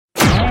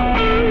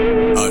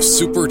a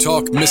Super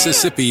Talk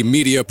Mississippi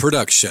media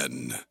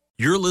production.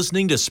 You're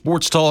listening to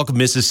Sports Talk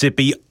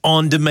Mississippi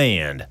On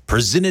Demand,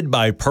 presented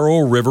by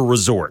Pearl River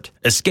Resort.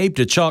 Escape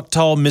to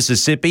Choctaw,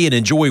 Mississippi and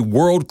enjoy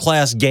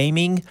world-class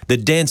gaming, the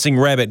Dancing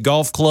Rabbit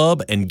Golf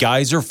Club, and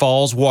Geyser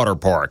Falls Water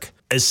Park.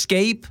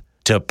 Escape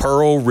to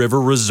Pearl River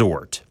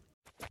Resort.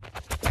 To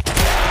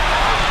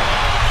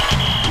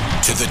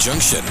the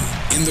junction,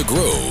 in the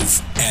Grove,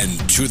 and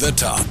to the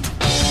top.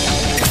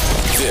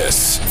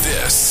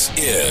 This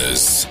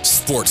is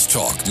Sports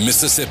Talk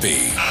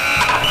Mississippi.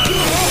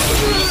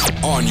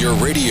 On your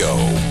radio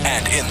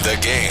and in the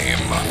game,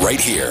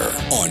 right here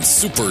on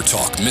Super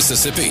Talk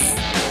Mississippi.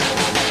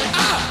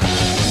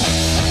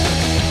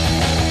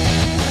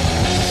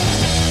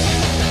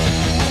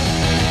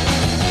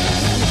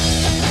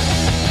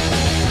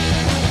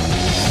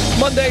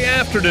 Monday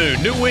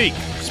afternoon, new week.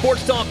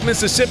 Sports Talk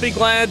Mississippi,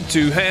 glad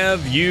to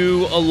have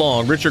you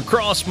along. Richard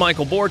Cross,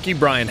 Michael Borky,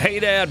 Brian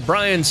Haydad,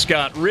 Brian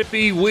Scott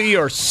Rippey. We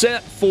are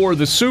set for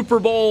the Super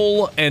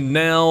Bowl, and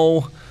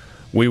now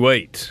we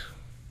wait.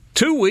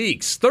 2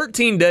 weeks,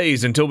 13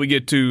 days until we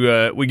get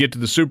to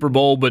the Super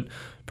Bowl, but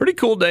pretty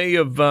cool day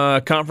of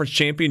conference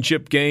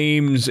championship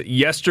games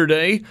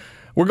yesterday.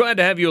 We're glad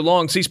to have you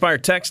along. C Spire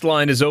text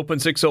line is open,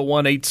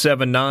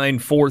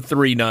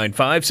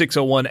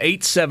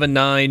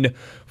 601-879-4395,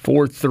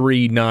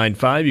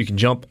 601-879-4395. You can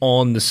jump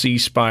on the C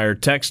Spire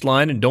text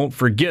line, and don't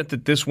forget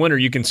that this winter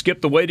you can skip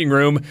the waiting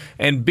room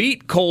and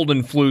beat cold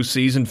and flu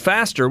season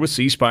faster with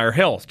C Spire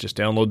Health. Just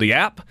download the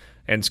app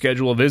and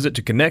schedule a visit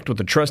to connect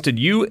with a trusted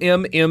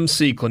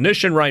UMMC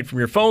clinician right from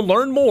your phone.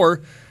 Learn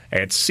more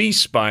at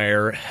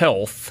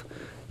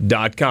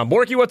cspirehealth.com.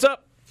 Borky, what's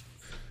up?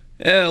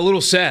 A little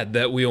sad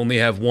that we only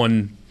have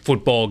one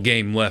football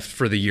game left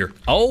for the year.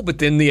 Oh, but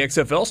then the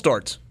XFL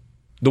starts.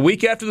 The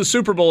week after the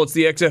Super Bowl, it's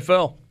the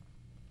XFL.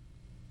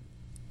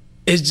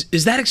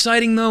 Is that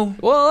exciting, though?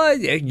 Well,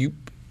 you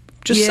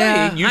just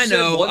say. You I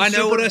know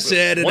what I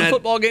said. One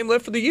football game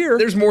left for the year.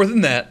 There's more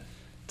than that.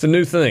 It's a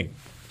new thing.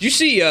 You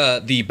see,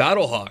 the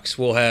Battlehawks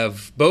will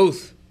have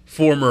both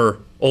former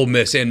Ole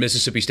Miss and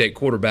Mississippi State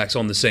quarterbacks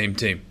on the same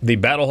team. The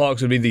Battlehawks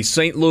would be the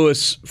St.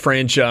 Louis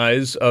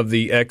franchise of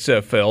the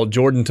XFL,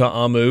 Jordan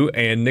Ta'amu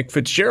and Nick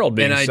Fitzgerald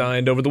being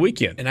signed over the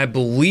weekend. And I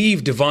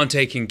believe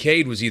Devontae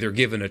Kincaid was either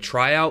given a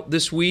tryout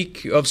this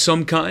week of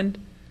some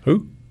kind.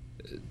 Who?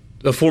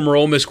 The former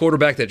Ole Miss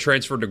quarterback that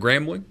transferred to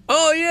Grambling.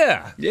 Oh,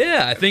 yeah.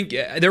 Yeah, I think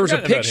there was a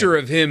picture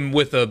of him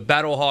with a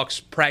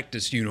Battlehawks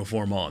practice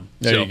uniform on.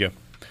 There you go.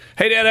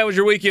 Hey, Dad, how was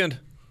your weekend? It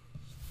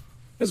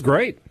was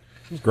great.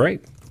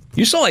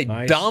 You saw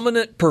a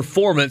dominant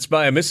performance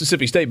by a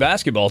Mississippi State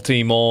basketball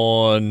team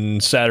on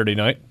Saturday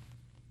night.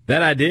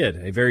 That I did.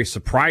 A very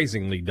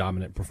surprisingly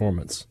dominant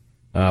performance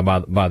by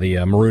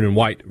the maroon and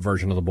white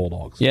version of the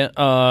Bulldogs.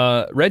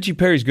 Yeah, Reggie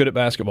Perry's good at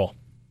basketball.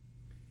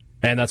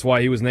 And that's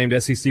why he was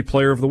named SEC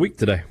Player of the Week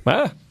today.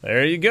 Ah,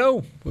 there you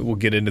go. We will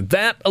get into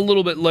that a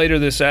little bit later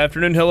this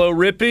afternoon. Hello,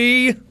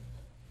 Rippy.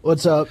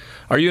 What's up?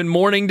 Are you in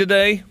mourning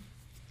today?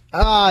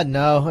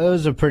 No. It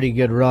was a pretty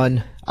good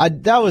run.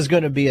 That was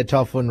going to be a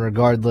tough one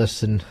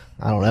regardless, and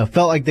I don't know.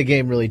 Felt like the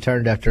game really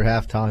turned after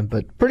halftime,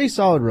 but pretty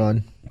solid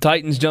run.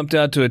 Titans jumped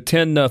out to a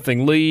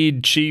 10-0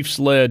 lead. Chiefs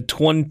led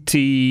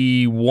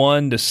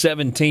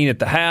 21-17 at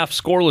the half.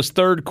 Scoreless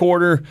third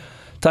quarter.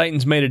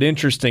 Titans made it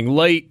interesting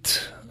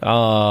late.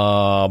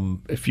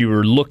 If you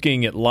were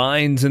looking at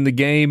lines in the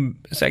game,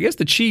 I guess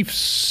the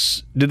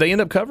Chiefs, did they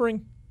end up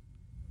covering?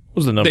 What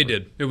was the number? They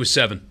did. It was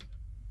 7.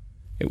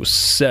 It was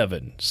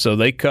 7. So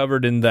they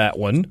covered in that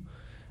one.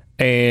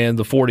 And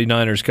the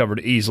 49ers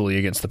covered easily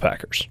against the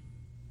Packers.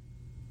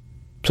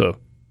 So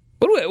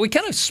we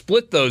kind of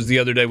split those the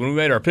other day when we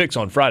made our picks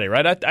on Friday,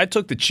 right? I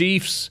took the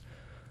Chiefs,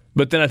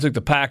 but then I took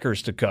the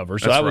Packers to cover.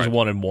 So I was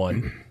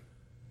 1-1.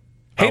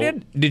 Hey,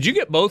 Dad, did you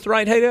get both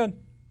right, hey, Dad?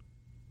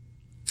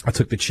 I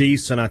took the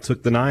Chiefs and I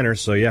took the Niners,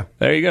 so yeah.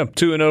 There you go.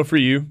 2-0 for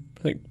you.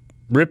 I think,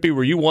 Rippy,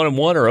 were you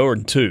 1-1 or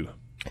 0-2?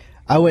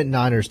 I went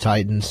Niners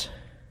Titans.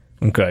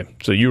 Okay.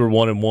 So you were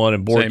 1-1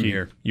 and Same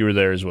here. Borky, you were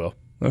there as well.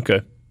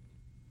 Okay.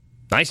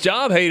 Nice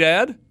job, hey,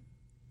 Dad.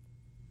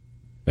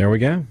 There we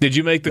go. Did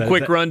you make the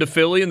quick run to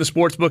Philly in the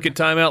sportsbook at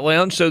Timeout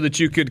Lounge so that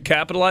you could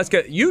capitalize?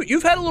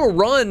 You've had a little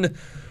run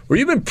where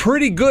you've been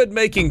pretty good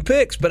making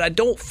picks, but I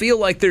don't feel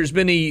like there's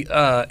been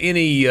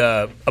any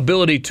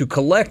ability to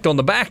collect on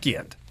the back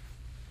end.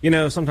 You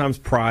know, sometimes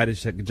pride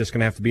is just going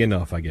to have to be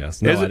enough, I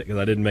guess. No, because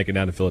I didn't make it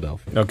down to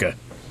Philadelphia. Okay.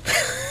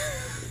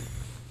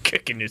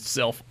 Kicking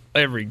yourself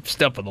every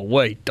step of the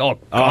way. Dog.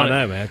 Oh,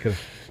 no, man. Could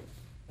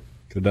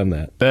have done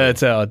that. That's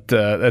how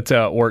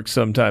it works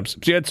sometimes. So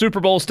you had Super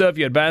Bowl stuff.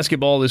 You had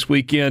basketball this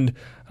weekend.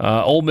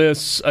 Ole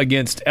Miss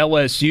against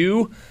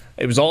LSU.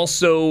 It was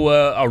also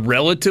a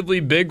relatively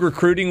big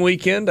recruiting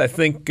weekend. I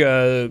think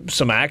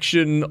some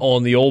action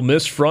on the Ole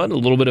Miss front, a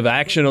little bit of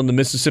action on the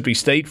Mississippi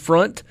State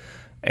front.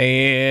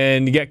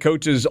 And you got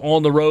coaches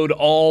on the road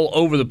all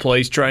over the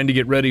place trying to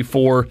get ready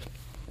for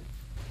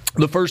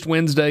the first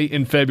Wednesday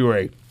in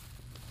February.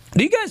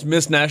 Do you guys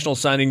miss National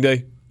Signing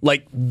Day?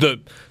 Like the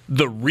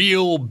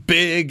real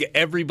big,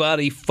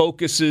 everybody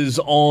focuses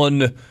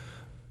on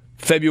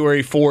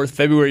February 4th,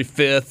 February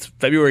 5th,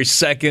 February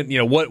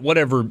 2nd,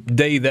 whatever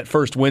day that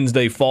first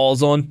Wednesday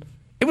falls on.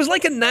 It was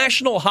like a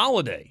national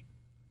holiday.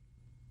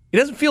 It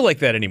doesn't feel like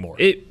that anymore.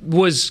 It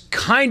was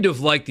kind of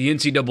like the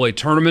NCAA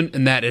tournament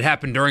in that it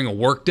happened during a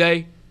work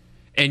day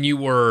and you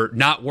were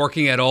not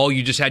working at all.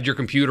 You just had your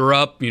computer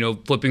up,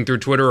 flipping through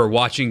Twitter or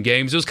watching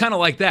games. It was kind of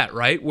like that,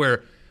 right?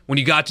 Where when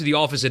you got to the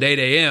office at 8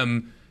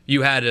 a.m.,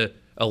 you had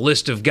a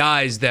list of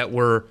guys that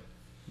were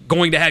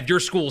going to have your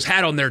school's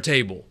hat on their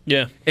table.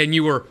 Yeah. And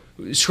you were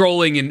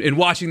scrolling and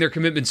watching their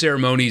commitment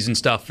ceremonies and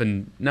stuff.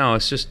 And no,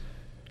 it's just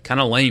kind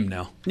of lame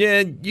now.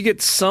 Yeah, you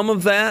get some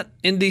of that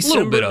in December.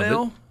 A little bit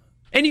now. of it.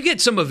 And you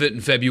get some of it in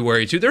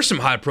February, too. There's some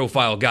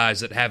high-profile guys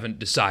that haven't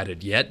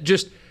decided yet.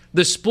 Just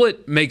the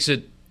split makes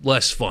it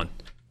less fun.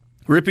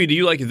 Rippy, do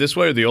you like it this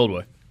way or the old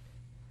way?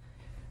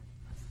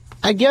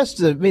 I guess,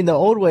 the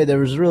old way, there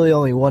was really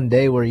only one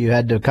day where you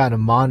had to kind of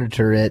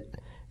monitor it.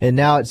 And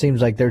now it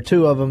seems like there are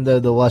two of them, though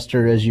the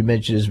luster, as you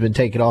mentioned, has been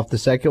taken off the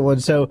second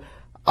one. So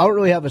I don't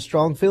really have a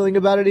strong feeling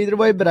about it either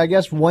way, but I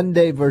guess 1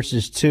 day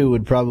versus 2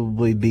 would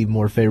probably be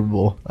more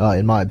favorable,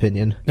 in my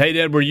opinion. Hey,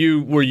 Dad, were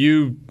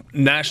you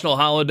national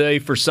holiday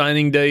for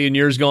signing day in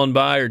years gone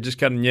by, or just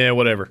kind of,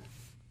 whatever?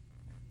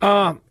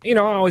 I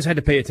always had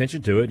to pay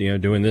attention to it,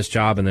 doing this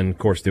job and then, of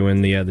course,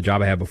 doing the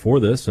job I had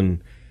before this.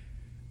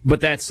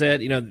 But that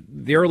said,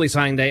 the early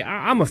signing day,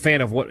 I'm a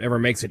fan of whatever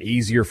makes it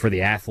easier for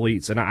the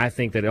athletes, and I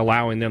think that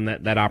allowing them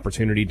that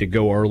opportunity to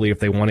go early if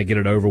they want to get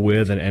it over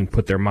with and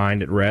put their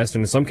mind at rest.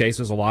 And in some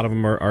cases, a lot of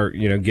them are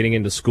getting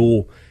into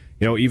school,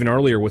 even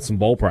earlier with some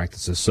bowl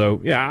practices. So,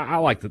 yeah, I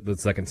like the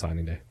second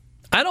signing day.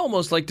 I'd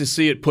almost like to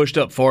see it pushed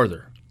up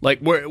farther, like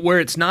where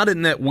it's not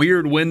in that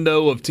weird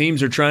window of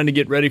teams are trying to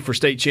get ready for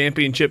state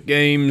championship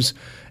games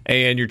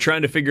and you're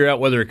trying to figure out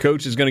whether a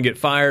coach is going to get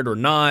fired or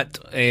not,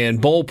 and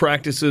bowl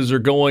practices are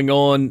going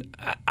on.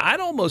 I'd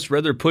almost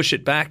rather push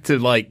it back to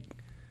like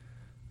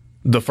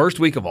the first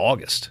week of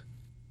August.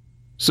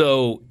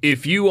 So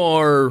if you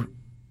are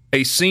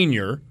a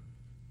senior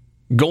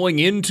going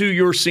into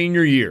your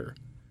senior year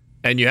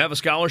and you have a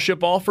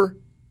scholarship offer,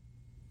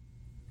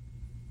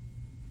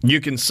 you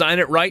can sign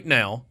it right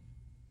now.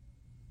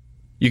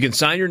 You can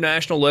sign your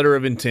national letter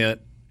of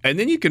intent, and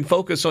then you can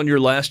focus on your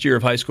last year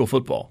of high school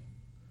football.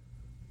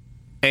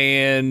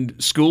 And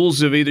schools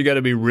have either got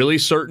to be really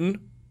certain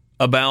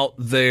about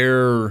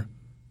their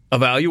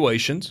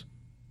evaluations,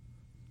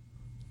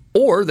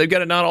 or they've got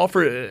to not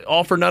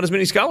offer not as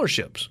many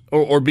scholarships,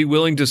 or be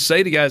willing to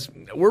say to guys,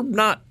 we're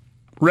not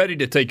ready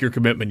to take your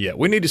commitment yet.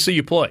 We need to see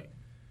you play.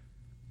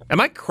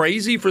 Am I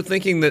crazy for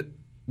thinking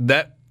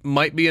that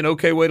might be an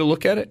okay way to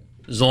look at it?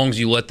 As long as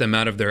you let them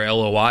out of their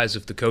LOIs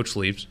if the coach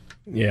leaves.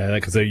 Yeah,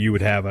 because you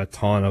would have a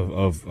ton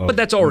of but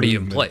that's already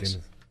in place.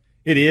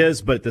 It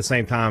is, but at the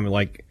same time,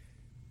 like,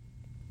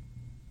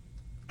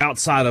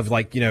 outside of,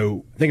 like,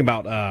 think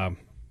about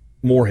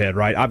Moorhead,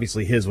 right?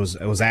 Obviously his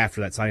was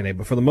after that signing day,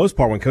 but for the most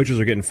part, when coaches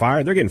are getting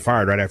fired, they're getting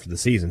fired right after the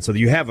season. So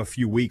you have a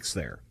few weeks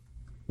there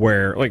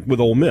where, like with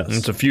Ole Miss.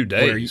 It's a few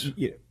days.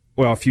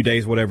 A few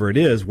days, whatever it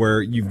is,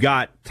 where you've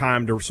got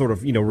time to sort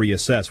of,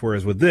 reassess.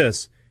 Whereas with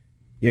this,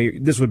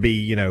 this would be,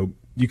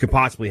 you could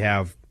possibly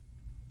have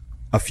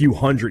a few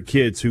hundred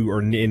kids who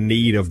are in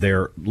need of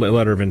their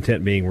letter of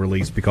intent being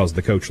released because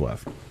the coach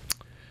left.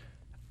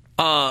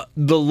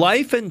 The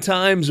life and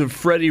times of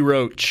Freddie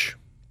Roach,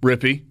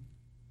 Rippy.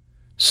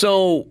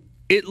 So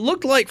it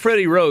looked like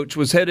Freddie Roach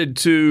was headed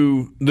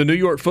to the New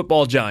York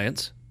Football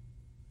Giants,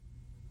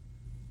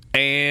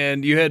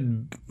 and you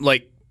had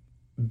like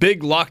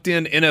big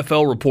locked-in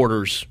NFL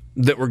reporters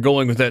that were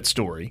going with that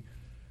story.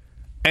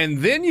 And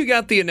then you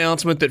got the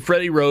announcement that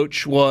Freddie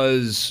Roach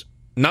was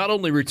not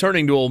only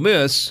returning to Ole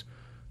Miss,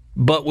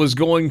 but was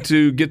going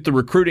to get the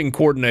recruiting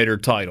coordinator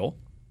title.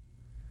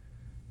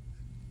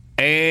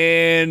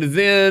 And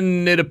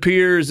then it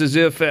appears as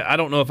if, I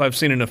don't know if I've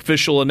seen an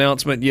official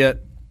announcement yet,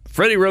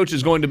 Freddie Roach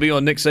is going to be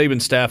on Nick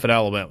Saban's staff at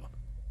Alabama.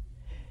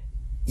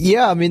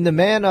 Yeah, the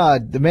man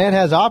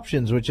has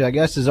options, which I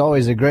guess is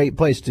always a great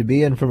place to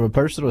be in from a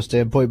personal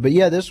standpoint. But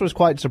yeah, this was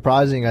quite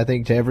surprising, I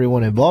think, to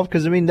everyone involved,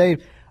 because they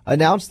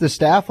announced the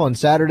staff on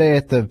Saturday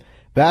at the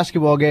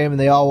basketball game, and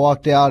they all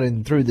walked out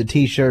and threw the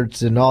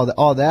T-shirts and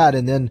all that,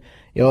 and then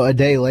a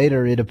day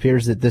later, it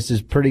appears that this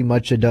is pretty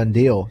much a done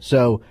deal.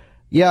 So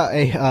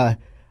yeah,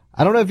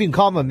 I don't know if you can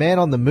call him a man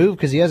on the move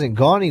because he hasn't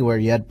gone anywhere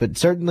yet, but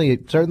certainly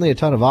a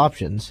ton of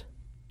options.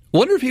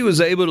 Wonder if he was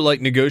able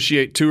to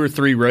negotiate 2 or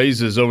 3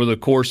 raises over the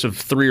course of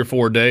 3 or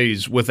 4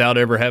 days without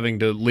ever having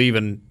to leave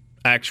an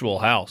actual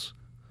house.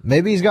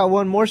 Maybe he's got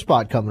one more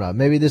spot coming up.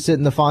 Maybe this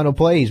isn't the final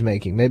play he's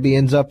making. Maybe he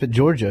ends up at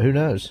Georgia. Who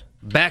knows?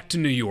 Back to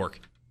New York.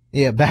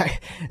 Yeah,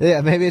 back.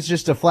 Yeah, maybe it's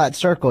just a flat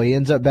circle. He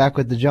ends up back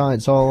with the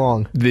Giants all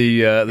along.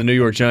 The New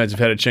York Giants have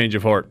had a change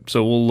of heart,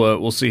 so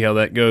we'll see how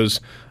that goes.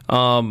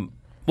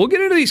 We'll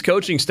get into these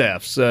coaching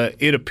staffs.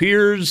 It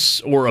appeared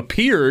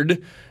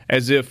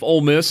as if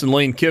Ole Miss and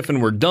Lane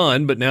Kiffin were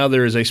done, but now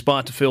there is a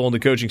spot to fill on the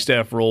coaching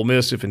staff for Ole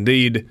Miss, if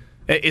indeed.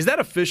 Is that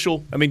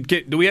official?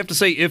 Do we have to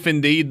say if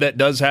indeed that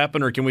does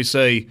happen, or can we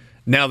say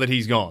now that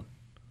he's gone?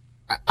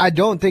 I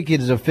don't think it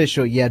is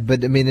official yet,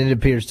 but I mean, it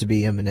appears to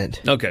be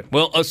imminent. Okay.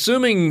 Well,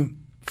 assuming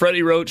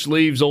Freddie Roach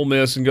leaves Ole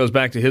Miss and goes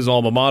back to his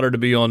alma mater to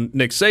be on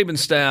Nick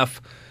Saban's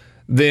staff,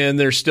 then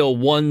there's still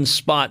one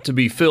spot to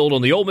be filled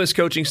on the Ole Miss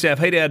coaching staff.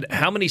 Hey, Dad,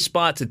 how many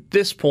spots at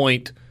this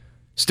point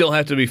still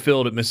have to be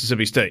filled at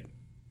Mississippi State?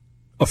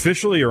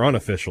 Officially or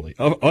unofficially?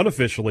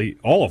 Unofficially,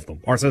 all of them.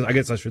 Or I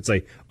guess I should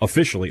say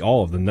officially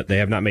all of them. They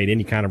have not made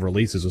any kind of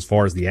releases as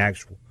far as the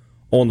actual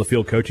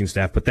on-the-field coaching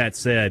staff. But that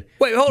said...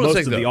 Wait, hold on a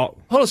second.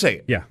 Hold on a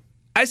second. Yeah.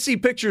 I see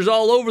pictures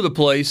all over the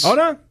place. Oh,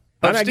 no?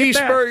 Of Steve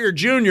Spurrier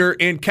Jr.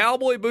 in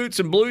cowboy boots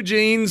and blue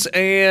jeans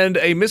and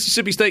a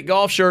Mississippi State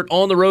golf shirt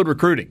on the road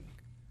recruiting.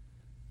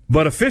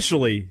 But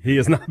officially, he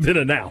has not been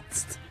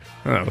announced.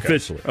 Oh, okay.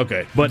 Officially.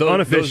 Okay. But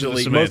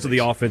unofficially, most of the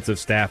offensive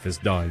staff is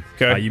done.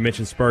 Okay. You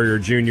mentioned Spurrier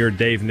Jr.,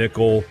 Dave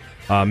Nickel,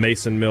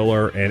 Mason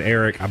Miller, and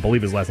Eric, I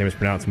believe his last name is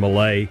pronounced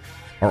Malay,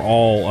 are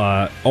all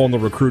on the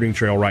recruiting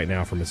trail right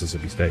now for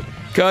Mississippi State.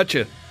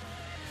 Gotcha.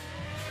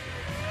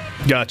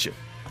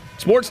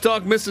 Sports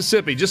Talk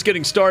Mississippi, just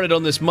getting started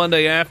on this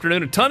Monday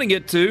afternoon. A ton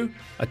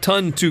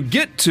to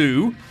get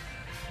to.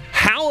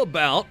 How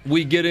about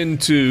we get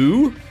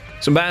into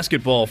some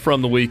basketball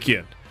from the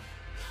weekend?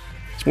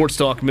 Sports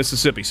Talk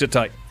Mississippi. Sit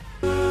tight.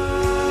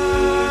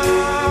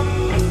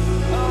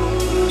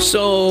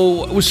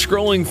 So I was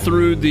scrolling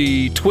through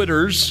the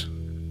Twitters,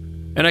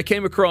 and I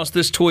came across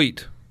this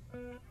tweet.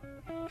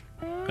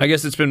 I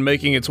guess it's been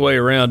making its way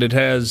around. It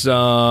has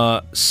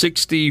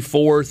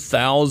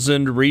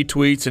 64,000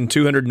 retweets and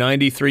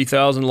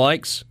 293,000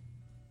 likes.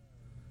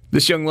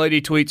 This young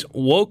lady tweets,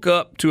 woke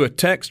up to a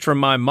text from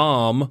my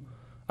mom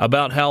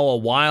about how a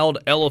wild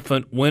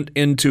elephant went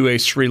into a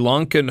Sri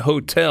Lankan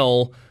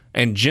hotel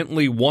and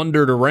gently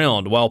wandered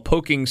around while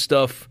poking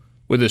stuff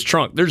with his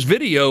trunk. There's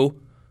video,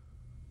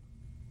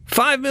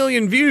 5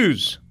 million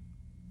views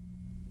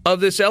of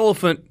this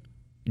elephant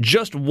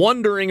just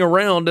wandering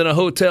around in a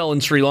hotel in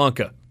Sri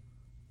Lanka.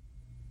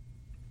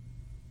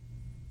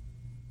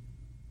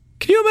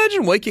 Can you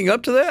imagine waking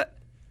up to that?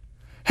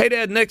 Hey,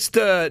 Dad, next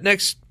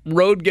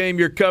road game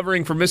you're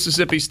covering for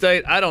Mississippi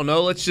State, I don't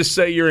know, let's just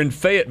say you're in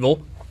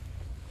Fayetteville.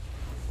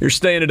 You're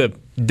staying at a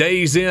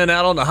Days Inn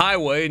out on the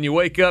highway, and you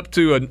wake up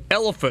to an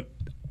elephant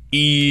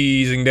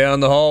easing down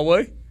the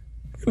hallway.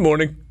 Good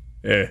morning.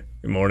 Yeah,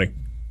 good morning.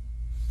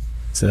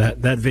 So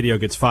that video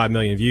gets 5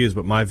 million views,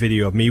 but my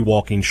video of me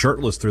walking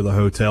shirtless through the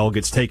hotel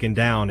gets taken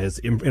down as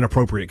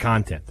inappropriate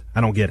content.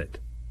 I don't get it.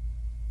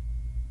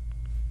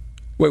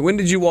 Wait, when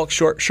did you walk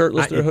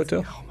shirtless through a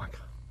hotel? Oh, my God.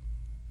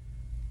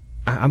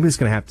 I'm just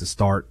going to have to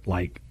start,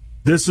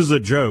 this is a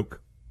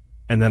joke,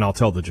 and then I'll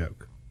tell the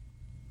joke.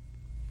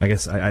 I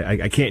guess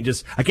I can't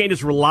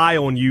just rely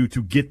on you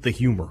to get the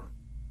humor.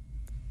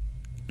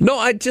 No,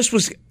 I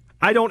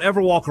don't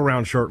ever walk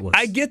around shirtless.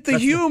 I get the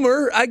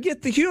humor. I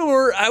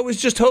was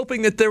just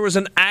hoping that there was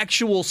an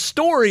actual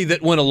story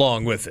that went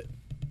along with it.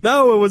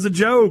 No, it was a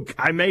joke.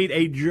 I made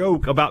a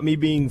joke about me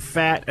being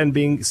fat and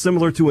being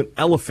similar to an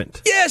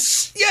elephant.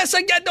 Yes,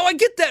 I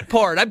get that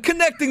part. I'm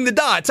connecting the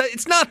dots.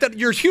 It's not that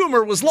your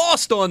humor was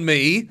lost on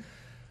me.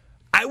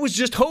 I was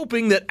just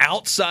hoping that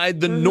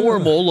outside the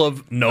normal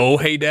of, no,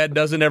 hey, Dad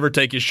doesn't ever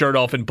take his shirt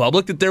off in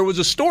public, that there was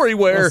a story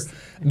where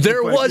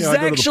there was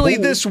actually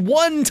this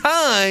one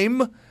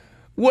time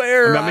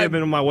where I may have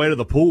been on my way to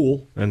the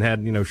pool and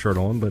had, shirt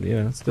on, but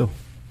still.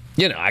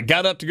 I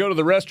got up to go to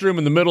the restroom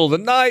in the middle of the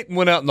night and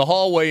went out in the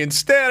hallway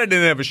instead. I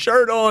didn't have a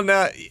shirt on.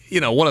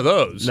 One of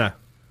those. No.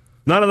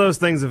 None of those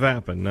things have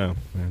happened, no.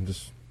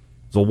 It's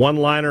a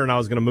one-liner and I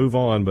was going to move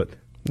on, but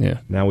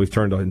now we've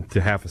turned it into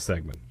half a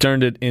segment.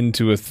 Turned it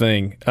into a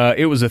thing.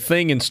 It was a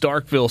thing in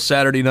Starkville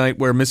Saturday night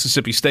where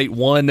Mississippi State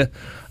won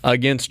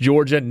against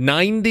Georgia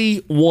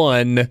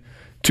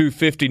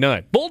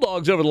 91-59.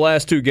 Bulldogs over the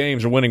last two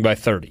games are winning by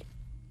 30.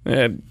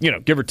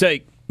 Give or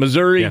take.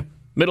 Missouri,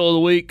 middle of the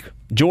week.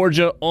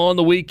 Georgia on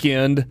the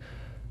weekend.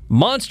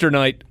 Monster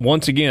night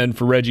once again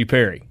for Reggie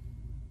Perry.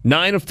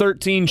 9 of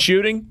 13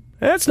 shooting.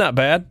 That's not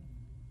bad.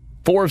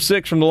 4 of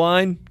 6 from the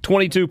line.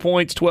 22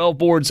 points, 12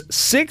 boards,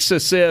 6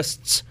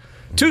 assists,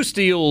 2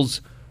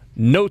 steals,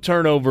 no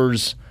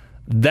turnovers.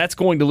 That's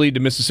going to lead to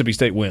Mississippi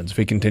State wins if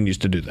he continues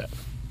to do that.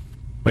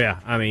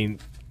 Yeah,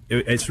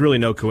 it's really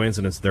no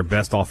coincidence their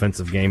best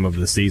offensive game of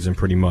the season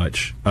pretty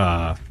much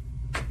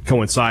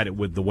coincided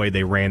with the way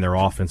they ran their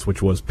offense,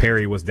 which was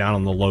Perry was down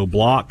on the low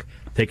block,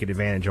 taking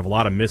advantage of a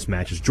lot of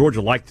mismatches.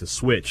 Georgia liked to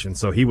switch, and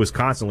so he was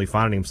constantly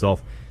finding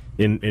himself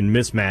in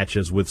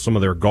mismatches with some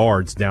of their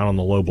guards down on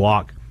the low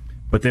block.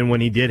 But then when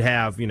he did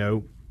have,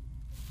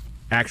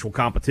 actual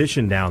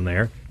competition down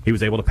there, he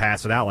was able to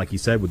pass it out, like he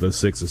said, with those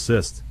 6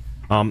 assists.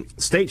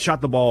 State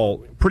shot the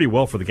ball pretty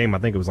well for the game. I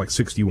think it was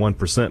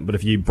 61%. But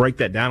if you break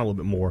that down a little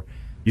bit more,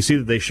 you see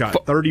that they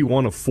shot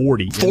 31 of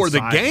 40 for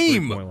the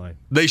game.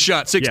 They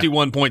shot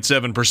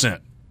 61.7%.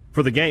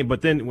 For the game.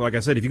 But then, like I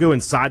said, if you go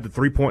inside the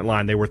three-point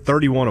line, they were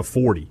 31 of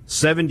 40,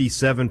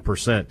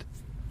 77%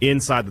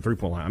 inside the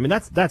three-point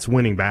line. That's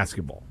winning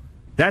basketball.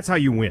 That's how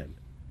you win.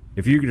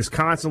 If you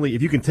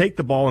can take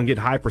the ball and get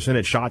high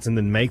percentage shots and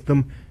then make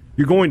them,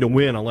 you're going to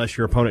win unless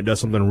your opponent does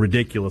something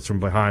ridiculous from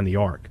behind the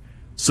arc.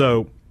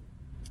 So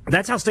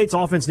that's how State's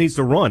offense needs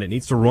to run. It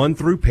needs to run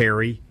through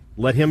Perry,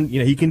 let him,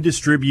 he can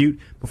distribute,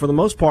 but for the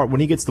most part,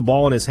 when he gets the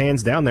ball in his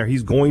hands down there,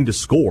 he's going to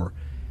score.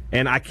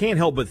 And I can't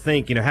help but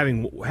think,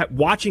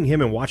 watching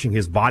him and watching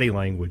his body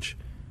language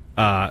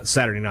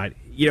Saturday night,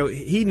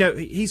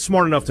 he's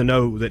smart enough to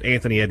know that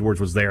Anthony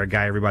Edwards was there, a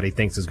guy everybody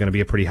thinks is going to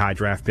be a pretty high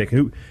draft pick.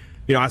 Who,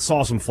 I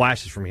saw some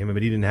flashes from him,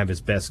 but he didn't have his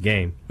best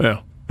game.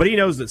 Yeah. But he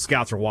knows that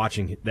scouts are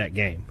watching that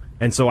game.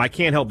 And so I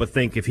can't help but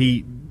think if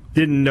he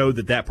didn't know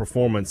that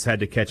performance had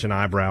to catch an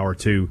eyebrow or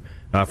two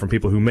from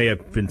people who may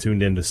have been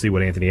tuned in to see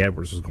what Anthony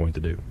Edwards was going to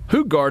do.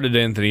 Who guarded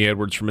Anthony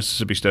Edwards for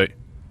Mississippi State?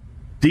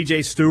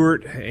 DJ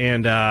Stewart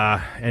and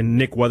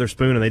Nick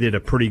Weatherspoon, and they did a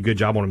pretty good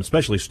job on him,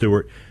 especially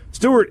Stewart.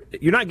 Stewart,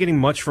 you're not getting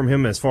much from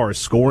him as far as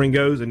scoring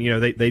goes, and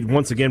they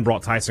once again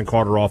brought Tyson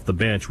Carter off the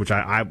bench, which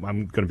I'm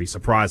going to be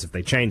surprised if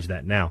they change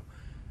that now.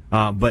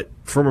 But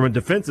from a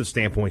defensive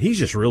standpoint, he's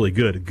just really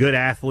good. A good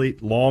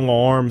athlete, long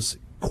arms,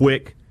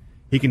 quick.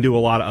 He can do a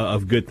lot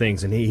of good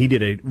things, and he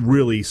did a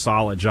really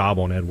solid job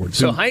on Edwards.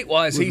 So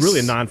height-wise, he's really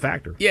a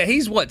non-factor. Yeah,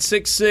 he's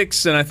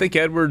 6'6", and I think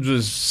Edwards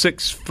was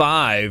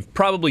 6'5",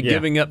 probably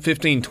giving up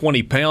 15,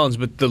 20 pounds.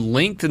 But the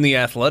length and the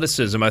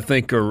athleticism, I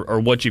think,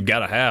 are what you've got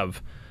to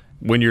have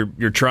when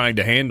you're trying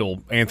to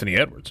handle Anthony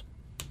Edwards.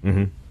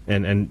 Mm-hmm.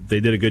 And they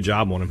did a good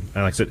job on him.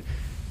 And like I said,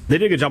 they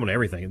did a good job on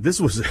everything.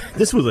 This was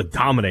a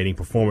dominating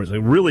performance. It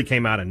really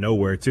came out of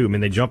nowhere too. I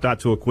mean, they jumped out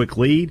to a quick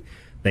lead.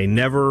 They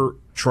never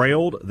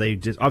trailed. They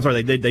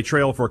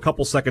trailed for a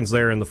couple seconds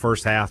there in the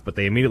first half, but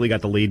they immediately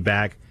got the lead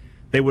back.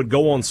 They would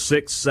go on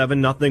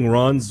 6-7-0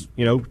 runs,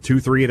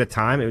 2-3 at a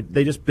time.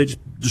 They just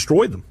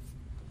destroyed them.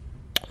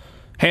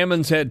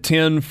 Hammonds had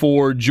 10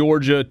 for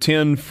Georgia,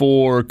 10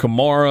 for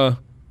Kamara.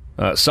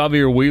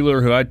 Xavier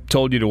Wheeler, who I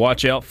told you to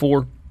watch out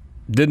for,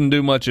 didn't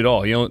do much at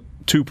all.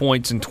 2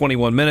 points in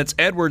 21 minutes.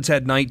 Edwards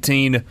had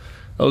 19.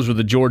 Those were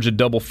the Georgia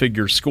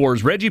double-figure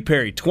scores. Reggie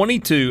Perry,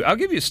 22. I'll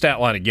give you a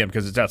stat line again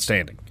because it's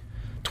outstanding.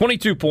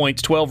 22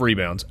 points, 12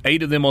 rebounds,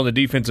 8 of them on the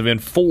defensive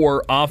end,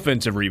 4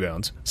 offensive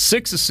rebounds,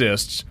 6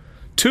 assists,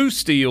 2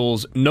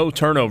 steals, no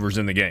turnovers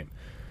in the game.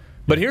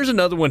 But here's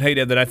another one,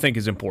 Haydad, that I think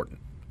is important.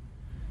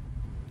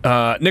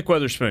 Nick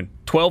Weatherspoon,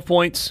 12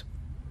 points,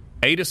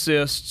 8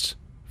 assists,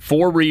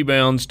 4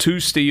 rebounds, 2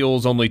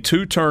 steals, only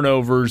 2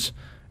 turnovers,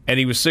 and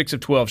he was 6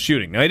 of 12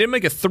 shooting. Now, he didn't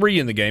make a 3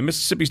 in the game.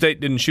 Mississippi State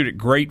didn't shoot it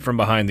great from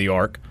behind the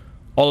arc,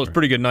 although it was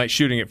pretty good night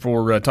shooting it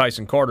for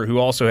Tyson Carter, who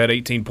also had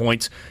 18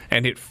 points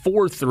and hit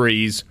 4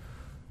 threes.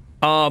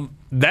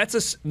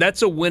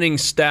 That's a winning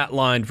stat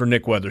line for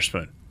Nick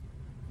Weatherspoon.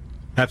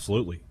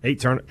 Absolutely. 8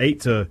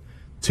 to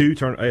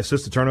 2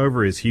 assist to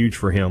turnover is huge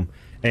for him.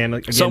 And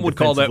again, some would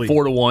call that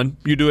 4-1.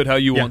 You do it how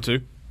you want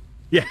to.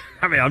 Yeah,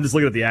 I mean, I'm just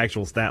looking at the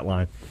actual stat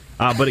line.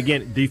 But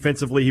again,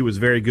 defensively, he was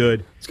very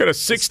good. He's got a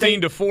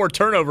 16-4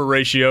 turnover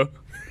ratio.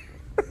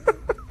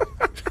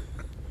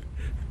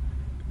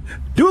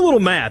 Do a little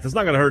math. It's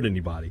not going to hurt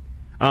anybody.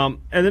 And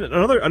then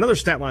another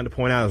stat line to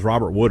point out is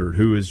Robert Woodard,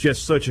 who is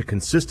just such a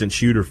consistent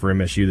shooter for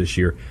MSU this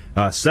year.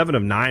 7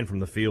 of 9 from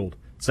the field,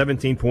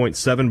 17 points,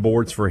 7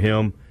 boards for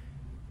him.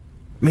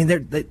 I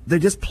mean, they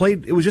just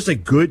played. It was just a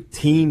good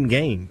team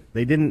game.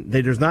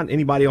 There's not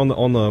anybody on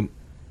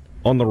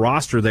the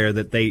roster there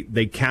that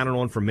they counted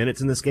on for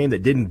minutes in this game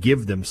that didn't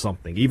give them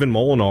something. Even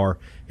Molinar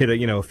hit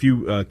a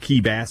few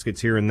key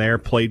baskets here and there,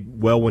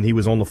 played well when he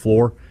was on the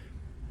floor.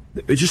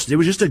 It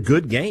was just a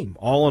good game,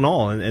 all in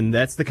all, and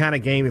that's the kind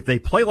of game, if they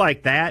play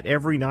like that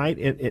every night,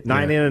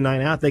 night in and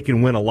night out, they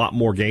can win a lot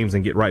more games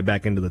and get right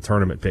back into the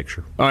tournament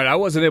picture. All right, I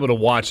wasn't able to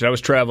watch it. I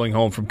was traveling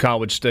home from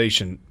College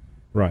Station.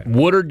 Right.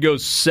 Woodard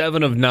goes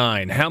 7 of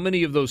 9. How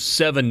many of those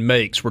 7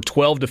 makes were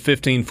 12 to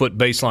 15-foot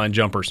baseline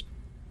jumpers?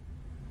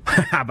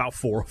 About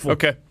 4 of them.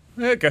 Okay.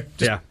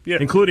 Yeah,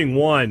 including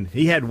one.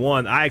 He had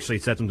one. I actually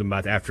said something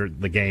about after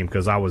the game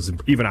because I was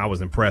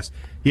impressed.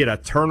 He had a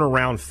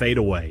turnaround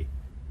fadeaway.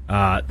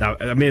 I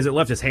mean, as it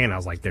left his hand, I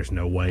was like, "There's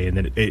no way," and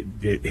then it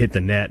hit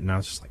the net, and I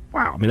was just like,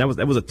 "Wow!" I mean,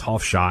 that was a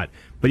tough shot.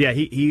 But yeah,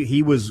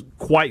 he was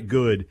quite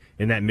good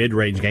in that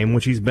mid-range game,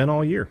 which he's been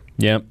all year.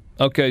 Yeah.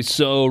 Okay,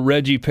 so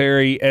Reggie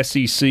Perry,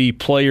 SEC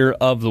Player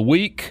of the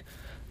Week.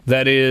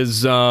 That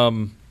is,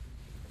 that's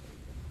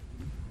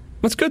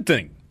a good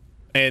thing.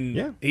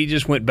 And he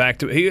just went back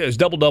to – he has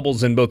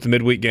double-doubles in both the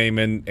midweek game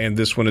and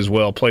this one as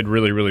well. Played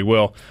really, really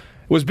well.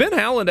 Was Ben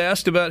Howland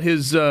asked about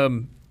his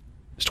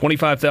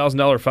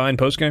 $25,000 fine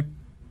postgame?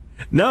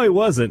 No, he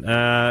wasn't.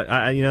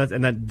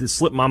 And that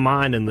slipped my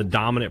mind in the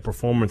dominant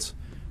performance.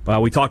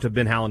 We talked to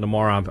Ben Howland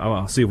tomorrow.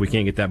 I'll see if we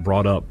can't get that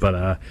brought up. But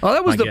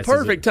that was the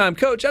perfect time.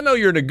 Coach, I know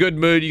you're in a good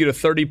mood. You get a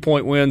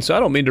 30-point win, so I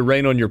don't mean to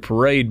rain on your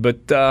parade,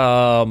 but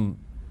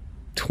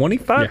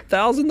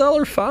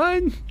 $25,000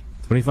 fine?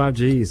 25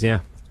 G's, yeah.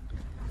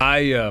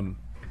 I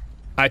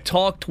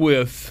talked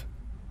with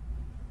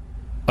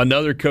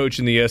another coach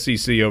in the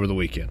SEC over the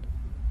weekend.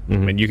 Mm-hmm. I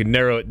mean, you can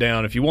narrow it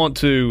down if you want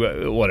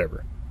to,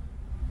 whatever.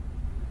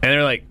 And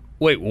they're like,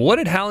 wait, what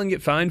did Howland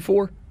get fined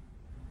for?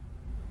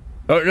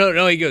 Oh,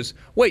 no, he goes,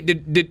 wait,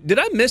 did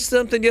I miss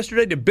something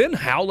yesterday? Did Ben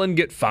Howland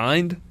get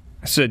fined?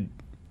 I said,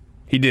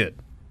 he did.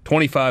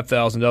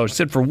 $25,000. He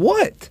said, for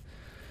what?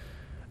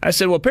 I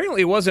said, well,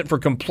 apparently it wasn't for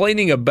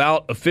complaining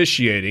about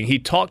officiating. He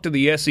talked to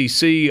the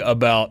SEC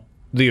about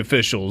the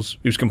officials.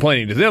 He was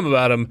complaining to them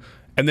about them,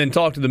 and then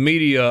talked to the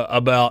media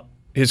about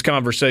his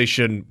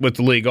conversation with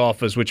the league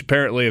office, which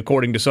apparently,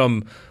 according to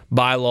some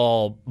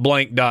bylaw,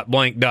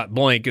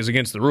 blank is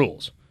against the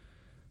rules.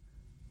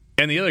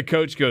 And the other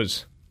coach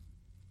goes,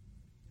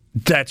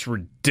 that's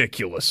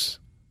ridiculous.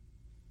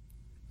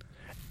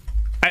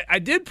 I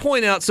did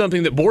point out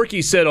something that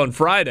Borky said on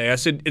Friday. I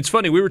said, it's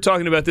funny, we were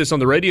talking about this on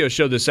the radio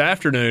show this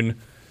afternoon,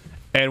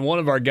 and one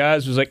of our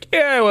guys was like,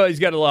 yeah, well, he's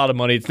got a lot of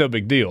money. It's no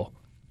big deal.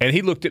 And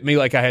he looked at me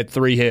like I had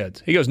three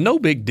heads. He goes, no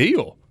big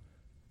deal.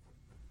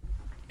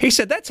 He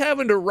said, that's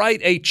having to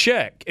write a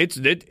check.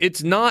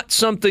 It's not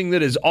something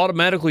that is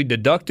automatically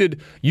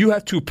deducted. You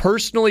have to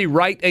personally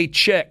write a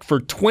check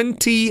for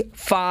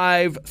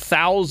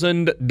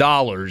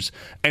 $25,000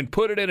 and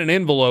put it in an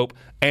envelope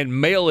and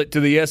mail it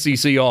to the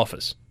SEC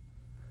office.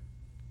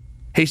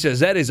 He says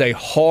that is a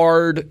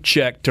hard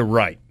check to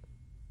write.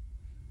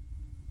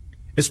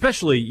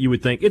 Especially, you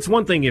would think, it's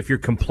one thing if you're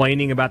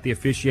complaining about the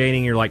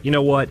officiating, you're like, you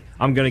know what,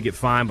 I'm going to get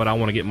fined, but I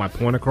want to get my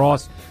point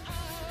across.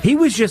 He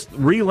was just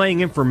relaying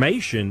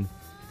information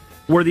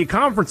where the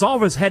conference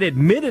office had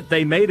admitted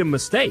they made a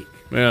mistake.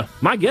 Yeah.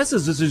 My guess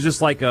is this is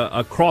just like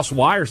a cross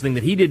wires thing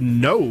that he didn't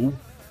know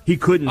he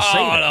couldn't say.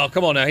 Oh, that. no,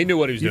 come on now. He knew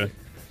what he was doing.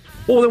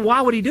 Well, then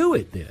why would he do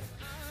it then?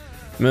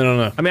 I don't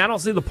know. I mean, I don't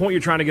see the point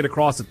you're trying to get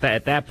across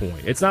at that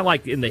point. It's not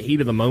like in the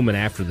heat of the moment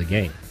after the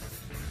game.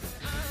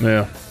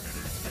 Yeah.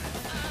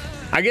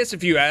 I guess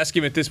if you ask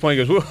him at this point,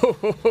 he goes,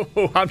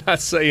 whoa, I'm not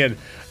saying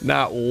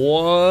not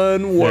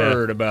one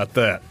word about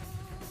that.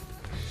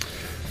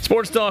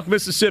 Sports Talk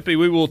Mississippi,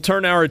 we will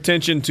turn our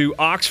attention to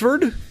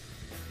Oxford.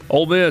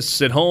 Ole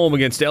Miss at home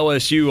against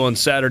LSU on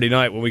Saturday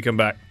night when we come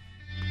back.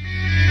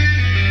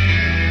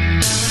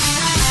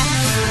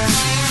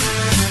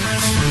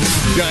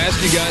 I'm going to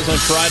ask you guys on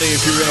Friday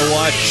if you're going to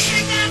watch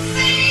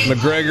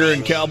McGregor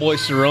and Cowboy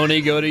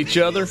Cerrone go at each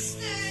other.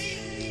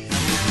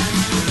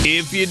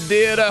 If you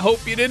did, I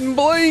hope you didn't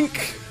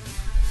blink.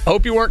 I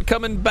hope you weren't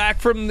coming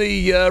back from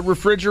the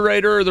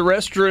refrigerator or the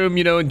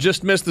restroom, and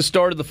just missed the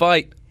start of the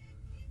fight.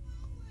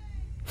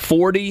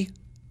 40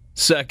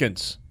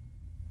 seconds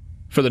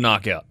for the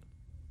knockout.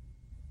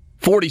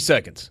 40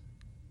 seconds.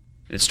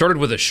 It started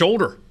with a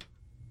shoulder.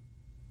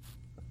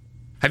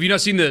 Have you not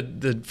seen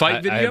the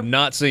fight video? I have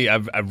not seen.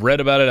 I've read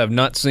about it. I've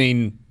not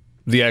seen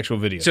the actual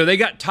video. So they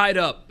got tied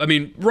up. I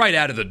mean, right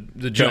out of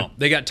the jump. Okay.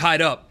 They got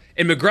tied up.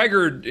 And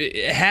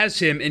McGregor has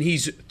him, and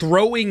he's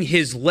throwing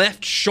his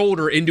left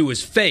shoulder into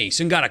his face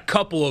and got a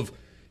couple of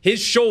his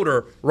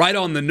shoulder right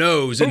on the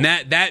nose. And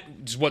that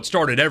is what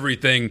started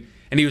everything.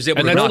 And he was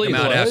able to knock him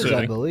out after.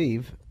 I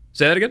believe.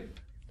 Say that again?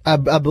 I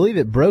believe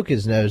it broke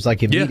his nose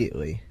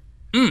immediately.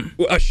 Yeah.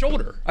 A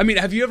shoulder. I mean,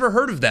 have you ever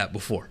heard of that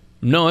before?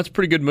 No, that's a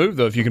pretty good move,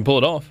 though, if you can pull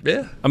it off.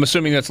 Yeah. I'm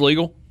assuming that's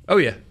legal? Oh,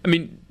 yeah. I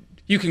mean,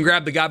 you can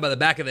grab the guy by the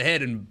back of the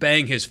head and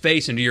bang his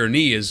face into your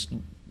knee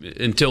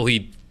until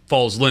he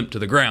falls limp to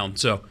the ground.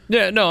 So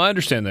yeah, no, I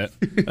understand that.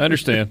 I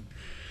understand.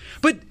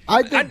 But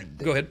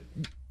go ahead.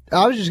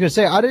 I was just going to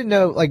say, I didn't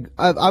know,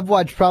 I've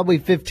watched probably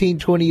 15,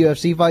 20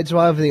 UFC fights,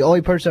 and the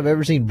only person I've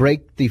ever seen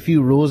break the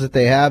few rules that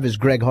they have is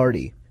Greg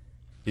Hardy.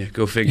 Yeah,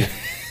 go figure.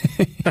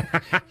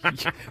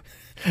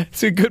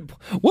 It's a good.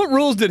 What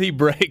rules did he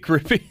break,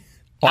 Rippy?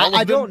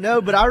 I don't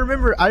know, but I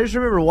just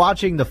remember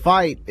watching the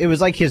fight. It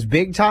was like his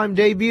big time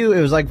debut.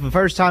 It was like the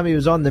first time he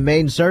was on the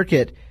main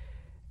circuit,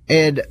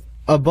 and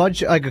a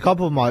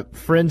couple of my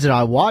friends and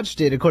I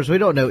watched it. Of course, we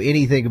don't know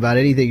anything about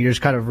anything. You're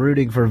just kind of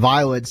rooting for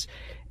violence,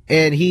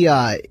 and he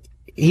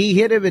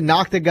hit him and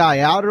knocked the guy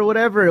out or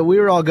whatever, and we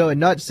were all going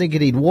nuts thinking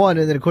he'd won.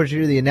 And then of course you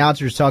hear the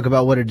announcers talk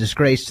about what a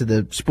disgrace to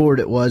the sport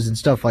it was and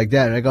stuff like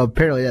that. And I go,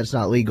 apparently that's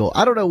not legal.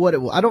 I don't know what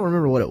it was. I don't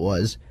remember what it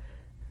was.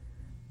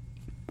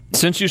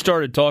 Since you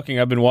started talking,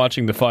 I've been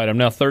watching the fight. I'm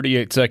now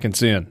 38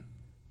 seconds in.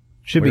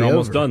 Should be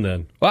almost over. done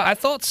then. Well, I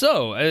thought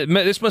so.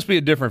 This must be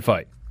a different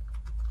fight.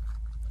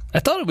 I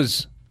thought it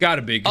was. Got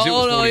to be. Because it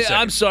was 40 yeah,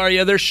 seconds. I'm sorry.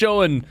 Yeah, they're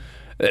showing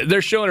a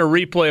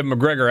replay of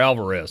McGregor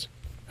Alvarez.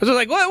 I was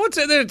like, what's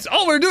it? It's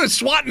all we're doing is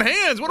swatting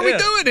hands. What are we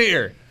doing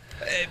here?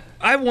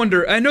 I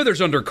wonder. I know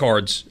there's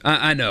undercards.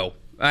 I know.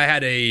 I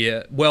had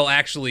a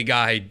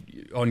guy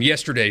on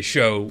yesterday's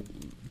show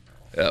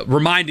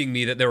reminding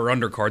me that there were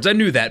undercards. I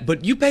knew that,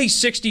 but you pay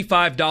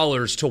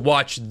 $65 to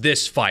watch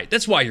this fight.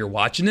 That's why you're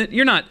watching it.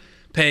 You're not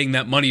paying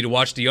that money to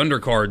watch the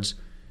undercards.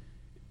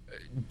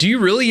 Do you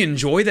really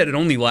enjoy that it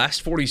only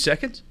lasts 40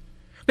 seconds?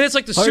 I mean, it's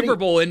like the Super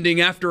Bowl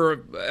ending after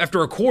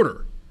a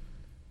quarter.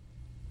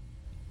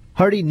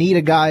 Hardy kneed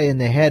a guy in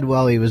the head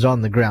while he was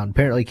on the ground.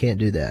 Apparently can't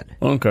do that.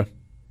 Okay.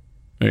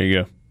 There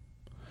you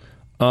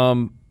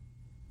go.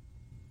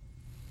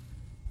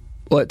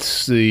 Let's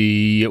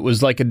see. It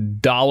was like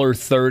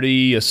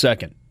 $1.30 a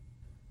second.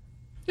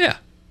 Yeah.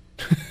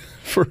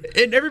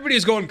 And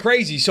everybody's going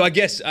crazy, so I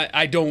guess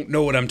I don't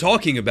know what I'm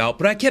talking about,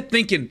 but I kept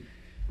thinking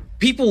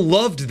people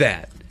loved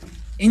that.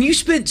 And you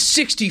spent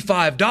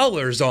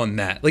 $65 on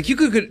that. Like, you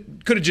could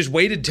could have just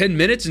waited 10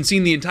 minutes and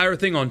seen the entire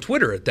thing on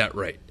Twitter at that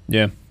rate.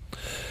 Yeah.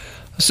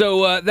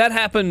 So that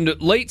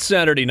happened late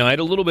Saturday night.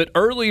 A little bit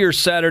earlier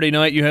Saturday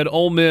night, you had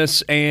Ole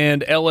Miss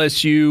and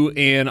LSU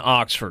in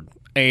Oxford.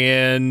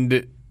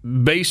 And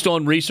based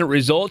on recent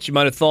results, you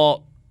might have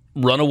thought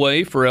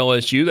runaway for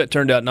LSU. That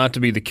turned out not to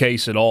be the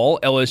case at all.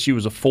 LSU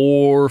was a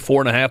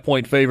 4.5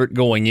 point favorite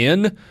going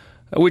in,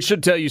 which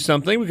should tell you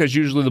something because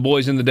usually the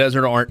boys in the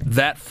desert aren't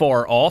that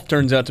far off.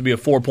 Turns out to be a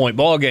 4-point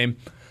ball game.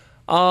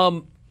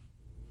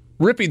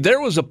 Rippy, there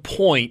was a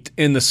point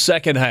in the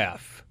second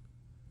half.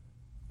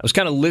 I was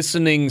kind of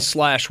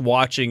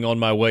listening/watching on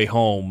my way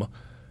home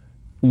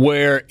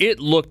where it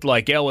looked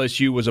like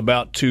LSU was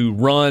about to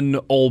run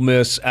Ole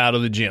Miss out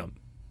of the gym.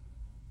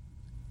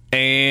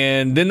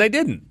 And then they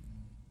didn't.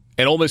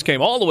 And Ole Miss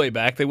came all the way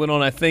back. They went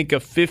on, I think, a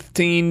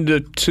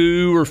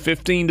 15-2 or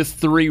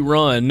 15-3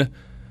 run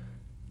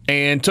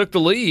and took the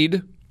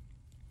lead.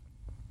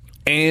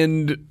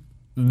 And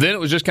then it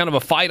was just kind of a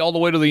fight all the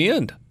way to the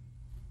end.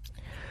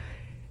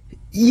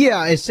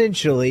 Yeah,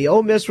 essentially.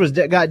 Ole Miss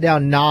got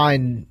down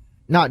 9,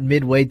 not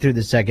midway through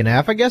the second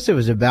half. I guess it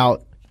was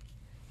about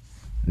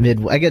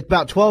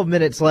about 12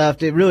 minutes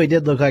left. It really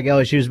did look like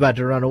LSU was about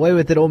to run away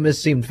with it. Ole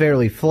Miss seemed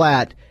fairly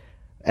flat,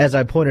 as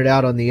I pointed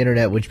out on the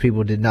internet, which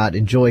people did not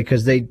enjoy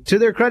because to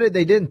their credit,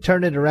 they didn't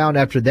turn it around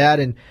after that,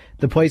 and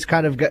the place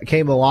kind of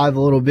came alive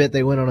a little bit.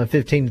 They went on a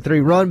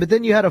 15-3 run, but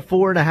then you had a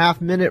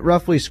 4.5 minute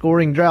roughly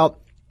scoring drought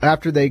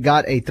after they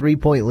got a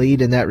 3-point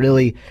lead, and that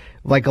really,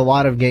 like a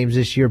lot of games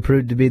this year,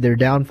 proved to be their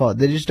downfall.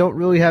 They just don't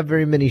really have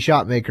very many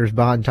shot makers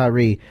behind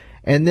Tyree.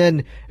 And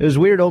then it was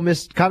weird, Ole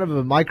Miss, kind of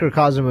a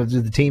microcosm of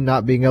the team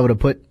not being able to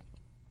put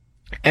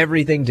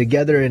everything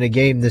together in a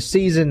game this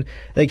season.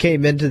 They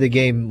came into the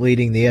game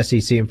leading the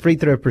SEC in free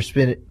throw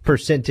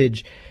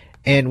percentage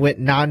and went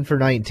 9 for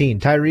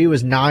 19. Tyree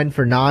was 9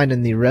 for 9,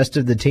 and the rest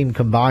of the team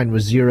combined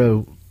was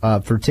 0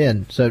 for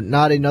 10. So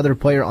not another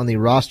player on the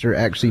roster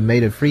actually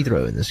made a free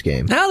throw in this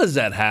game. How does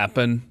that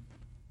happen?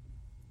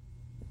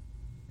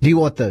 Do you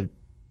want the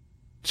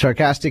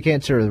sarcastic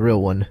answer or the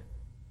real one?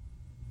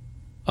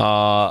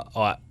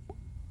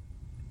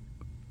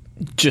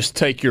 Just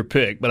take your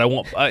pick, but I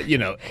want I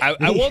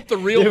want the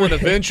real one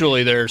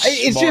eventually. There,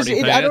 it's just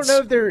I don't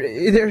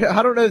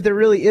know if there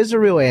really is a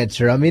real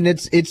answer. I mean,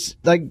 it's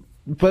like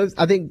both.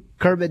 I think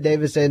Kermit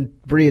Davis and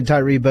Bree and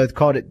Tyree both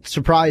called it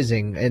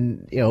surprising,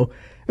 and I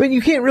mean,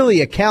 you can't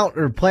really account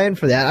or plan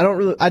for that.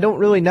 I don't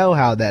really know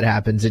how that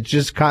happens. It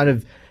just kind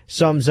of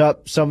sums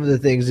up some of the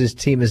things this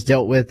team has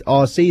dealt with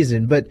all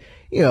season, but.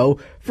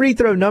 Free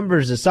throw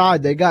numbers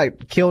aside, they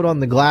got killed on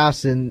the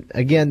glass, and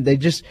again,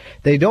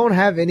 they don't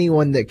have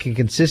anyone that can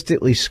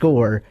consistently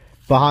score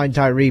behind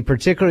Tyree,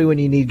 particularly when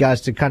you need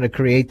guys to kind of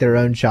create their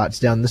own shots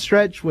down the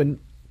stretch when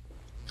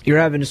you're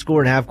having to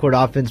score in half-court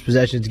offense,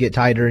 possessions get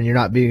tighter, and you're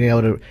not being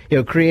able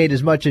to create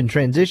as much in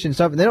transition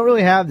stuff, and they don't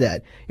really have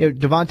that.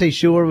 Devontae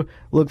Shuler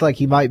looked like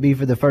he might be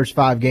for the first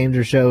 5 games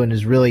or so and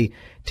has really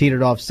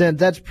teetered off since.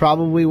 That's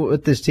probably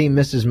what this team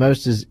misses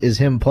most is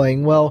him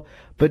playing well.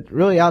 But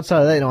really, outside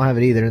of that, they don't have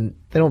it either, and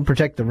they don't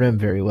protect the rim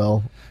very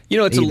well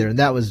either, and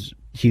that was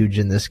huge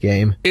in this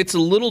game. It's a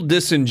little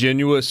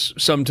disingenuous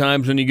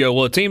sometimes when you go,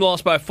 well, a team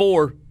lost by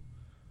 4.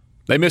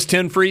 They missed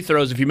 10 free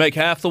throws. If you make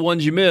half the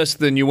ones you missed,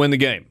 then you win the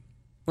game.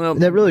 Well,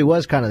 that really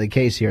was kind of the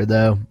case here,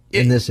 though,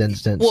 in this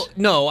instance. Well,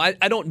 no, I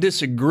don't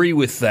disagree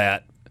with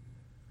that,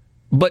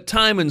 but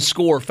time and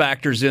score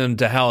factors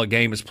into how a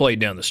game is played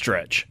down the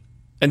stretch.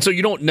 And so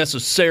you don't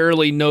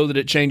necessarily know that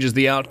it changes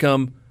the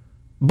outcome,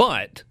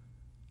 but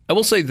I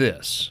will say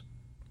this.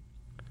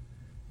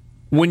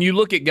 When you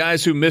look at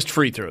guys who missed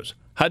free throws,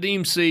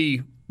 Hadim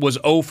C was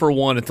 0 for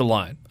 1 at the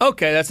line.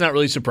 Okay, that's not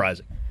really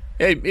surprising.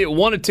 Hey,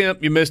 1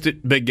 attempt, you missed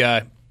it, big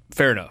guy.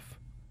 Fair enough.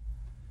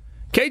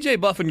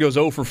 KJ Buffin goes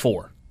 0 for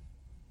 4.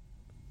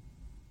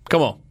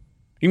 Come on.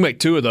 You can make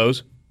 2 of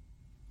those.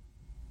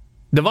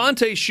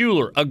 Devontae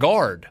Shuler, a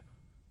guard,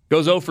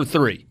 goes 0 for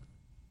 3.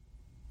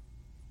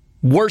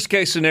 Worst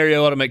case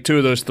scenario, ought to make 2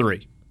 of those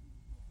 3.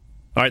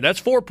 All right, that's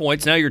 4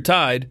 points. Now you're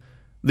tied.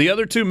 The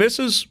other 2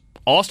 misses,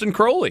 Austin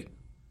Crowley,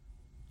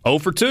 0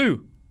 for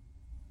 2.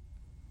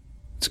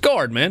 It's a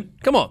guard, man.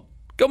 Come on.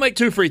 Go make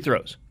 2 free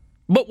throws.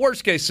 But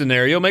worst case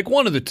scenario, make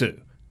 1 of the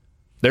 2.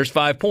 There's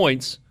 5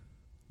 points.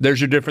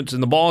 There's your difference in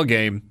the ball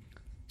game.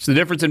 It's the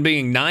difference in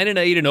being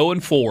 9-8 and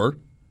 0-4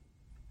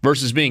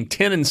 versus being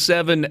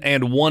 10-7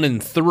 and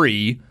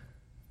 1-3.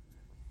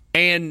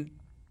 And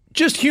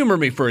just humor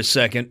me for a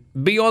second.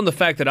 Beyond the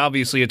fact that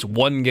obviously it's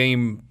 1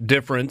 game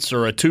difference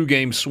or a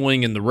 2-game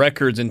swing in the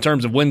records in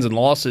terms of wins and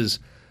losses,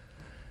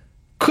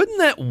 couldn't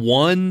that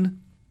 1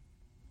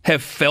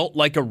 have felt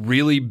like a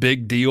really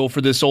big deal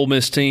for this Ole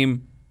Miss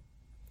team,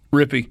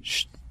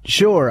 Rippy?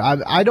 Sure.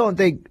 I don't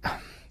think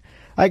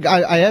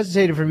I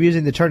hesitated from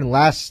using the term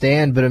last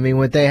stand, but I mean,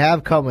 what they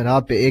have coming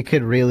up, it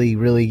could really,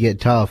 really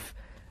get tough.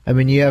 I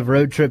mean, you have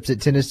road trips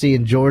at Tennessee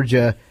and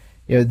Georgia,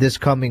 this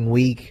coming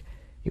week.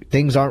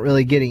 Things aren't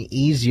really getting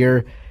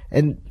easier.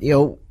 And,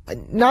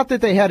 not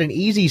that they had an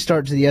easy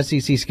start to the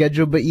SEC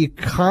schedule, but you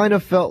kind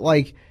of felt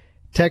like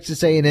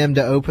Texas A&M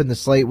to open the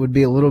slate would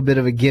be a little bit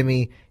of a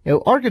gimme.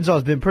 Arkansas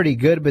has been pretty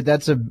good, but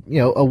that's a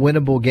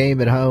winnable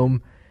game at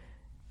home.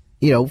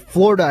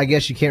 Florida, I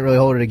guess you can't really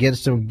hold it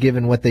against them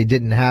given what they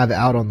didn't have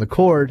out on the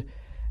court.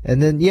 And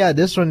then,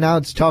 this one now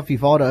it's tough. You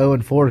fall to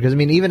 0-4 because,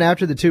 even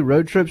after the 2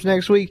 road trips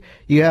next week,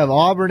 you have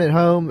Auburn at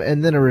home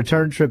and then a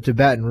return trip to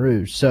Baton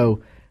Rouge.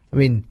 So,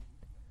 0-8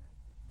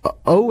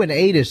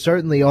 is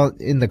certainly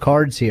in the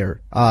cards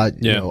here. I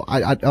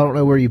don't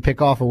know where you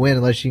pick off a win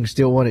unless you can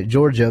steal one at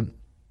Georgia.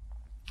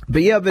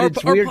 But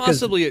it's weird. Or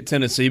possibly at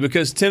Tennessee,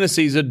 because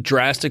Tennessee's a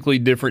drastically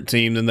different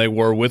team than they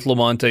were with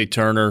Lamonte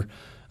Turner.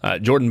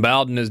 Jordan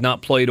Bowden has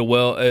not played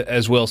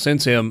as well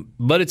since him,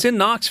 but it's in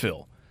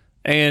Knoxville.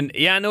 And,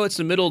 I know it's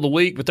the middle of the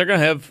week, but they're going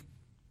to have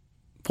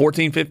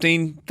 14,000,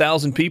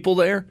 15,000 people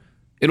there.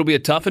 It'll be a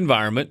tough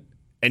environment,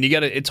 and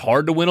it's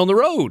hard to win on the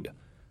road.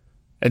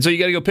 And so you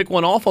got to go pick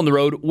one off on the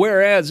road,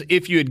 whereas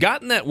if you had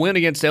gotten that win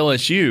against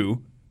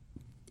LSU,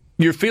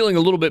 you're feeling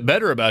a little bit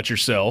better about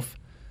yourself.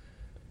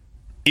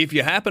 If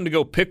you happen to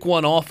go pick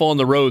one off on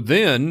the road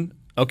then,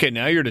 okay,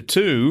 now you're to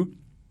 2.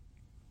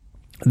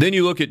 Then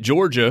you look at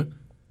Georgia,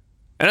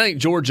 and I think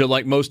Georgia,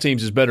 like most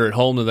teams, is better at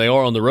home than they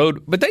are on the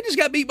road, but they just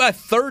got beat by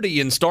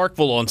 30 in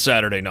Starkville on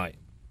Saturday night.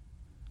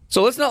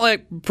 So let's not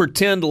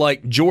pretend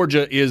like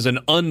Georgia is an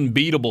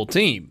unbeatable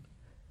team.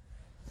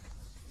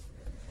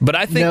 But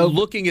I think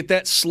looking at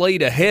that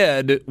slate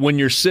ahead when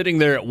you're sitting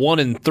there at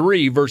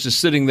 1-3 versus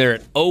sitting there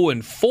at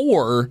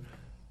 0-4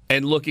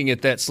 and looking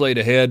at that slate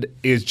ahead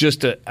is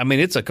just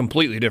it's a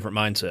completely different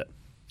mindset.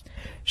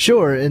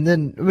 Sure, and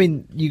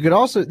then, you could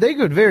also, they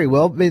could very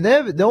well,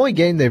 the only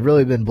game they've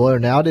really been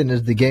blown out in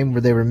is the game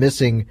where they were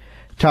missing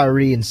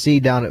Tyree and C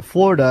down at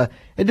Florida.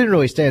 It didn't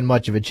really stand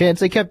much of a chance.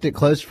 They kept it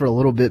close for a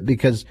little bit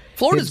because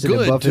Florida's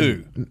good,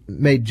 too.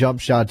 Made jump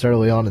shots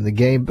early on in the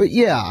game. But,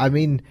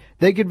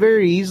 they could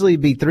very easily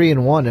be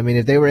 3-1.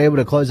 If they were able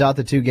to close out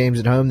the 2 games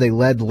at home, they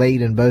led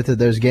late in both of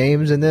those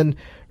games and then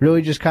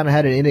really just kind of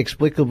had an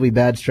inexplicably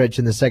bad stretch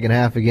in the second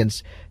half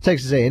against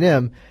Texas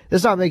A&M.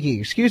 That's not making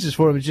excuses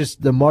for them. It's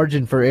just the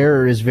margin for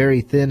error is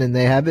very thin, and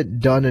they haven't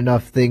done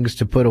enough things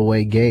to put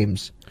away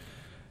games.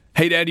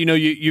 Hey, Dad,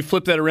 you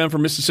flip that around for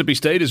Mississippi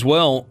State as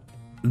well.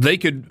 They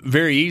could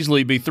very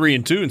easily be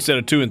 3-2 instead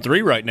of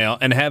 2-3 right now,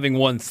 and having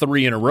won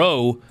 3 in a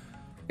row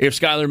if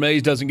Skylar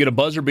Mays doesn't get a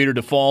buzzer beater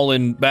to fall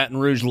in Baton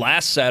Rouge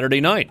last Saturday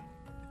night.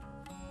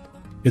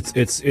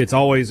 It's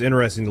always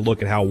interesting to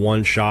look at how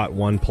one shot,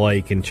 one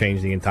play can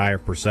change the entire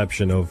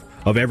perception of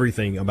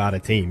everything about a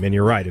team. And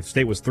you're right. If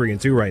State was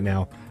 3-2 right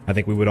now, I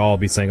think we would all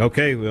be saying,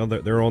 okay, well,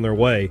 they're on their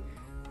way.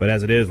 But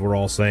as it is, we're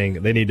all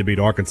saying they need to beat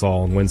Arkansas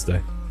on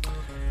Wednesday.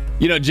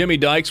 Jimmy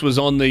Dykes was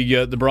on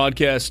the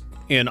broadcast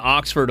in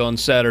Oxford on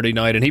Saturday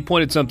night, and he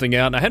pointed something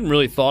out, and I hadn't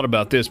really thought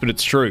about this, but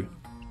it's true.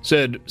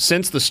 Said,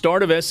 since the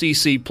start of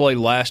SEC play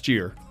last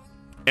year,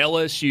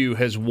 LSU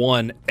has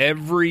won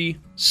every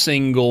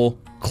single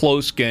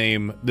close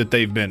game that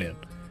they've been in.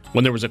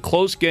 When there was a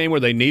close game where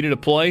they needed a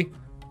play,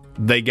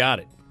 they got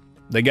it.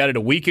 They got it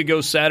a week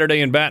ago Saturday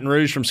in Baton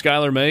Rouge from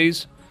Skylar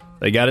Mays.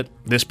 They got it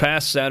this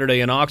past Saturday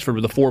in Oxford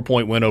with a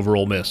 4-point win over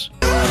Ole Miss.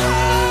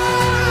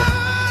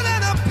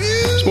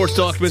 Sports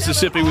Talk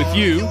Mississippi with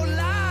you.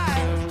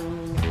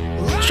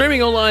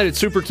 Streaming online at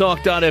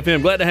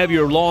supertalk.fm. Glad to have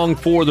you along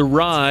for the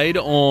ride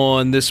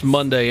on this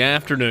Monday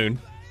afternoon.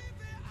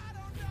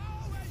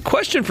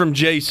 Question from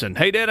Jason.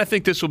 Hey, Dad, I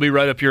think this will be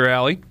right up your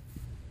alley.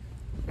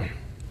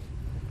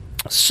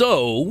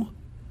 So,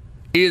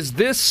 is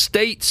this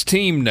State's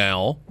team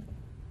now,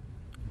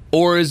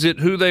 or is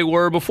it who they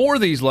were before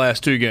these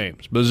last 2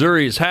 games?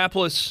 Missouri is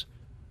hapless.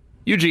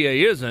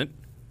 UGA isn't.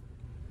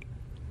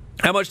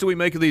 How much do we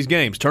make of these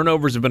games?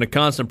 Turnovers have been a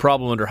constant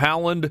problem under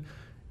Howland.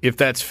 If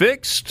that's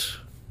fixed,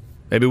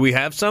 maybe we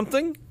have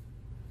something?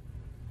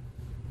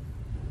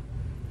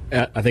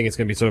 I think it's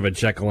going to be sort of a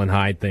Jekyll and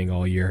Hyde thing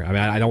all year.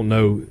 I don't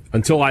know.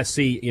 Until I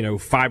see,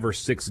 5 or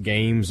 6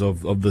 games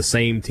of the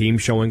same team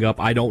showing up,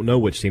 I don't know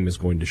which team is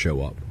going to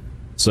show up.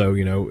 So,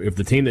 if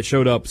the team that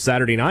showed up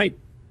Saturday night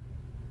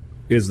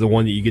is the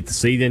one that you get to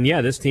see, then,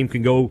 this team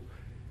can go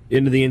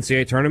into the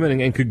NCAA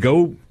tournament and could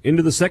go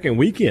into the second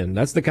weekend.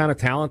 That's the kind of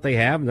talent they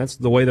have, and that's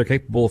the way they're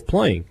capable of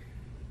playing.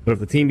 But if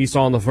the team you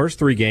saw in the first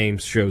 3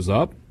 games shows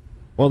up,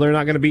 well, they're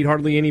not going to beat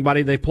hardly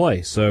anybody they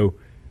play. So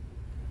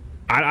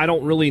I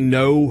don't really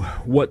know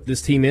what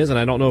this team is, and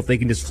I don't know if they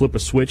can just flip a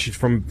switch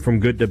from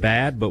good to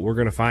bad, but we're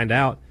going to find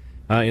out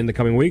in the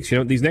coming weeks.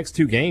 These next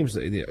 2 games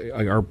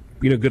are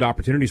good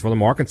opportunities for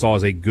them. Arkansas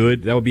is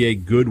that would be a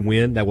good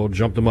win that will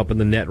jump them up in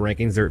the net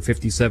rankings. They're at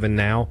 57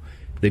 now.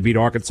 They beat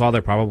Arkansas,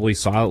 they're probably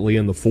solidly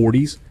in the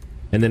 40s.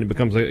 And then it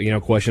becomes a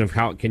question of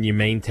how can you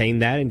maintain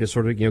that and just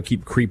sort of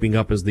keep creeping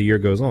up as the year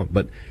goes on.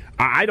 But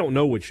I don't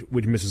know which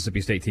Mississippi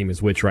State team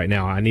is which right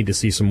now. I need to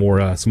see some more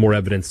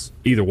evidence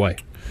either way.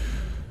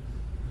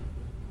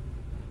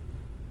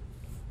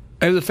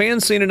 Have the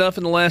fans seen enough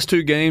in the last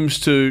 2 games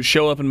to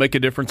show up and make a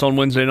difference on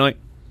Wednesday night?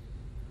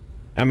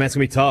 That's going to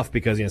be tough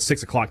because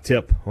 6 o'clock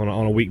tip on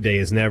a weekday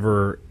is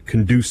never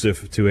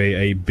conducive to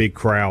a big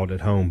crowd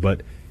at home.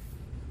 But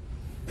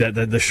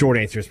the short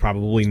answer is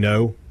probably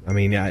no. I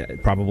mean,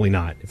 probably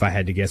not. If I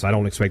had to guess, I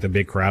don't expect a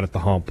big crowd at the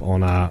Hump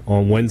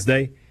on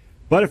Wednesday.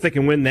 But if they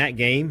can win that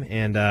game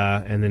and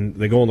then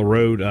they go on the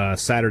road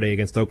Saturday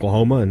against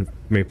Oklahoma and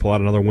maybe pull out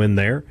another win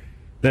there,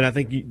 then I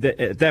think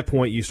at that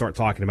point you start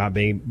talking about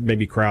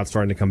maybe crowds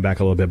starting to come back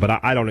a little bit.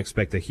 But I don't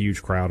expect a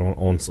huge crowd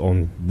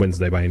on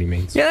Wednesday by any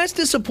means. Yeah, that's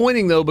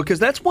disappointing, though, because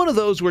that's one of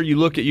those where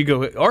you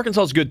go,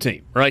 Arkansas is a good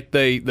team, right?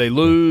 They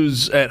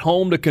lose at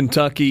home to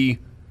Kentucky.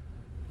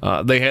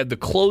 They had the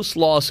close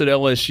loss at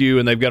LSU,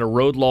 and they've got a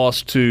road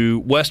loss to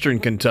Western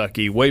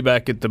Kentucky way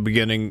back at the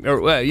beginning,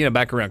 or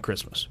back around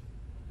Christmas.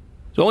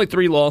 So only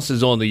 3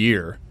 losses on the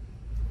year.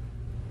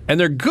 And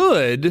they're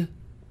good,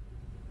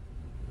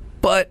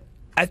 but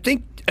I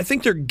think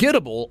they're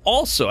gettable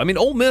also. I mean,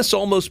 Ole Miss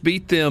almost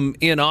beat them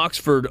in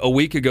Oxford a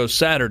week ago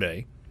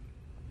Saturday.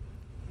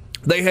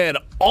 They had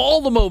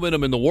all the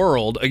momentum in the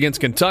world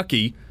against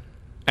Kentucky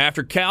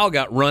after Cal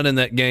got run in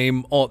that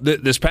game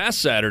this past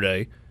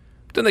Saturday.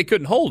 But then they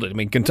couldn't hold it. I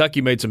mean,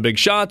 Kentucky made some big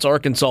shots.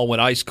 Arkansas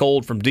went ice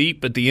cold from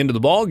deep at the end of the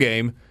ball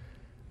game.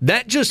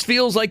 That just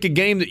feels like a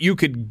game that you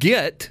could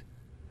get,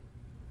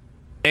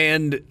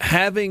 and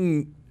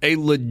having a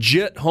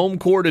legit home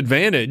court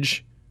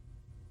advantage.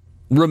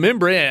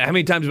 Remembering, how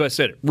many times have I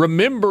said it?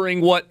 Remembering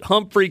what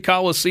Humphrey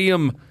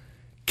Coliseum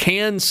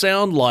can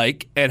sound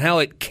like and how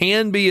it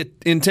can be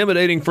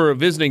intimidating for a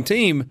visiting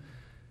team.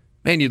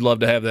 Man, you'd love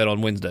to have that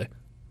on Wednesday.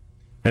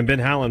 And Ben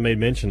Howland made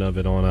mention of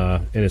it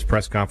on in his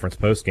press conference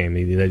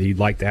postgame that he'd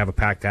like to have a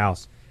packed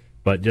house.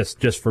 But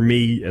just for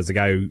me, as a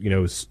guy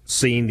who has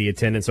seen the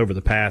attendance over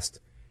the past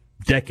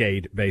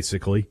decade,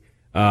 basically,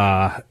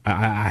 I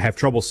have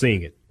trouble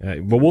seeing it.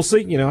 But we'll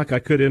see. I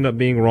could end up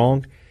being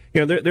wrong.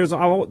 There's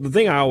the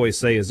thing I always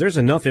say is there's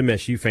enough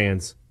MSU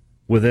fans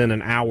within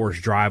an hour's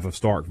drive of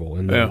Starkville,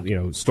 and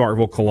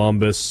Starkville,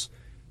 Columbus,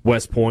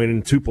 West Point,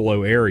 and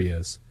Tupelo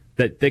areas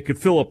that they could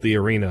fill up the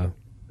arena,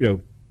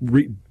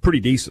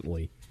 pretty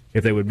decently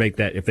if they would make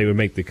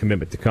the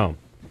commitment to come.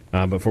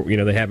 But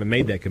they haven't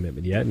made that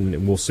commitment yet,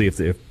 and we'll see if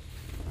this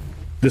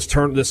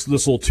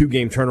little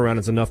 2-game turnaround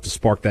is enough to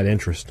spark that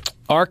interest.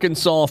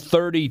 Arkansas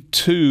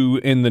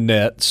 32 in the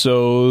net,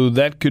 so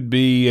that could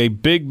be a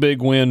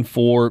big win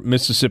for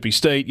Mississippi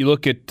State. You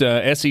look at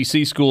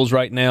SEC schools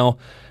right now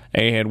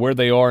and where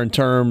they are in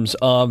terms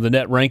of the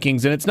net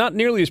rankings, and it's not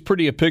nearly as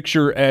pretty a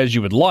picture as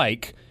you would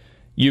like.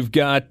 You've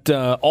got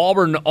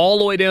Auburn all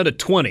the way down to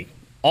 20.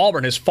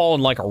 Auburn has fallen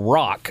like a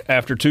rock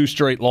after 2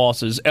 straight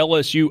losses.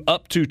 LSU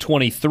up to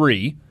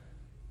 23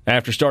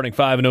 after starting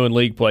 5-0 in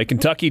league play.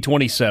 Kentucky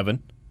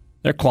 27.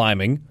 They're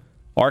climbing.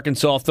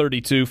 Arkansas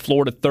 32,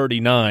 Florida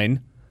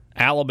 39,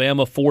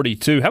 Alabama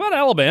 42. How about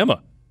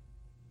Alabama?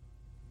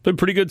 Been a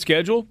pretty good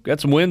schedule. Got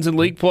some wins in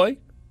league play.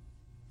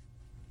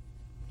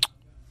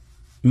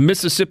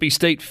 Mississippi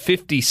State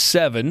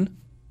 57,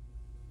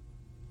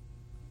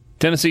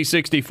 Tennessee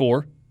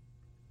 64,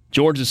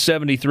 Georgia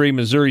 73,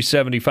 Missouri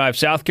 75.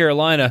 South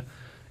Carolina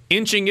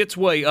inching its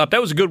way up.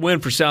 That was a good win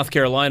for South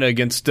Carolina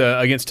against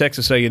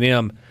Texas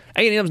A&M.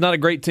 A&M's not a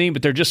great team,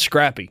 but they're just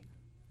scrappy,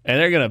 and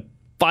they're going to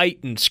fight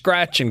and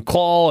scratch and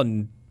claw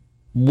and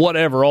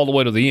whatever all the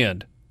way to the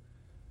end.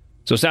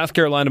 So South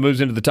Carolina moves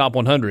into the top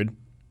 100.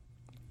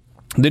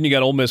 Then you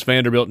got Ole Miss,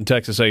 Vanderbilt, and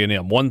Texas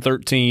A&M,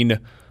 113,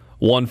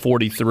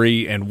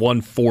 143, and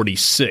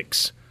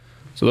 146.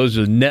 So those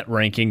are the net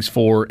rankings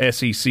for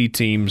SEC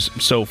teams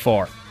so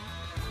far.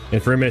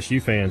 And for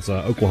MSU fans,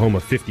 Oklahoma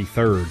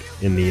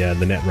 53rd in the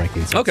net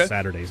rankings. Okay.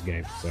 Saturday's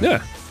game. So.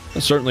 Yeah,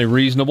 that's certainly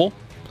reasonable.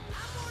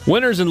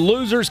 Winners and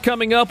losers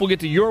coming up. We'll get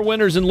to your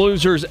winners and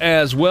losers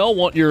as well.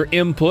 Want your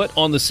input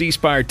on the C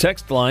Spire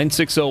text line,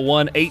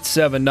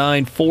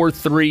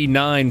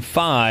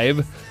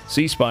 601-879-4395.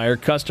 C Spire,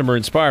 customer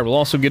inspired. We'll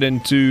also get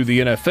into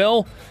the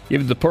NFL,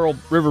 give the Pearl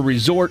River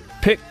Resort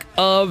pick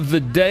of the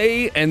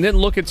day, and then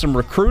look at some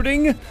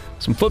recruiting,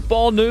 some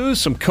football news,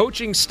 some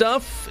coaching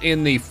stuff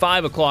in the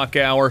 5 o'clock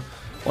hour.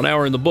 1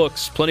 hour in the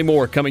books. Plenty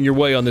more coming your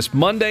way on this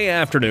Monday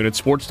afternoon at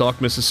Sports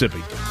Talk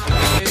Mississippi.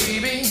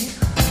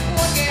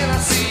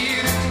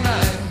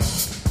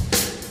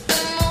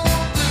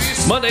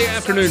 Monday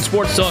afternoon,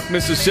 Sports Talk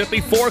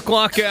Mississippi, 4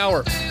 o'clock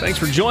hour. Thanks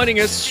for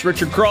joining us.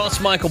 Richard Cross,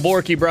 Michael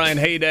Borky, Brian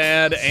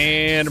Haydad,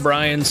 and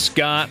Brian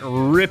Scott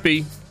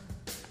Rippey.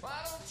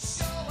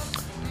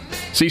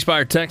 C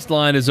Spire text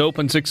line is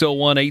open,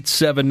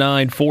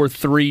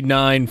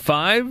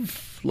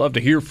 601-879-4395. Love to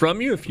hear from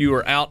you if you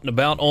are out and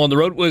about on the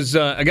road.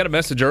 I got a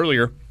message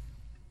earlier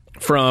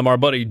from our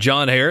buddy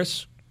John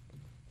Harris.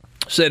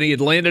 Said he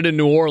had landed in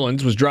New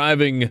Orleans, was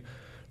driving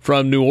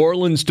from New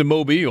Orleans to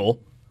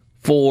Mobile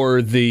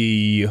for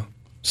the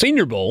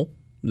Senior Bowl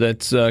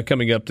that's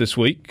coming up this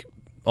week.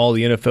 All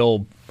the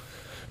NFL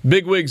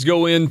bigwigs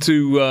go in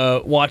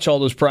to watch all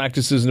those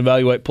practices and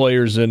evaluate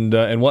players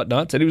and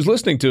whatnot. And he was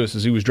listening to us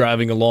as he was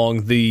driving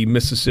along the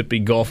Mississippi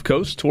Gulf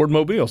Coast toward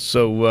Mobile.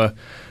 So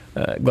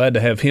glad to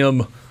have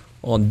him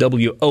on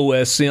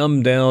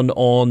WOSM down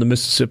on the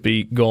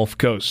Mississippi Gulf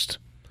Coast.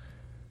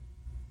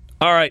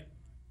 All right.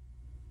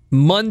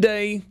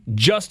 Monday,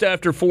 just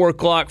after 4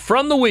 o'clock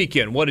from the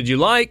weekend. What did you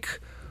like?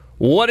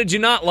 What did you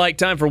not like?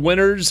 Time for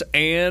winners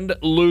and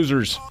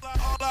losers. All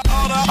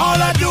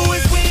I do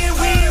is win,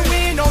 win,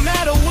 win, no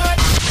matter what.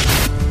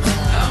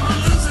 I'm a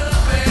loser,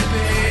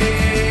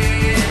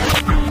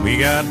 baby. We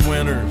got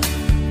winners.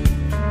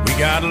 We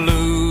got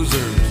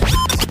losers.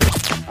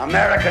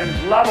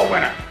 Americans love a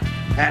winner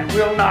and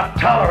will not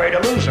tolerate a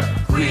loser.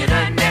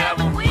 Winner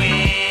never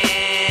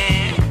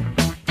win,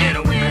 and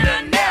a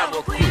winner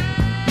never quit.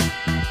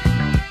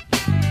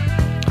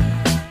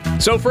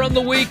 So from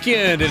the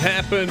weekend, it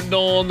happened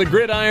on the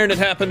gridiron, it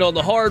happened on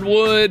the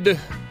hardwood.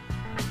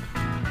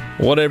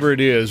 Whatever it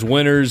is,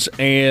 winners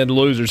and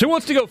losers. Who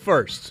wants to go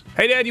first?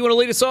 Hey, Dad, you want to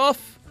lead us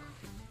off?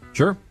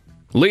 Sure.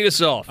 Lead us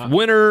off.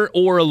 Winner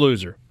or a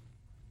loser?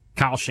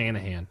 Kyle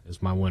Shanahan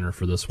is my winner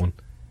for this one.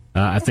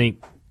 I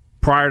think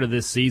prior to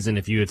this season,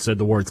 if you had said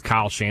the words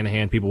Kyle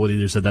Shanahan, people would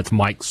either said that's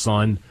Mike's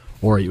son,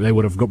 or they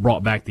would have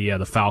brought back the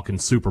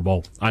Falcons Super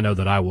Bowl. I know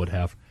that I would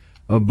have.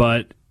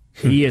 But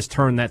he has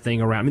turned that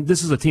thing around. I mean,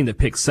 this is a team that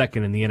picked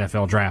second in the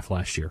NFL draft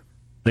last year.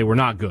 They were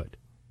not good.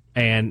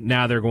 And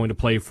now they're going to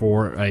play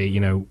for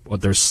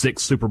their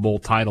sixth Super Bowl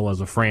title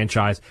as a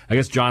franchise. I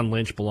guess John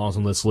Lynch belongs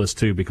on this list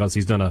too because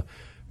he's done a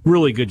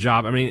really good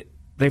job. I mean,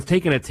 they've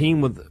taken a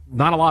team with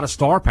not a lot of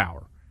star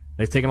power.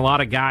 They've taken a lot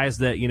of guys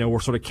that,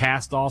 were sort of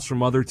cast-offs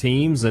from other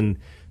teams and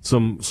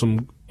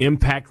some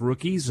impact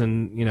rookies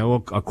and,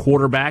 a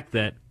quarterback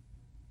that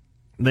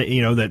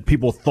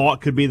people thought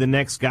could be the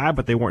next guy,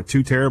 but they weren't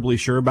too terribly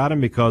sure about him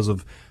because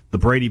of the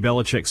Brady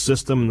Belichick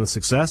system and the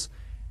success.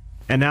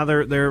 And now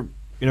they're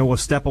a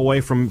step away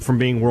from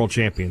being world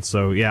champions.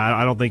 So, yeah,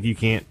 I don't think you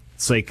can't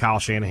say Kyle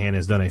Shanahan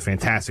has done a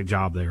fantastic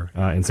job there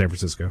in San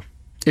Francisco.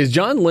 Is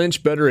John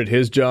Lynch better at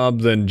his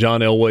job than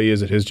John Elway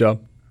is at his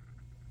job?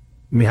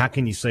 I mean, how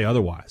can you say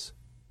otherwise?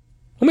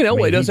 I mean,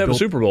 Elway does have a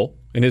Super Bowl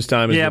in his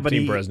time as the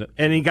team president. president.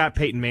 And he got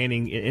Peyton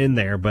Manning in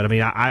there, but, I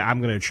mean, I'm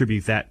going to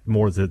attribute that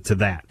more to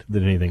that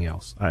than anything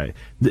else.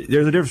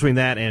 There's a difference between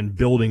that and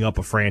building up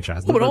a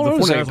franchise. Well, but all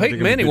I'm saying,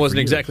 Peyton Manning wasn't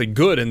exactly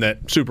good in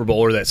that Super Bowl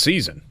or that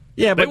season.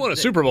 Yeah, but they won a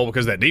Super Bowl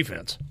because of that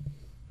defense.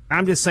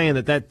 I'm just saying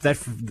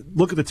that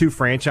look at the two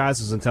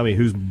franchises and tell me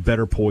who's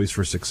better poised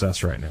for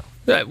success right now.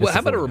 How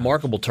about a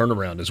remarkable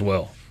turnaround as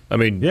well? I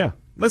mean, yeah,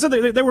 let's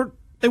say they were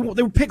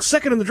picked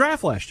second in the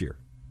draft last year.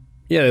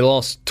 Yeah, they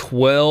lost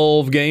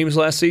 12 games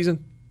last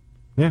season.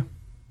 Yeah.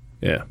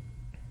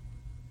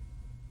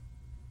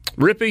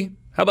 Rippy,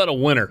 how about a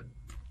winner?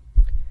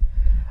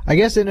 I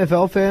guess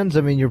NFL fans,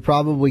 I mean, you're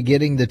probably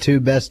getting the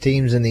two best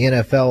teams in the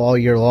NFL all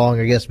year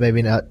long. I guess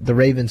maybe not. The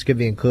Ravens could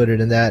be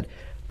included in that.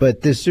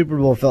 But this Super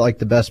Bowl felt like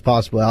the best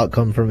possible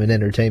outcome from an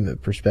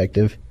entertainment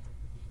perspective.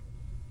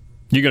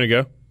 You going to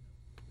go?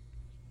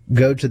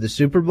 Go to the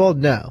Super Bowl?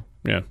 No.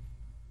 Yeah.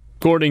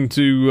 According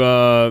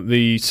to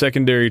the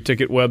secondary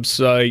ticket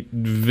website,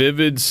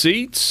 Vivid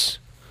Seats,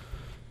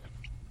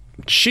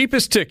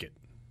 cheapest ticket,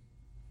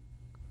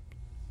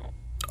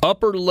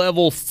 upper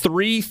level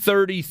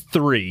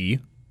 $333.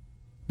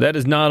 That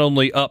is not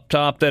only up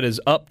top, that is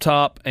up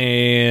top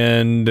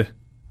and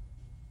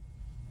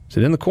is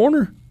it in the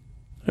corner?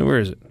 Where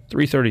is it?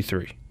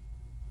 $333.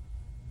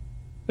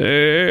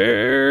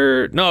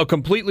 No,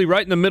 completely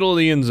right in the middle of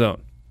the end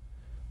zone.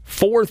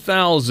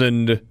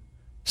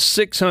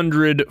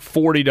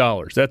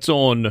 $4,640. That's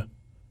on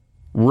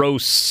row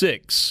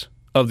 6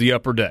 of the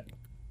upper deck.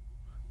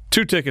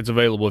 2 tickets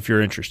available if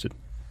you're interested.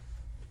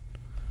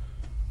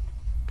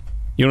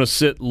 You want to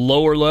sit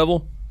lower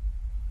level?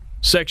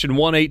 Section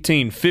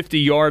 118,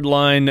 50-yard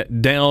line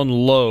down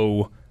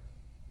low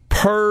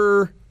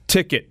per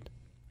ticket.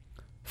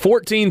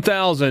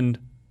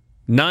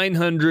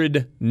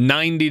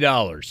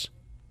 $14,990.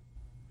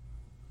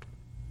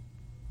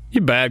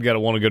 You bad got to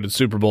want to go to the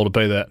Super Bowl to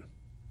pay that.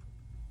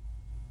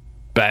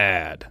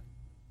 Bad.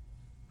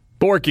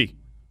 Borky,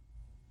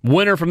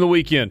 winner from the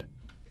weekend.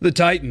 The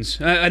Titans.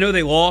 I know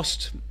they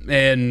lost,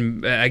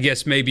 and I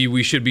guess maybe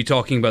we should be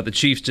talking about the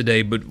Chiefs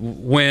today, but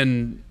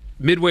when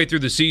midway through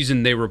the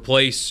season they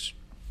replaced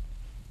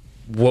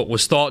what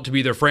was thought to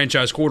be their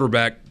franchise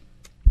quarterback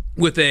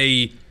with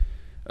a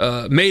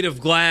made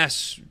of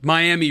glass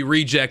Miami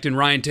reject in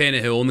Ryan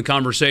Tannehill, and the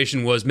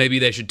conversation was maybe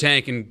they should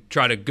tank and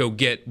try to go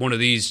get one of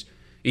these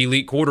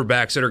elite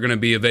quarterbacks that are going to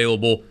be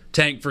available.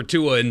 Tank for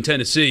Tua in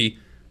Tennessee.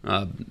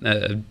 A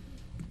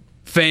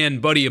fan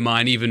buddy of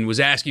mine even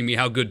was asking me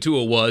how good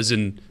Tua was,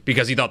 and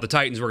because he thought the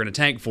Titans were going to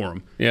tank for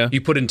him. Yeah.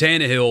 You put in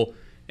Tannehill,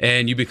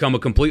 and you become a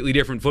completely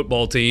different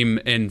football team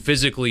and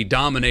physically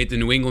dominate the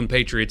New England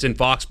Patriots in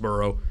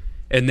Foxborough,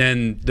 and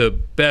then the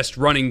best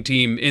running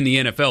team in the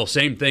NFL,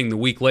 same thing the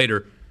week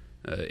later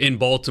in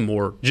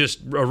Baltimore.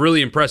 Just a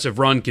really impressive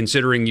run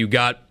considering you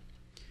got,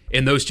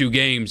 in those 2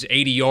 games,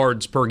 80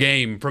 yards per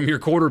game from your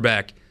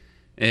quarterback,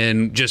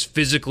 and just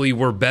physically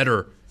were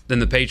better than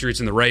the Patriots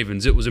and the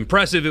Ravens. It was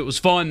impressive. It was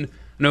fun.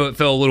 I know it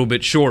fell a little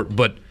bit short,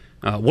 but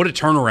what a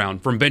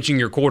turnaround from benching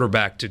your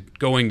quarterback to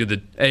going to the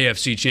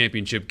AFC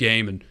Championship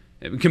game and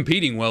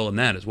competing well in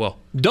that as well.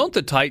 Don't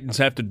the Titans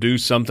have to do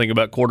something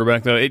about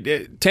quarterback, though?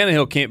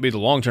 Tannehill can't be the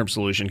long-term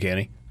solution, can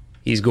he?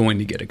 he's going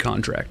to get a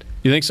contract.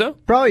 You think so?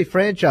 Probably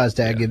franchise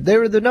tag him. They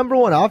were the number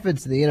one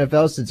offense in the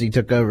NFL since he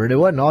took over, and it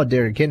wasn't all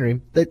Derrick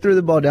Henry. They threw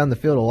the ball down the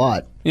field a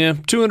lot. Yeah,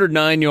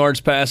 209 yards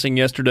passing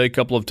yesterday, a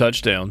couple of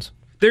touchdowns.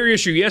 Their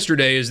issue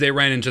yesterday is they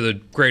ran into the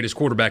greatest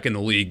quarterback in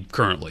the league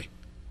currently.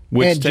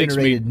 Which and takes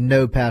generated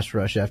no pass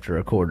rush after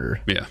a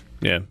quarter. Yeah,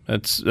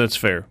 that's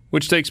fair.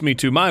 Which takes me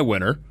to my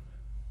winner,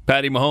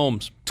 Patty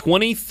Mahomes.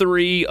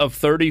 23 of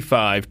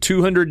 35,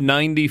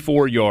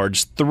 294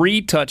 yards,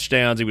 3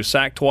 touchdowns. He was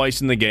sacked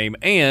twice in the game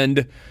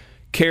and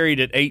carried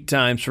it 8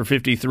 times for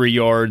 53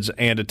 yards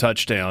and a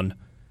touchdown.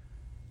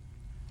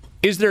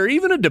 Is there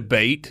even a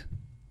debate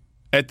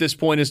at this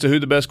point as to who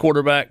the best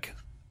quarterback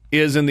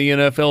is in the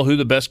NFL, who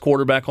the best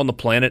quarterback on the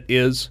planet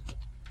is?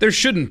 There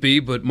shouldn't be,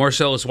 but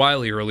Marcellus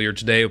Wiley earlier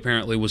today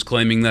apparently was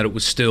claiming that it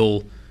was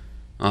still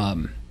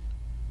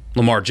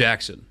Lamar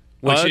Jackson.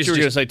 I thought you were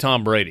going to say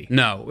Tom Brady.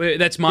 No,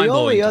 that's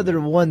mind-blowing. The only other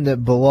one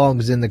that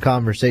belongs in the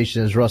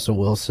conversation is Russell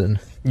Wilson.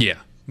 Yeah,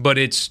 but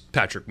it's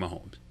Patrick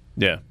Mahomes.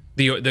 Yeah.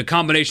 The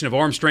combination of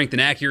arm strength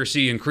and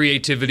accuracy and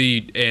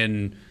creativity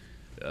and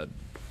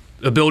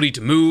ability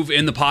to move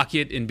in the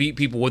pocket and beat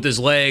people with his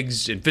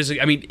legs and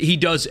physically. I mean, he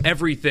does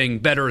everything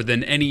better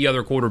than any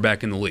other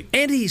quarterback in the league.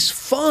 And he's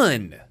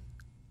fun.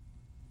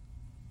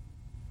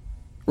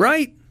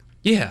 Right?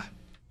 Yeah.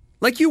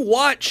 Like you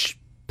watch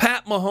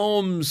Pat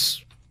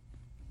Mahomes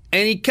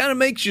and he kind of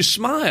makes you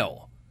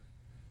smile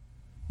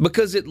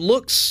because it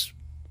looks,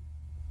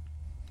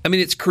 I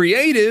mean, it's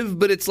creative,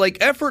 but it's like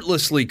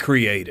effortlessly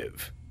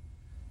creative.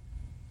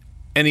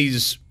 And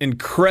he's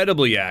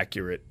incredibly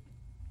accurate.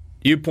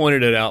 You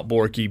pointed it out,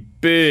 Borky.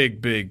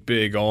 Big, big,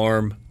 big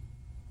arm.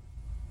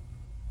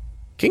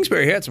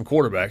 Kingsbury had some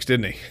quarterbacks,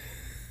 didn't he?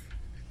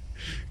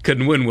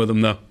 Couldn't win with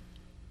him, though.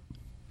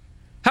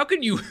 How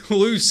can you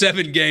lose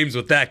 7 games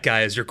with that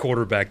guy as your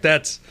quarterback?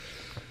 That's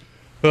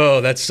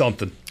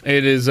something.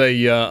 It is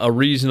a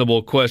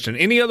reasonable question.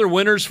 Any other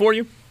winners for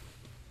you?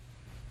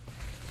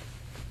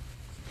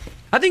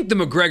 I think the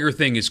McGregor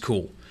thing is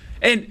cool.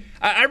 And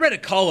I read a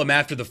column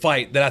after the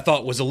fight that I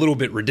thought was a little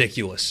bit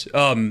ridiculous.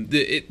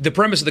 The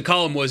premise of the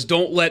column was,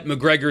 don't let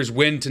McGregor's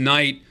win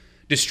tonight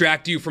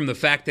distract you from the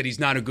fact that he's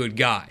not a good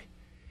guy.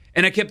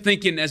 And I kept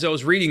thinking as I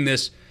was reading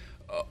this,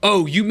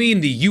 oh, you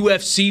mean the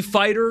UFC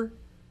fighter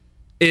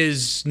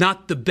is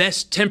not the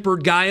best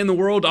tempered guy in the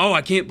world? Oh,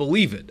 I can't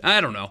believe it.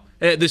 I don't know.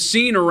 The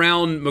scene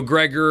around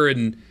McGregor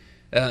and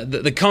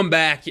the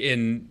comeback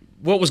and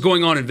what was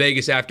going on in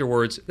Vegas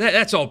afterwards,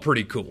 that's all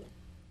pretty cool.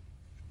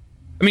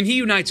 I mean, he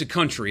unites a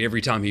country every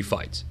time he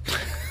fights.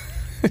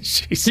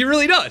 He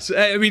really does.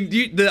 I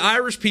mean, the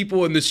Irish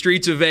people in the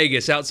streets of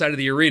Vegas outside of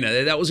the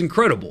arena, that was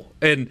incredible.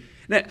 And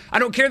I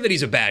don't care that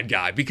he's a bad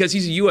guy because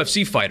he's a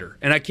UFC fighter.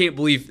 And I can't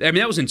believe, I mean,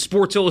 that was in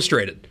Sports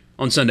Illustrated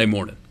on Sunday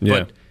morning.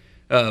 Yeah.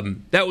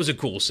 But that was a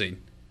cool scene.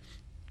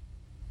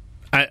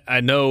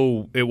 I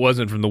know it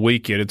wasn't from the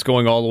weekend. It's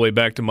going all the way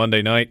back to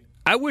Monday night.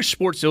 I wish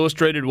Sports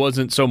Illustrated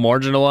wasn't so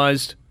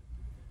marginalized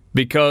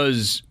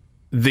because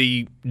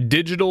the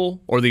digital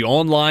or the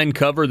online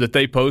cover that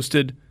they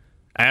posted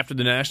after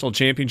the national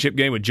championship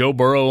game with Joe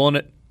Burrow on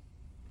it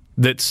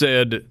that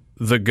said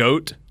the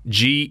GOAT,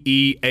 G-E-A-U-X-T,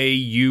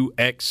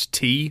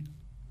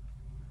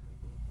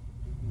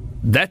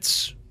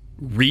 that's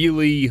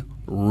really,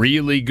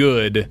 really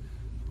good.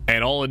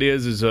 And all it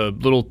is a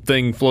little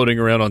thing floating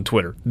around on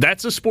Twitter.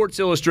 That's a Sports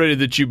Illustrated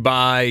that you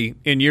buy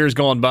in years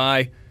gone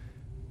by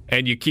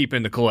and you keep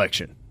in the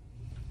collection.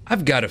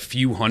 I've got a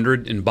few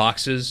hundred in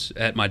boxes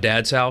at my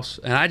dad's house,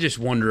 and I just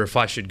wonder if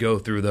I should go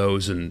through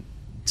those and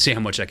see how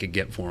much I could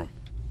get for them.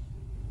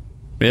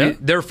 Yeah?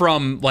 They're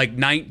from like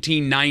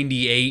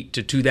 1998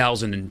 to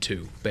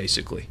 2002,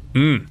 basically.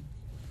 A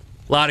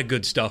lot of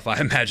good stuff, I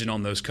imagine,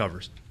 on those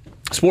covers.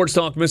 Sports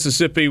Talk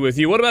Mississippi with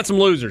you. What about some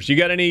losers? You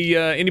got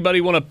anybody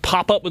want to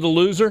pop up with a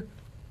loser?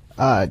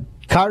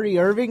 Kyrie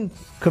Irving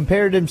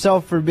compared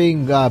himself for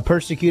being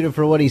persecuted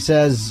for what he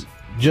says,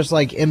 just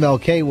like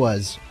MLK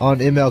was on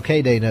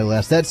MLK Day, no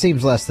less. That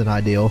seems less than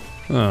ideal.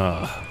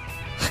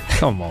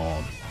 Come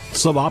on.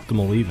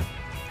 Suboptimal, even.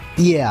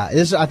 Yeah,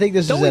 I think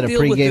this is at a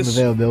pregame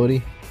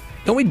availability.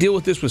 Don't we deal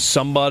with this with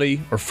somebody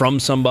or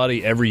from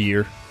somebody every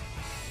year?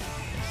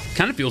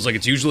 Kind of feels like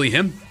it's usually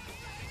him.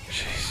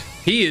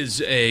 He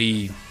is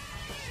a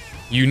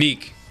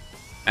unique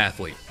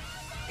athlete.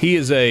 He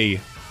is a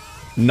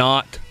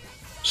not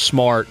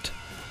smart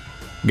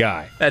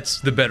guy. That's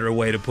the better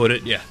way to put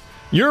it, yeah.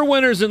 Your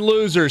winners and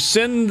losers,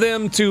 send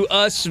them to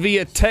us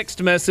via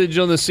text message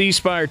on the C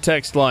Spire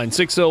text line,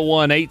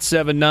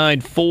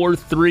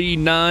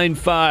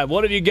 601-879-4395.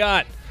 What have you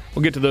got?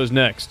 We'll get to those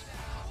next.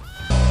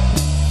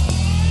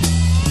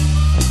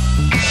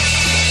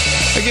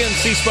 Again,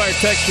 C Spire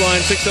text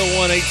line,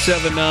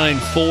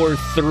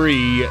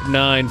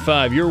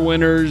 601-879-4395. Your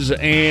winners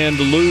and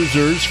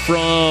losers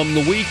from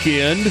the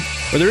weekend.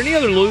 Are there any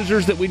other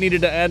losers that we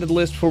needed to add to the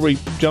list before we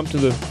jump to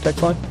the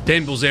text line?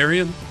 Dan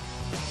Bilzerian.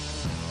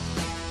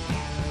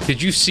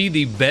 Did you see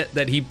the bet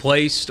that he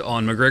placed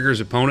on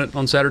McGregor's opponent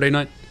on Saturday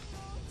night?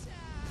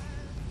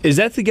 Is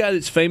that the guy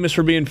that's famous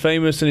for being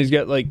famous, and he's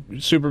got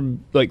super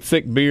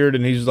thick beard,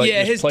 and he's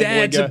yeah, his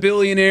dad's a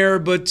billionaire,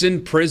 but's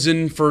in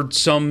prison for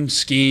some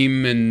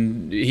scheme,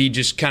 and he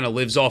just kind of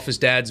lives off his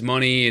dad's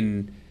money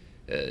and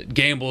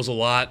gambles a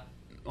lot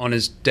on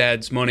his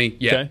dad's money.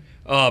 Yeah.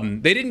 Okay.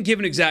 They didn't give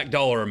an exact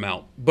dollar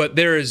amount, but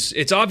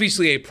it's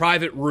obviously a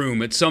private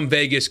room at some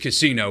Vegas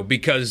casino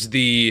because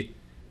the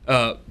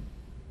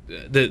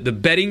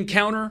betting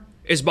counter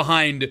is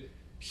behind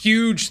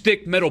huge,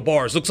 thick metal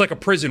bars. Looks like a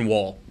prison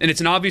wall. And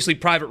it's an obviously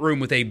private room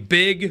with a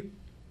big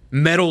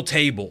metal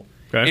table.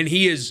 Okay. And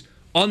he is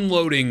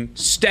unloading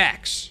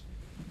stacks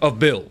of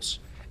bills.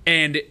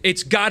 And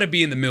it's got to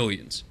be in the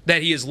millions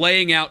that he is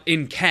laying out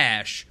in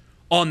cash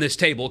on this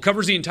table. It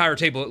covers the entire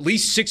table, at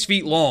least 6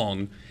 feet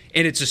long.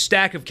 And it's a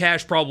stack of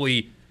cash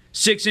probably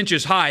 6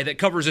 inches high that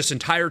covers this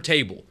entire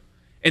table.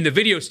 And the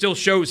video still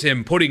shows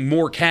him putting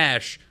more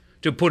cash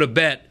to put a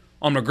bet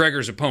on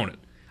McGregor's opponent.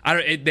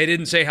 They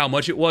didn't say how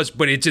much it was,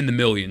 but it's in the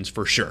millions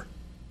for sure.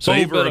 So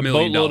he bet a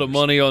boatload of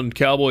money on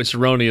Cowboy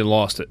Cerrone and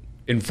lost it.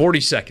 In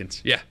 40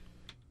 seconds, yeah.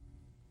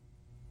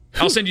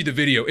 I'll send you the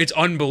video. It's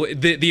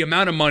unbelievable. The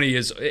amount of money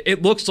is,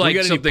 it looks like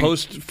something. You got any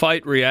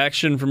post-fight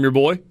reaction from your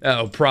boy?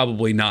 Oh,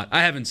 probably not.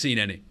 I haven't seen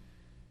any.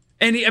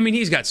 And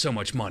he's got so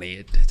much money,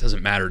 it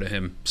doesn't matter to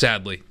him,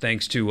 sadly,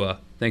 thanks to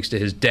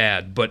his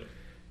dad. But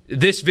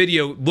this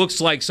video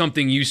looks like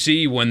something you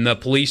see when the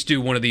police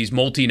do one of these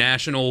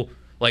multinational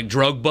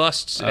drug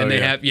busts, and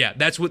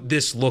that's what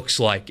this looks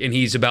like, and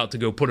he's about to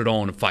go put it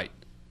all in a fight.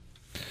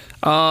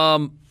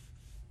 Hey,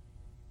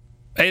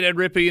 Dad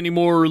Rippey, any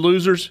more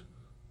losers?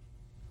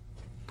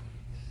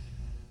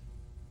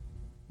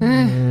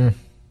 I'll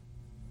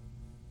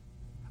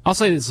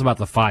say this about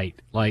the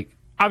fight.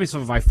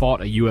 Obviously, if I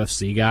fought a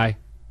UFC guy,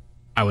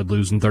 I would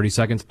lose in 30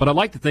 seconds. But I'd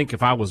like to think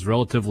if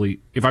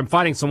I'm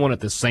fighting someone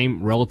at the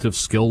same relative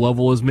skill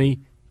level as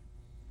me,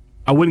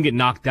 I wouldn't get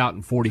knocked out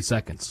in 40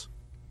 seconds.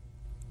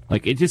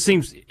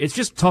 It's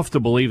just tough to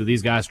believe that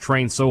these guys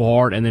train so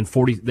hard and then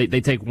they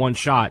take one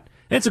shot.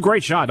 And it's a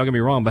great shot, don't get me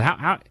wrong, but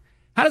how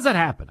does that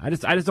happen? I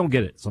just don't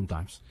get it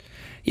sometimes.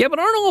 Yeah, but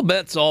aren't all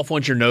bets off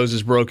once your nose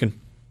is broken?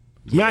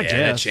 Yeah, I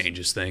guess. That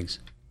changes things.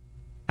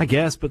 I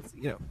guess, but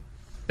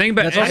think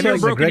about it. Have you ever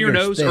broken your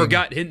nose or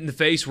got hit in the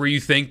face where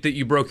you think that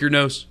you broke your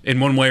nose in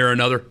one way or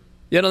another?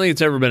 Yeah, I don't think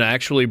it's ever been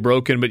actually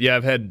broken, but yeah,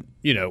 I've had,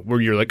 where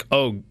you're like,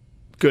 oh,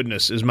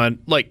 goodness, is my,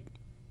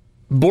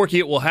 Borky,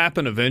 it will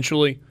happen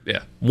eventually.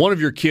 Yeah. One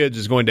of your kids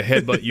is going to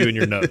headbutt you in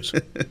your nose.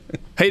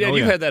 Hey, Dad,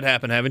 you've had that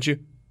happen, haven't you?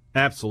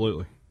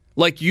 Absolutely.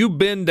 You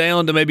bend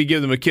down to maybe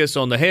give them a kiss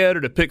on the head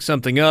or to pick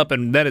something up,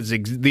 and that is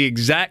the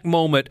exact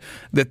moment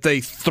that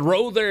they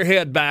throw their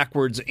head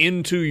backwards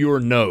into your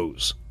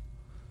nose,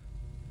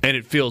 and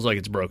it feels like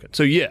it's broken.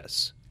 So,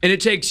 yes. And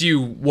it takes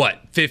you,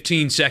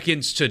 15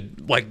 seconds to,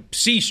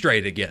 see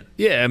straight again?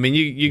 Yeah,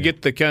 you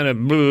get the kind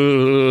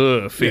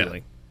of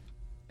feeling. Yeah.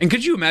 And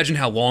could you imagine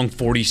how long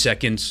 40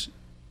 seconds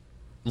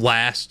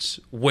lasts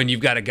when you've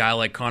got a guy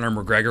like Conor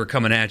McGregor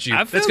coming at you?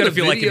 That's going to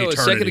feel like an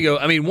eternity. A second ago.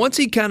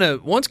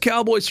 Once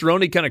Cowboy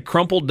Cerrone kind of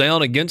crumpled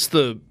down against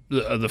the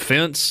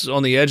fence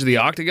on the edge of the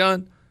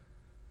octagon,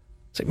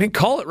 it's like, man,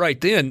 call it right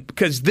then,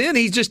 because then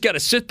he's just got to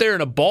sit there in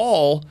a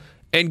ball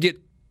and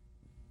get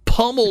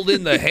pummeled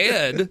in the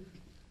head.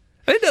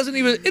 It doesn't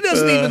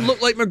even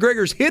look like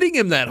McGregor's hitting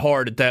him that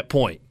hard at that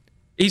point.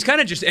 He's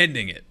kind of just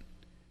ending it.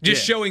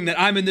 Just showing that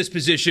I'm in this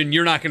position,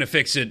 you're not going to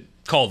fix it,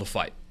 call the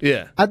fight.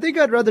 Yeah. I think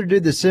I'd rather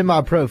do the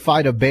semi-pro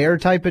fight a bear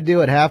type of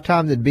deal at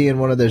halftime than be in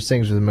one of those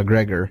things with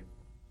McGregor.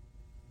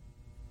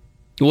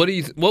 What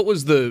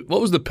was the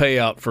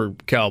payout for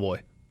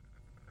Cowboy?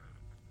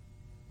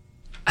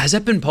 Has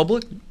that been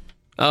public?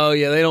 Oh,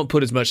 yeah, they don't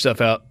put as much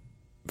stuff out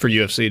for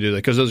UFC, do they?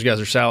 Because those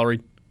guys are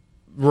salaried.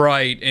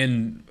 Right,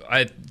 and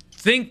I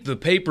think the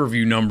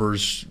pay-per-view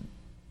numbers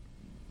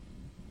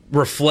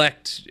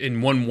reflect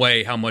in one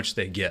way how much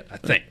they get, I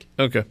think.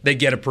 Okay. They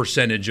get a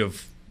percentage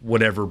of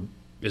whatever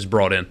is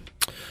brought in.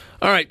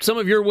 All right, some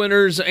of your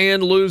winners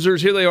and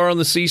losers. Here they are on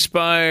the C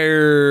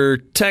Spire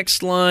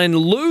text line.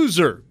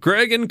 Loser,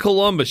 Greg in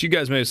Columbus. You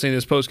guys may have seen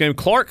this postgame.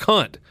 Clark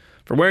Hunt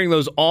for wearing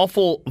those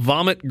awful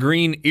vomit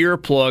green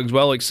earplugs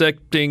while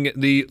accepting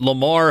the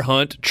Lamar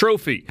Hunt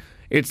trophy.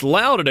 It's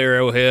loud at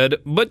Arrowhead,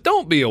 but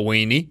don't be a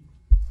weenie.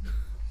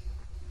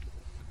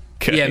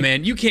 Okay. Yeah,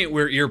 man, you can't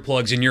wear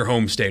earplugs in your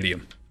home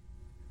stadium.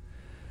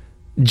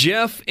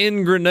 Jeff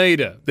in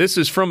Grenada. This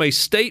is from a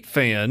State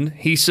fan.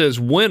 He says,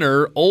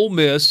 winner, Ole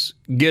Miss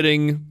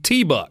getting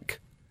T-Buck.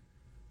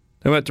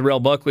 They went to Terrell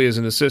Buckley as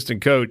an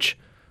assistant coach.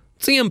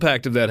 What's the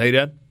impact of that, hey,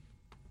 Dad?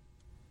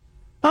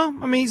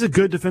 He's a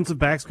good defensive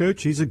backs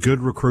coach. He's a good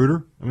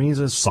recruiter. He's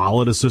a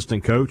solid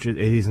assistant coach.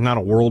 He's not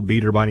a world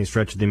beater by any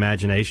stretch of the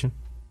imagination.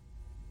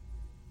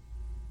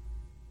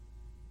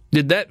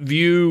 Did that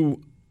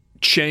view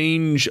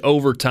change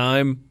over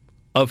time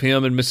of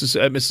him at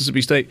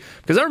Mississippi State?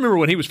 Because I remember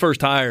when he was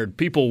first hired,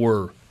 people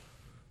were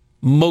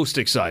most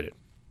excited.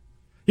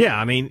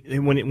 Yeah,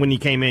 when he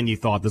came in, you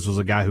thought this was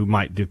a guy who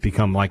might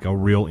become a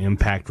real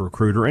impact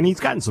recruiter, and he's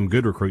gotten some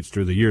good recruits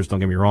through the years, don't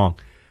get me wrong,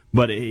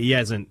 but he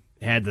hasn't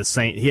had the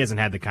same. He hasn't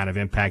had the kind of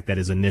impact that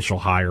his initial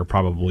hire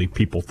probably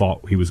people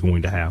thought he was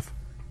going to have.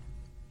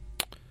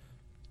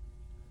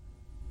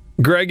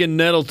 Greg in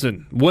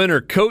Nettleton.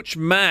 Winner, Coach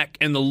Mack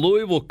and the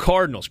Louisville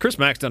Cardinals. Chris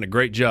Mack's done a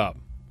great job.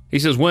 He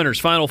says winners,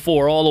 Final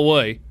Four all the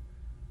way.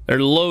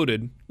 They're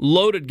loaded.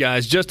 Loaded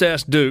guys. Just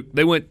ask Duke.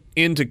 They went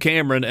into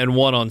Cameron and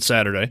won on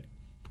Saturday.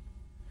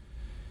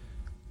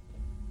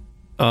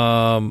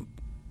 Let's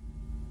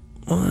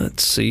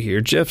see here.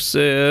 Jeff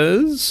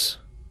says...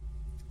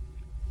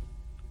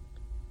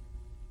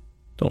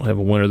 Don't have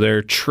a winner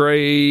there.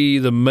 Trey,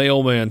 the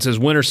mailman, says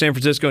winner San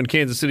Francisco and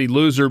Kansas City.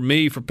 Loser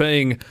me for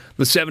paying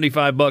the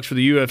 $75 for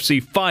the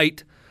UFC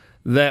fight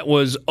that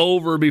was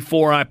over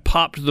before I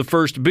popped the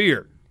first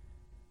beer.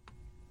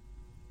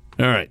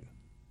 All right.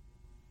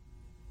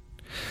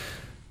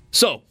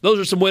 So those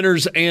are some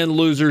winners and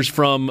losers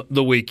from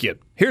the weekend.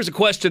 Here's a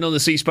question on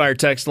the C Spire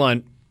text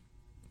line.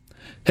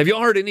 Have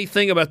y'all heard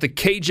anything about the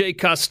KJ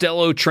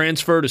Costello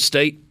transfer to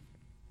State?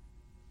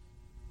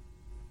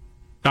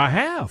 I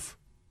have.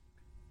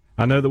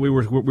 I know that we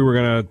were going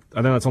to,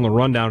 I know that's on the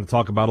rundown to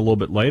talk about a little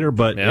bit later,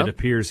 but It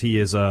appears he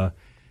is at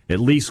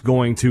least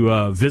going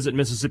to visit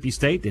Mississippi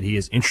State, that he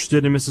is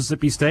interested in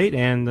Mississippi State,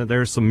 and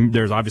there's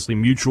obviously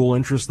mutual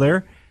interest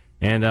there.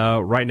 And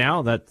right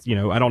now, that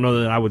I don't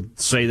know that I would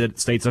say that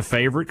State's a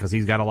favorite because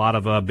he's got a lot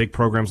of big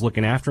programs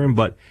looking after him,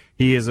 but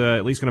he is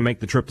at least going to make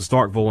the trip to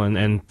Starkville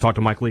and talk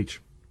to Mike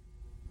Leach.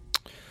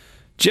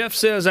 Jeff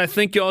says, I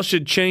think y'all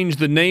should change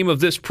the name of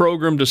this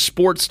program to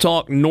Sports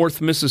Talk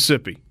North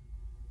Mississippi.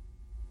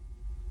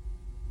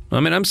 I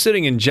mean, I'm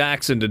sitting in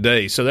Jackson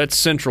today, so that's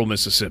central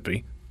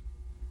Mississippi.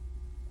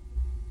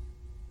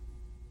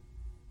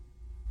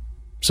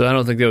 So I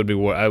don't think that would be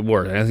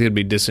work. I think it would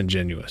be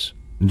disingenuous.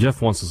 And Jeff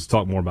wants us to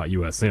talk more about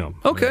USM.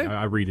 Okay.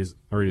 I read his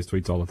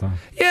tweets all the time.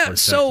 Yeah,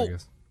 so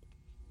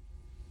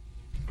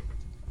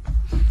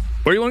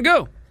where do you want to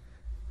go?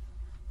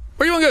 Where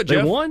do you want to go,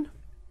 Jeff?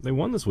 They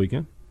won this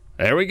weekend.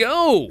 There we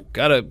go.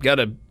 Got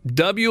a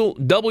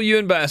W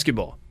in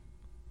basketball.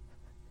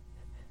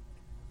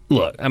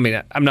 Look, I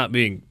mean, I'm not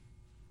being...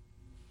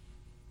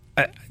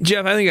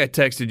 Jeff, I think I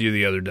texted you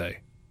the other day.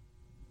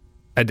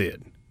 I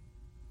did.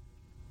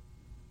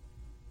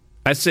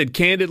 I said,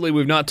 candidly,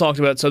 we've not talked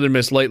about Southern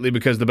Miss lately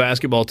because the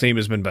basketball team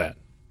has been bad.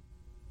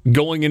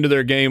 Going into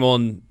their game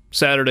on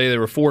Saturday, they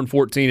were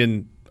 4-14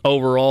 in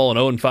overall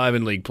and 0-5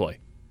 in league play.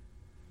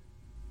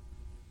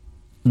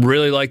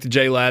 Really like the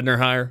Jay Ladner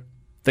hire.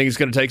 Think it's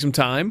going to take some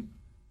time.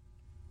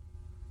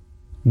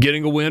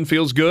 Getting a win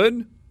feels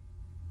good.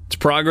 It's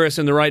progress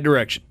in the right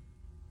direction.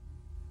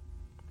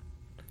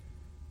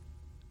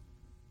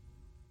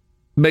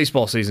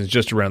 Baseball season is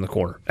just around the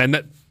corner. And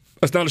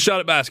that's not a shot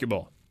at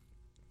basketball.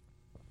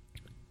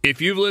 If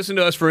you've listened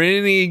to us for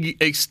any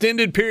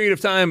extended period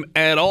of time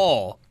at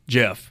all,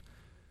 Jeff,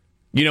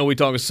 we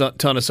talk a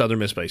ton of Southern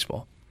Miss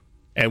baseball.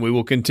 And we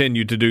will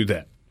continue to do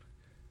that.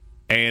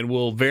 And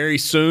we'll very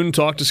soon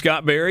talk to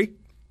Scott Berry.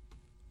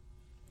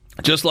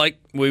 Just like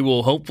we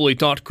will hopefully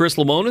talk to Chris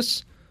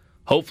Lemonis,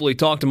 hopefully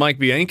talk to Mike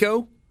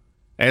Bianco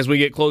as we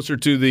get closer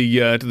to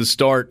the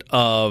start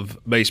of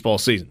baseball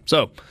season.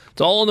 So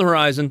it's all on the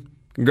horizon.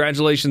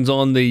 Congratulations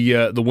on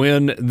the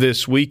win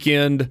this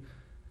weekend.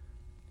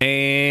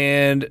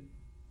 And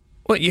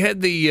you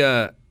had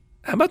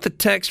how about the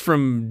text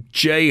from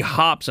Jay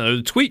Hobson, or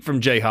the tweet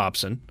from Jay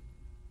Hobson?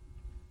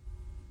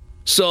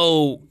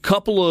 So,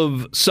 couple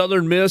of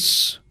Southern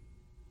Miss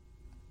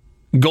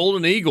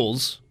Golden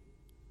Eagles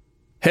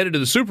headed to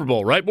the Super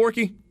Bowl, right,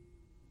 Borky?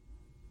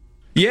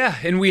 Yeah,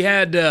 and we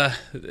had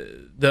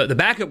the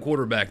backup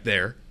quarterback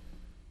there,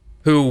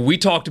 who we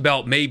talked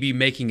about maybe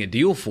making a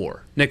deal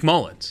for, Nick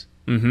Mullins.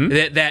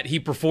 Mm-hmm. That he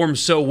performed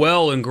so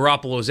well in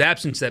Garoppolo's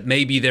absence that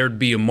maybe there'd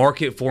be a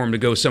market for him to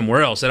go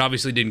somewhere else. That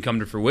obviously didn't come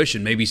to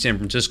fruition. Maybe San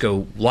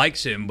Francisco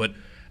likes him, but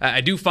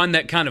I do find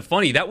that kind of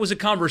funny. That was a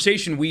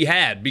conversation we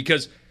had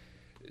because,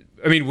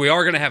 I mean, we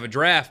are going to have a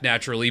draft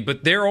naturally,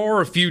 but there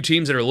are a few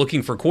teams that are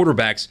looking for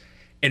quarterbacks.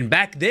 And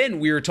back then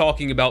we were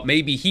talking about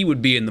maybe he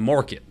would be in the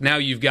market. Now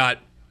you've got,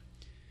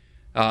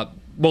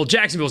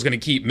 Jacksonville's going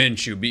to keep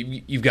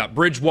Minshew. You've got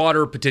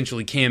Bridgewater,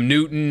 potentially Cam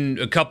Newton,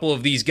 a couple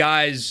of these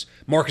guys,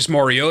 Marcus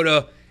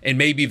Mariota, and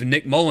maybe even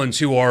Nick Mullins,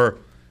 who are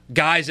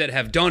guys that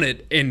have done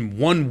it in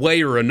one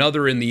way or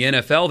another in the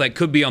NFL that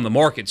could be on the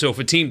market. So if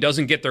a team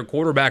doesn't get their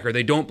quarterback or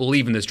they don't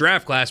believe in this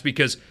draft class,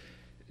 because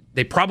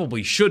they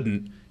probably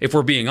shouldn't, if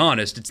we're being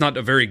honest, it's not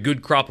a very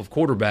good crop of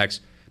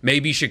quarterbacks,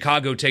 maybe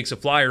Chicago takes a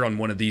flyer on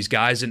one of these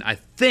guys, and I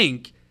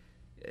think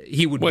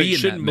he would be in that mix.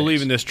 Shouldn't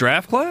believe in this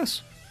draft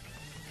class?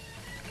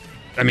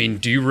 I mean,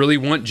 do you really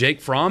want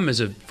Jake Fromm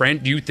as a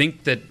friend? Do you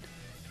think that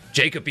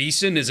Jacob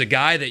Eason is a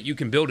guy that you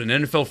can build an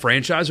NFL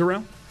franchise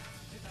around?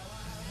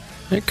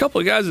 A couple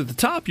of guys at the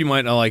top you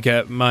might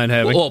not mind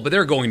having. Well, but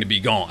they're going to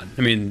be gone.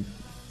 I mean,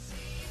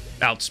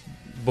 out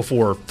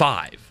before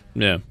 5.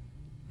 Yeah,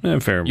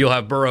 fair. You'll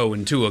have Burrow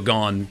and Tua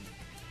gone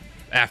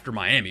after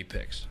Miami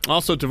picks.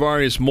 Also,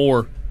 Tavarius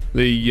Moore,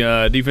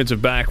 the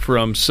defensive back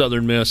from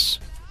Southern Miss,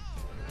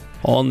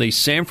 on the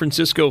San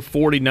Francisco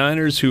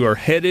 49ers, who are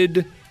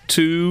headed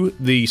to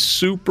the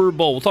Super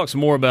Bowl. We'll talk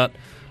some more about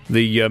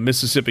the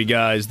Mississippi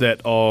guys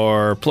that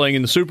are playing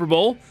in the Super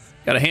Bowl.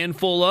 Got a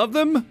handful of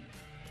them.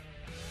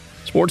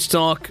 Sports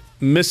Talk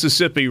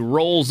Mississippi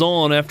rolls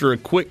on after a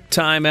quick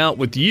timeout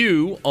with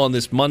you on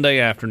this Monday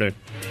afternoon.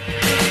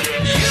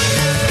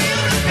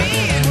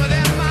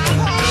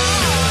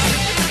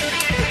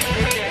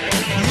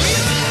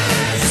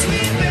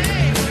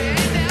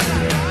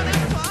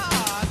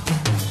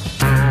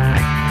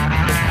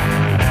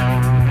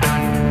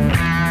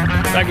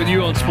 Back with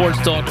you on Sports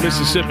Talk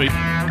Mississippi.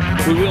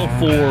 We will,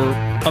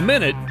 for a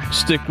minute,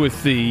 stick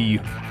with the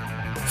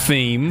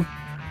theme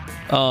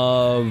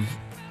of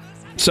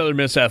Southern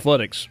Miss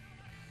athletics.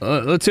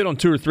 Let's hit on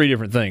 2 or 3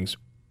 different things.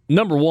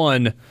 Number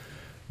one,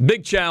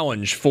 big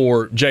challenge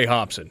for Jay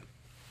Hopson.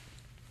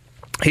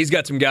 He's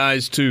got some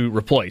guys to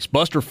replace.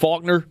 Buster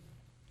Faulkner,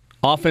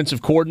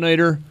 offensive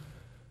coordinator,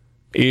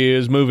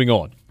 is moving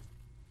on.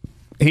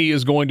 He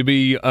is going to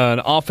be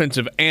an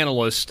offensive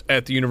analyst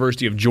at the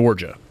University of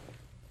Georgia.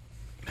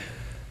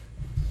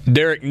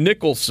 Derek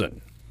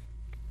Nicholson,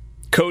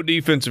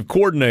 co-defensive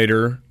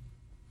coordinator,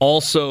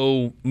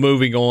 also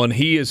moving on.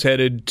 He is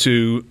headed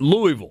to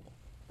Louisville.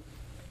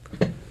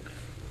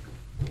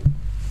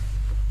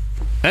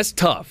 That's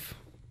tough.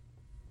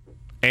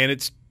 And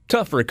it's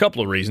tough for a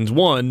couple of reasons.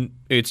 One,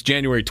 it's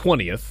January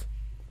 20th.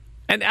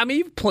 And, I mean,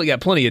 you've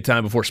got plenty of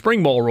time before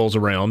spring ball rolls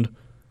around,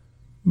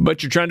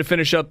 but you're trying to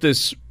finish up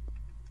this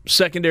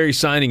secondary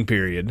signing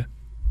period.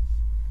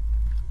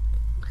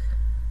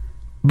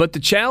 But the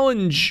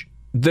challenge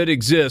that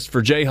exists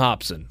for Jay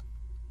Hopson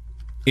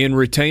in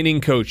retaining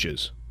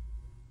coaches,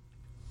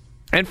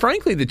 and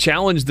frankly the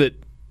challenge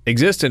that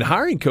exists in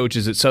hiring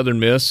coaches at Southern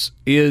Miss,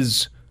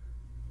 is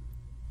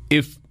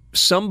if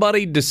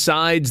somebody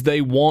decides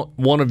they want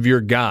one of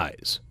your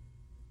guys,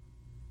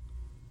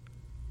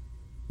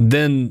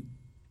 then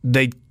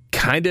they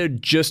kind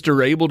of just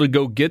are able to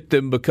go get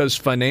them because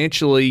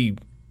financially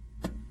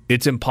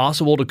it's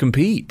impossible to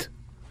compete.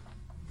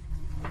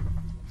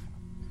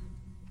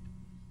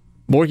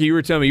 Borky, you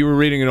were telling me you were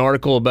reading an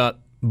article about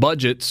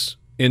budgets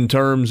in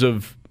terms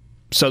of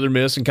Southern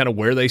Miss and kind of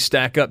where they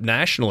stack up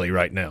nationally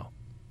right now.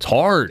 It's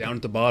hard. Down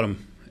at the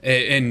bottom.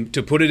 And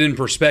to put it in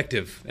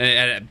perspective,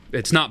 and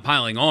it's not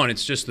piling on,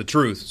 it's just the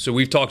truth. So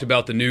we've talked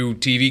about the new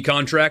TV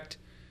contract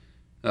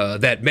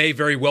that may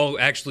very well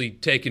actually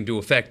take into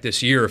effect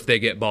this year if they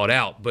get bought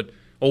out. But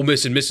Ole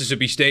Miss and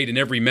Mississippi State and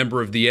every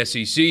member of the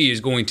SEC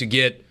is going to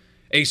get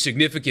a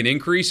significant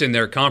increase in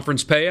their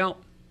conference payout.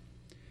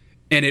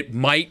 And it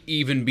might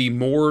even be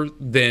more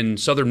than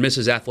Southern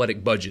Miss's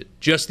athletic budget,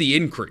 just the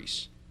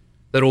increase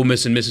that Ole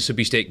Miss and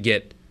Mississippi State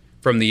get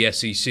from the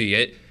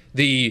SEC.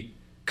 The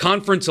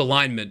conference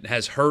alignment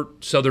has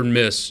hurt Southern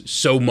Miss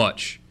so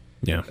much.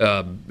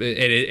 Yeah,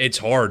 it's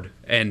hard,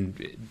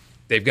 and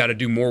they've got to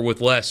do more with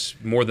less,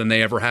 more than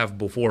they ever have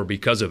before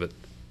because of it.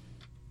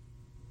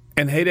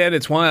 And hey, Dad,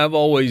 it's why I've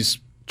always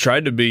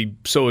tried to be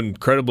so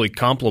incredibly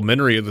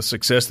complimentary of the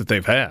success that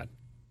they've had.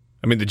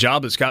 I mean, the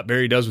job that Scott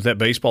Berry does with that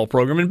baseball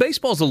program, and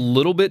baseball's a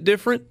little bit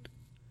different,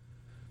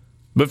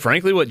 but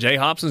frankly, what Jay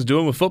Hopson's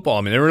doing with football,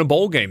 I mean, they were in a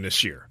bowl game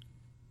this year.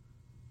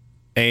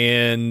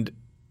 And,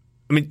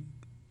 I mean,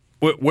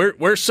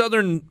 where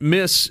Southern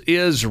Miss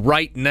is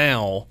right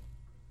now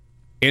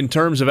in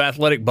terms of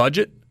athletic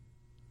budget,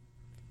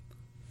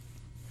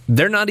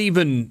 they're not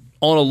even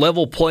on a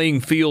level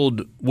playing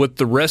field with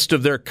the rest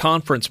of their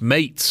conference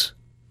mates.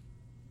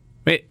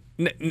 I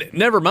mean,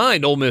 never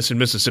mind Ole Miss and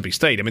Mississippi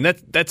State. I mean,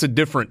 that's a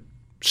different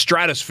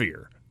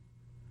stratosphere.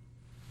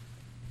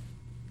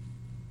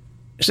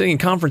 Sitting in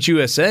Conference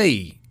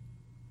USA,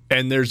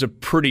 and there's a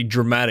pretty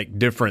dramatic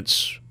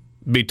difference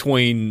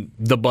between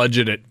the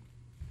budget at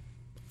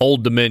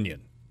Old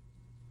Dominion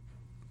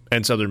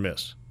and Southern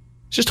Miss.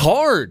 It's just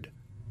hard.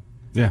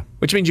 Yeah.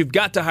 Which means you've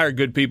got to hire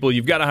good people.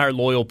 You've got to hire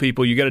loyal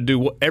people. You've got to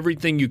do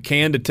everything you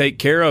can to take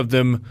care of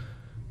them.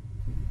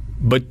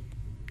 But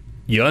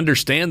you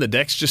understand the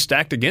deck's just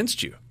stacked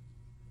against you.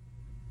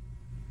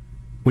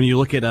 When you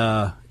look at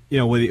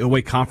with the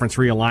way conference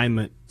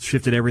realignment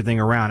shifted everything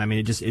around, I mean,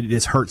 it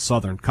just hurt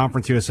Southern.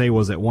 Conference USA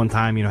was at one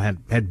time,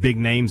 had big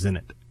names in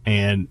it,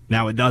 and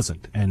now it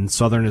doesn't. And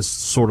Southern is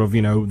sort of,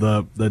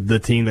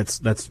 the team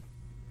that's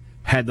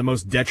had the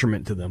most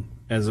detriment to them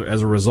as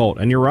a result.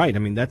 And you're right. I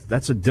mean,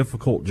 that's a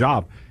difficult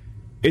job.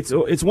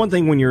 It's one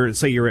thing when you're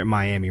at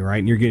Miami, right,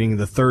 and you're getting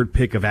the third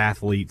pick of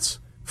athletes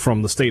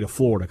from the state of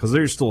Florida, because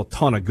there's still a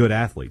ton of good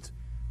athletes.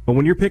 But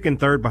when you're picking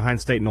third behind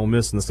State and Ole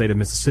Miss in the state of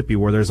Mississippi,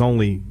 where there's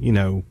only,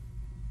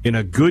 in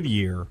a good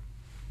year,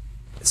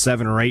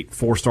 7 or 8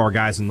 4-star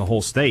guys in the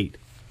whole state,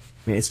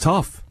 I mean, it's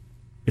tough.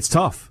 It's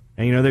tough.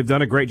 And, they've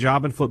done a great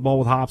job in football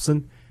with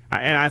Hopson.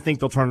 And I think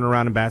they'll turn it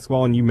around in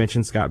basketball. And you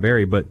mentioned Scott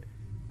Berry, but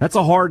that's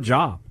a hard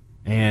job.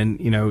 And,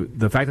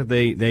 the fact that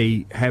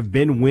they have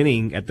been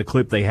winning at the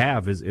clip they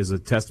have is a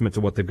testament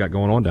to what they've got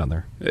going on down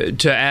there.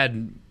 To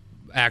add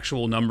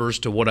actual numbers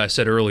to what I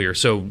said earlier,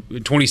 so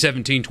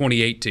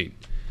 2017-2018,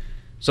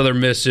 Southern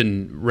Miss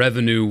in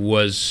revenue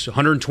was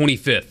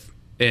 125th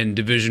in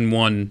Division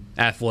I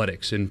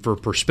athletics. And for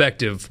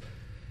perspective,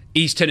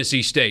 East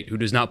Tennessee State, who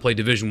does not play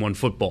Division I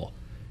football,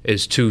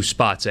 is 2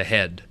 spots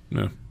ahead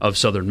of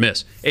Southern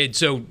Miss. And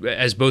so,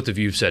 as both of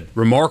you have said,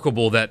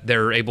 remarkable that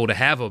they're able to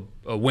have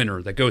a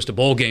winner that goes to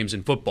bowl games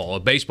in football, a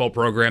baseball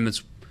program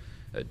that's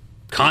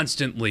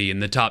constantly in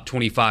the top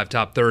 25,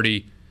 top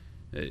 30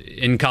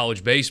 in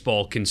college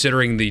baseball,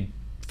 considering the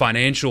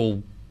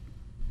financial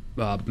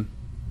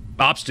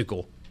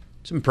obstacle.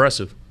 It's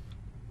impressive.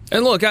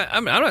 And look,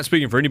 I'm not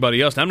speaking for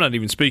anybody else. I'm not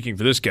even speaking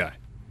for this guy.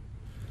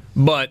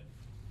 But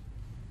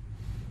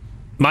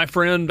our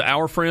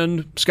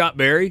friend, Scott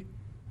Berry,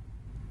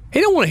 he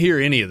don't want to hear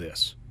any of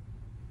this.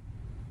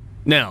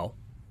 Now,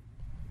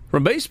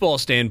 from a baseball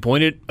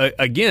standpoint, it,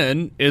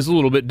 again, is a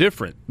little bit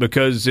different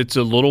because it's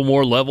a little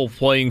more level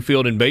playing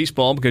field in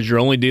baseball because you're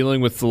only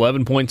dealing with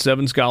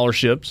 11.7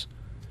 scholarships.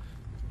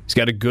 He's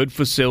got a good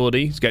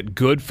facility. He's got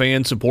good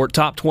fan support,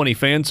 top 20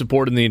 fan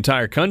support in the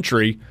entire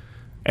country,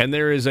 and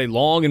there is a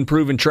long and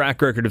proven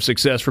track record of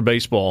success for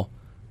baseball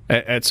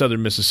at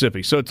Southern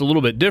Mississippi. So it's a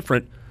little bit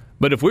different.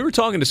 But if we were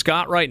talking to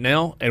Scott right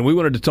now and we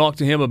wanted to talk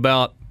to him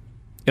about,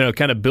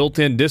 kind of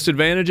built-in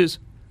disadvantages,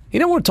 he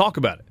don't want to talk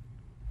about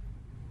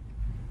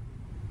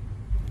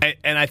it.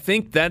 And I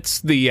think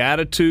that's the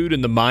attitude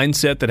and the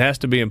mindset that has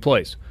to be in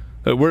place.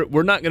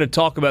 We're not going to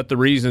talk about the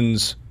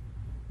reasons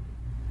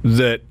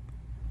that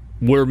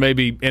we're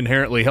maybe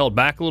inherently held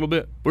back a little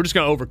bit. We're just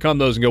going to overcome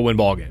those and go win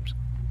ball games.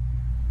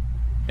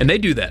 And they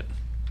do that.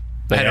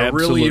 They had a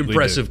really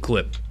impressive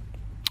clip.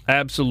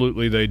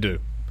 Absolutely they do.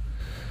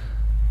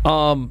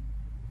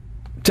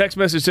 Text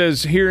message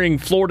says, hearing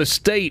Florida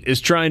State is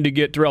trying to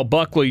get Terrell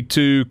Buckley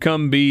to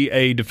come be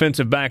a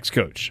defensive backs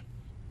coach.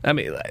 I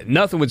mean,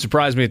 nothing would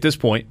surprise me at this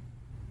point.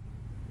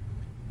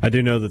 I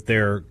do know that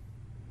their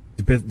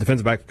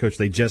defensive backs coach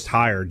they just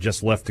hired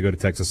just left to go to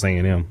Texas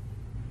A&M.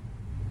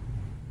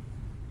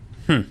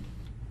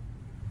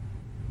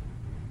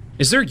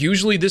 Is there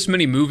usually this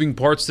many moving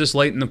parts this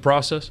late in the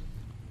process?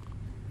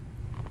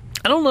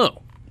 I don't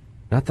know.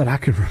 Not that I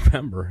can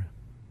remember.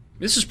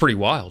 This is pretty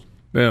wild.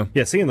 Yeah.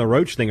 Yeah, seeing the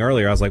Roach thing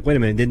earlier, I was like, wait a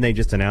minute, didn't they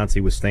just announce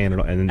he was staying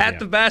at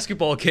the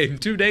basketball game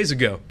 2 days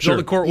ago? Sure. So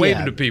the court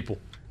waving to people.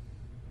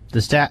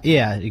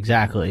 Yeah,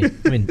 exactly.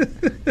 I mean,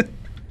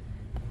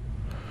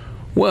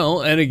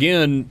 well, and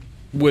again,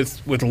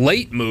 with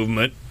late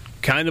movement,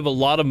 kind of a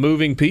lot of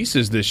moving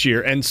pieces this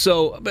year. And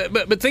so,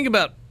 but think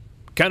about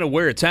kind of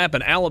where it's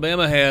happened.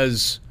 Alabama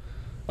has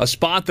a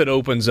spot that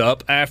opens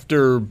up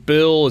after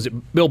Bill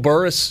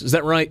Burris, is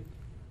that right?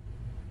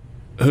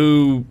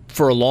 Who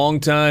for a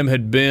long time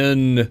had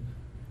been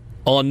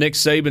on Nick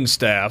Saban's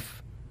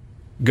staff,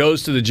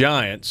 goes to the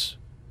Giants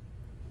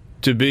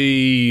to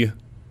be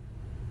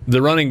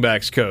the running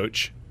backs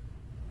coach.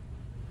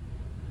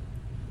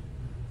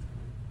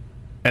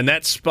 And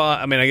that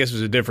spot, I mean, I guess it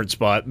was a different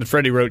spot, but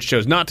Freddie Roach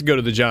chose not to go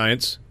to the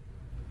Giants.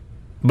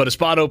 But a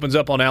spot opens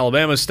up on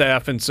Alabama's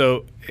staff, and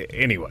so,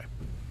 anyway,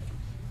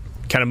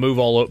 kind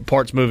of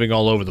parts moving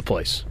all over the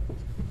place.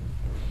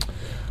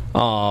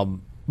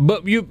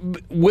 But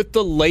with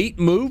the late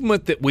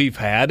movement that we've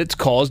had, it's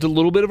caused a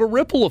little bit of a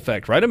ripple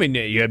effect, right? I mean,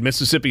 you had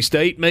Mississippi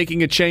State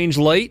making a change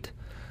late.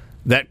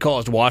 That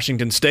caused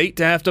Washington State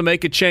to have to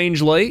make a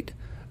change late.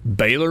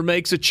 Baylor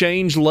makes a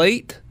change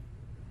late.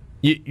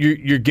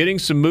 You're getting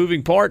some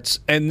moving parts,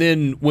 and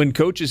then when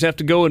coaches have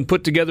to go and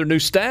put together new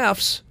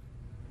staffs,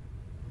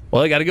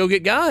 well, they got to go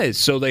get guys.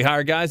 So they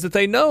hire guys that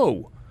they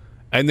know.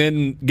 And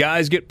then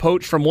guys get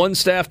poached from one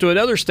staff to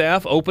another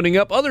staff, opening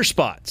up other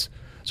spots.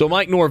 So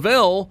Mike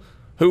Norvell,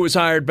 who was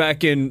hired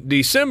back in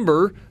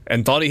December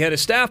and thought he had a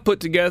staff put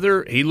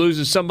together, he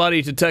loses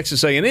somebody to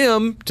Texas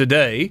A&M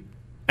today.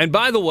 And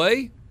by the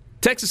way,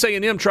 Texas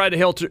A&M tried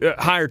to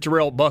hire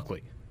Terrell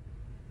Buckley.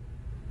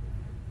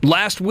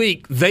 Last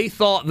week, they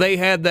thought they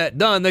had that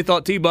done. They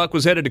thought T-Buck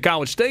was headed to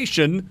College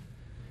Station.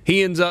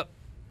 He ends up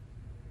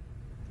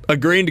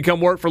agreeing to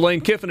come work for Lane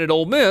Kiffin at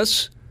Ole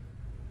Miss.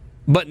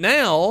 But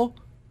now,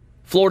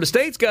 Florida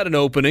State's got an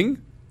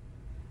opening.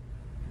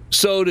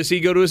 So does he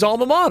go to his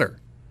alma mater?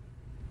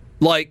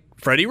 Like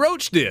Freddie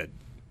Roach did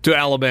to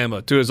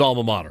Alabama, to his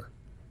alma mater.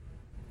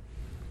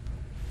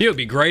 It would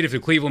be great if the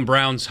Cleveland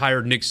Browns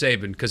hired Nick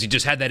Saban because he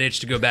just had that itch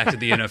to go back to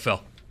the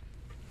NFL.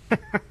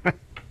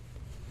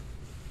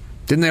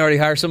 Didn't they already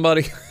hire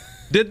somebody?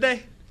 Did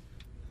they?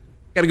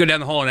 Got to go down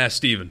the hall and ask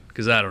Steven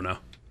because I don't know.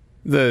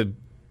 The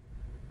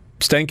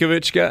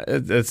Stankovic guy?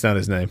 That's not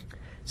his name.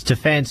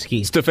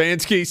 Stefanski.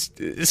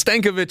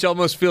 Stankovic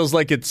almost feels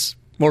like it's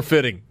more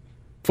fitting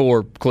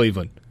for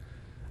Cleveland.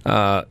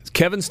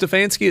 Kevin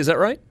Stefanski, is that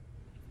right?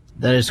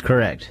 That is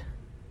correct.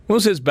 What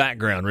was his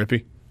background,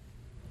 Rippy?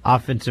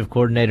 Offensive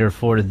coordinator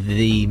for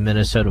the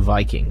Minnesota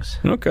Vikings.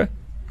 Okay.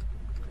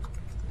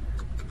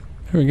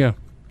 Here we go.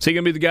 Is he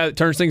going to be the guy that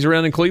turns things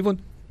around in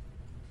Cleveland?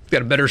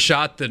 Got a better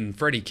shot than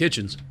Freddie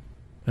Kitchens.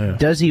 Yeah.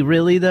 Does he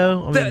really,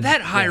 though? I mean,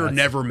 that hire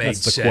never made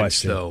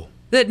sense, though.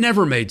 That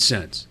never made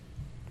sense.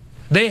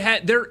 They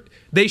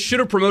should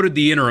have promoted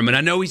the interim, and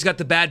I know he's got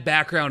the bad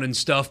background and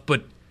stuff,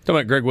 but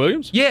Talking about Greg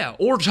Williams? Yeah,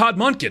 or Todd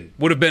Monken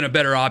would have been a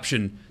better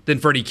option than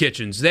Freddie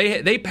Kitchens.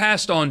 They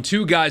passed on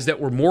two guys that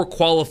were more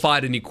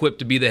qualified and equipped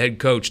to be the head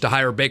coach to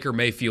hire Baker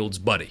Mayfield's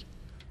buddy.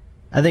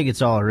 I think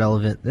it's all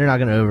irrelevant. They're not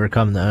going to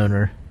overcome the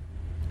owner.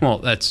 Well,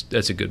 that's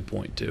a good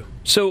point, too.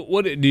 So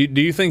what do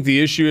you think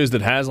the issue is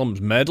that Haslam's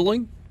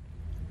meddling?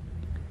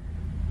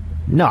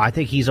 No, I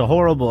think he's a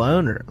horrible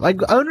owner. Like,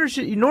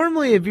 ownership,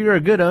 normally if you're a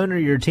good owner,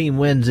 your team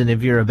wins, and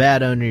if you're a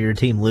bad owner, your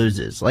team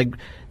loses. Like,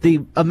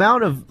 the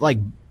amount of,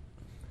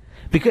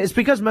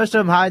 because most of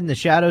them hide in the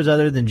shadows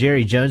other than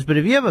Jerry Jones, but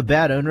if you have a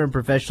bad owner in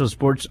professional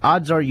sports,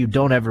 odds are you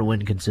don't ever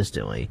win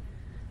consistently.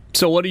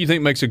 So what do you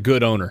think makes a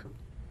good owner?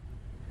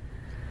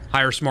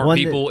 Hire smart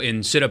people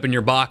and sit up in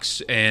your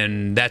box,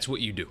 and that's what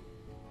you do.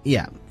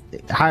 Yeah.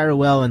 Hire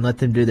well and let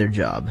them do their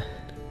job.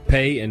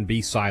 Pay and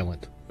be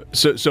silent.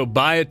 So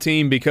buy a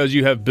team because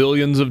you have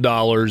billions of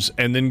dollars,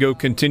 and then go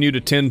continue to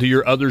tend to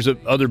your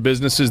other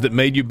businesses that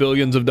made you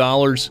billions of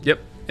dollars? Yep.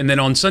 And then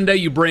on Sunday,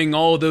 you bring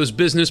all of those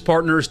business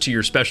partners to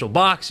your special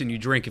box, and you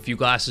drink a few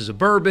glasses of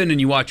bourbon,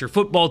 and you watch your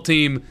football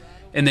team,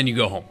 and then you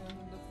go home.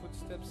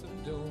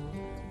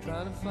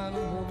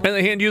 And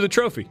they hand you the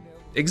trophy.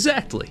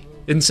 Exactly.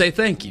 And say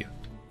thank you.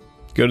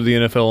 Go to the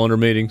NFL owner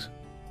meetings.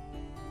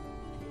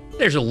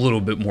 There's a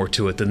little bit more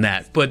to it than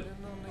that, but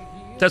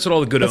that's what all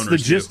the good owners do.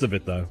 That's the gist of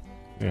it, though.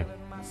 Yeah.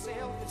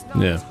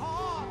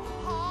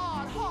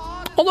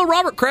 Although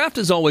Robert Kraft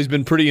has always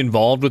been pretty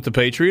involved with the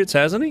Patriots,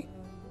 hasn't he?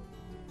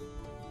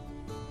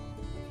 I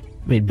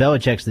mean,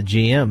 Belichick's the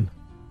GM.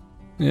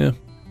 Yeah.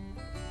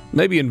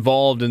 Maybe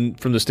involved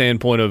from the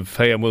standpoint of,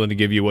 hey, I'm willing to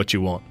give you what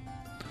you want.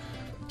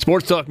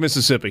 Sports Talk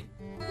Mississippi.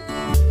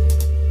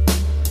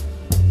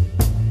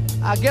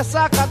 I guess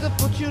I got to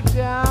put you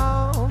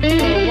down.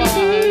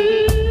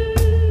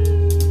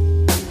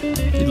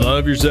 You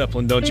love your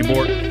Zeppelin, don't you,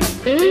 Bort?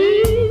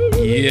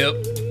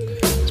 Yep.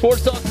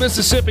 Sports Talk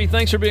Mississippi,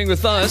 thanks for being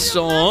with us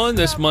on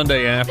this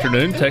Monday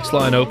afternoon. Text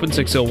line open,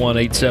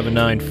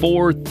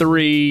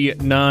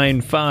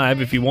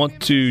 601-879-4395. If you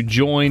want to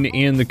join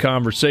in the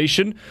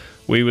conversation,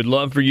 we would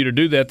love for you to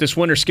do that. This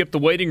winter, skip the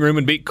waiting room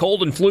and beat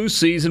cold and flu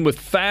season with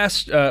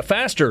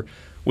faster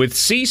with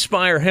C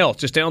Spire Health.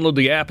 Just download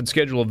the app and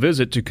schedule a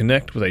visit to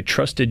connect with a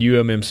trusted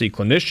UMMC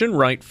clinician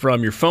right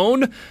from your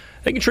phone.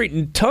 They can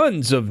treat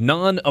tons of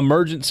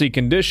non-emergency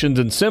conditions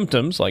and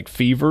symptoms like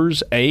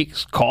fevers,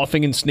 aches,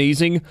 coughing, and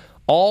sneezing,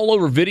 all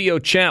over video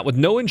chat with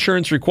no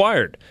insurance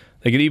required.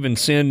 They can even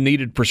send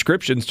needed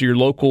prescriptions to your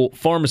local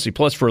pharmacy.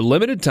 Plus, for a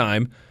limited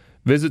time,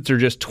 visits are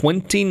just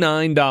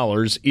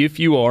 $29 if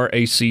you are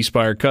a C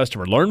Spire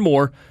customer. Learn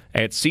more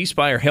at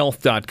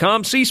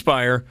cspirehealth.com. C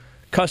Spire,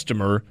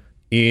 customer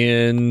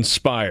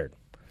inspired.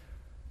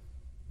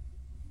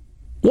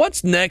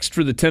 What's next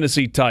for the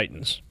Tennessee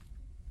Titans?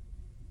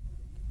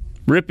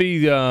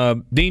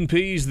 Rippy, Dean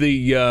Pease,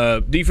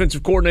 the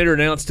defensive coordinator,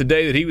 announced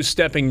today that he was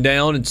stepping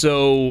down, and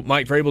so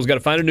Mike Vrabel's got to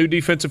find a new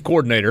defensive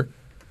coordinator.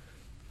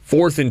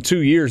 Fourth in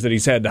 2 years that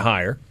he's had to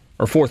hire,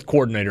 or fourth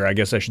coordinator, I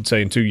guess I should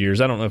say, in 2 years.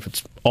 I don't know if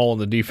it's all on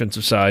the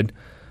defensive side.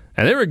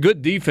 And they were a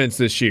good defense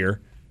this year.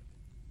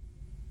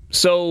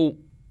 So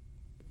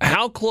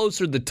how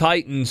close are the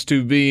Titans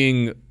to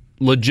being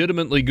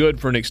legitimately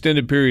good for an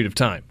extended period of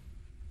time?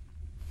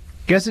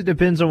 Guess it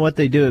depends on what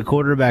they do at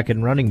quarterback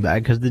and running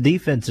back, because the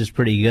defense is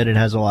pretty good and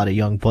has a lot of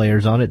young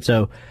players on it.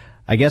 So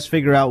I guess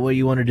figure out what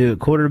you want to do at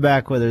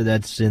quarterback, whether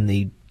that's in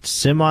the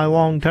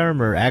semi-long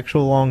term or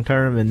actual long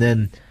term, and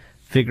then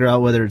figure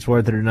out whether it's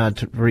worth it or not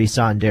to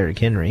re-sign Derrick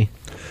Henry.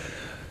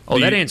 Oh,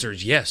 that answer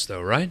is yes,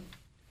 though, right?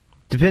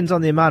 Depends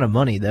on the amount of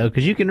money, though,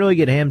 because you can really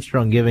get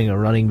hamstrung giving a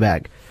running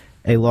back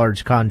a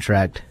large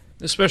contract.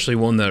 Especially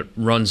one that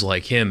runs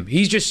like him.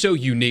 He's just so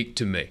unique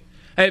to me.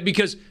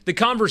 Because the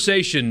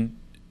conversation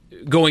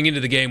going into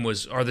the game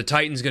was, are the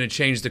Titans going to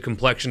change the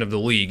complexion of the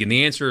league? And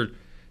the answer,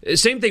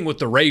 same thing with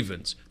the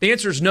Ravens. The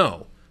answer is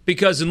no,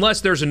 because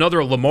unless there's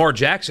another Lamar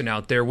Jackson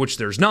out there, which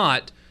there's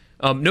not,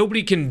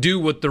 nobody can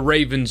do what the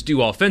Ravens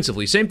do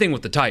offensively. Same thing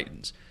with the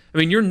Titans. I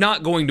mean, you're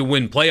not going to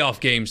win playoff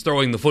games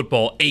throwing the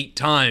football 8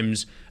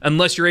 times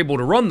unless you're able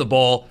to run the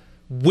ball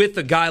with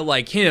a guy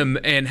like him.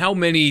 And how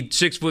many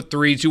 6'3",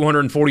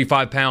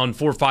 245-pound,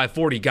 4.5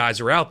 40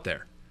 guys are out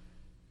there?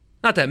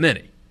 Not that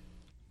many.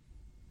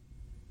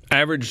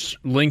 Average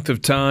length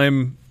of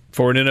time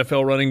for an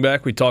NFL running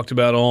back, we talked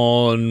about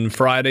on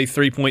Friday,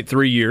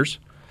 3.3 years.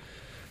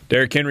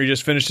 Derrick Henry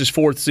just finished his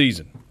 4th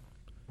season.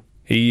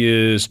 He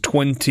is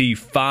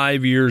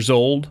 25 years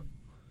old.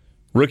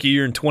 Rookie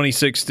year in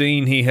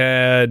 2016, he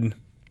had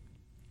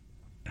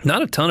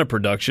not a ton of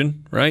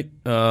production, right?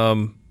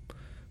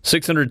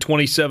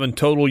 627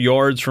 total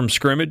yards from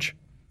scrimmage.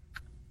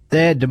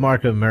 They had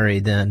DeMarco Murray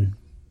then.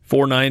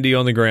 490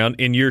 on the ground.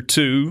 In year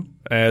 2,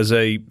 as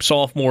a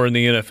sophomore in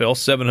the NFL,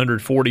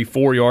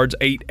 744 yards,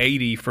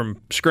 880 from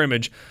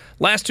scrimmage.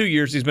 Last 2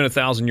 years, he's been a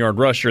 1,000-yard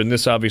rusher, and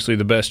this obviously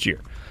the best year.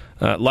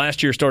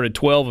 Last year started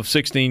 12 of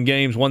 16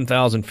 games,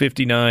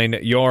 1,059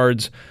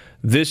 yards.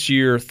 This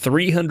year,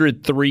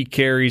 303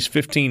 carries,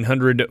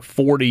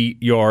 1,540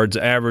 yards,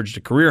 averaged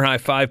a career-high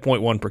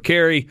 5.1 per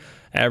carry,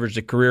 averaged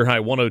a career-high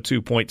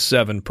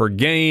 102.7 per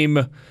game,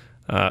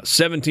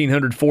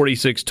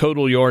 1,746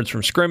 total yards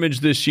from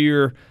scrimmage this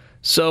year.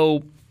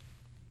 So,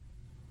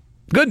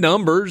 good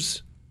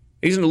numbers.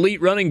 He's an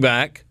elite running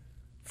back.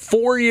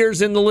 4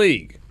 years in the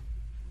league.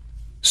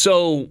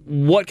 So,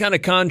 what kind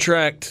of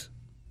contract,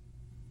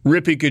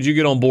 Rippy, could you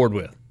get on board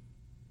with?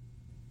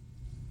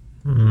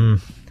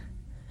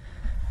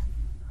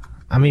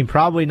 I mean,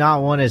 probably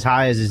not one as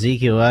high as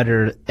Ezekiel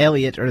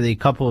Elliott or the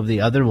couple of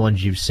the other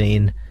ones you've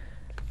seen.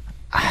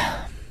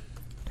 I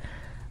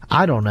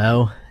don't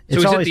know. So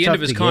he's at the end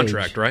of his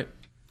contract, right?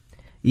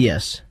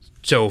 Yes.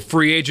 So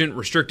free agent,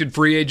 restricted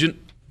free agent?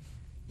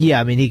 Yeah,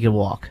 I mean, he can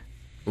walk.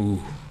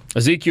 Ooh.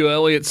 Ezekiel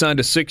Elliott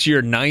signed a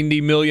 6-year,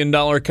 $90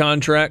 million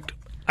contract.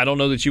 I don't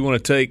know that you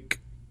want to take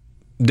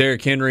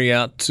Derrick Henry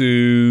out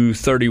to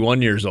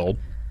 31 years old.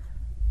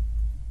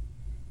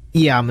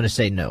 Yeah, I'm going to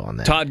say no on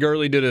that. Todd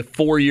Gurley did a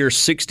 4-year,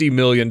 $60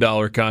 million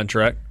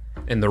contract.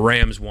 And the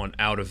Rams want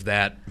out of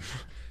that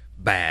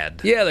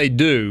bad. Yeah, they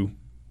do.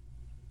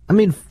 I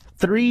mean,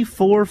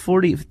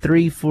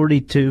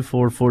 342,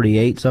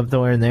 448,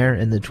 somewhere in there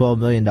in the $12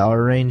 million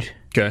range.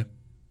 Okay.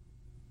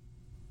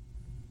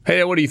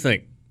 Hey, what do you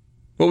think?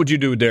 What would you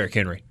do with Derrick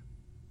Henry?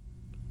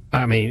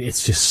 I mean,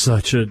 it's just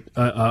such a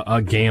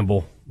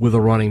gamble with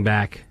a running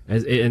back,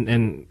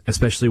 and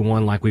especially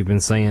one like we've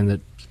been saying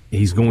that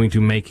he's going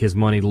to make his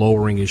money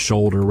lowering his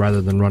shoulder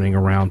rather than running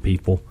around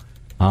people.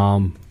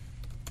 I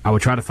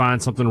would try to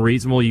find something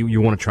reasonable.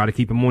 You want to try to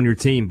keep him on your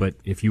team, but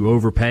if you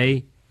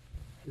overpay,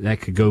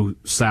 that could go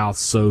south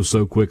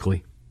so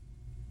quickly.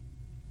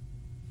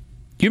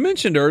 You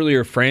mentioned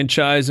earlier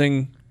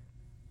franchising,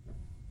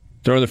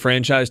 throwing the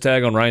franchise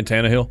tag on Ryan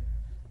Tannehill.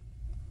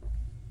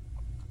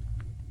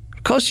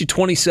 It cost you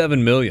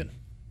 $27 million.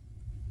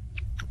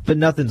 But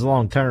nothing's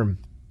long term.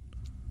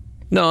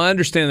 No, I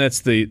understand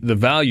that's the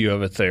value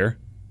of it there.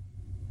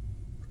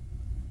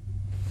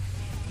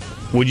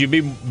 Would you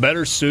be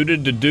better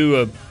suited to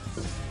do a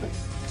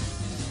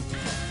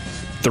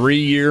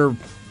 3-year,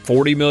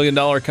 $40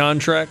 million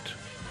contract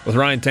with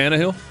Ryan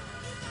Tannehill?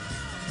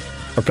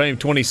 Or pay him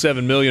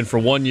 $27 million for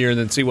 1 year and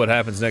then see what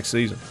happens next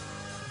season?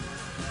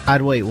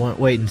 I'd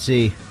wait and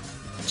see.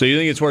 So you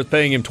think it's worth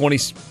paying him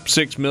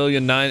 $26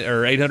 million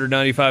or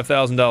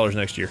 $895,000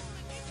 next year?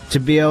 To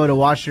be able to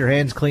wash your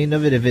hands clean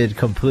of it if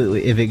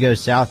it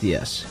goes south,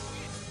 yes.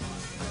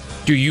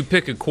 Do you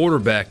pick a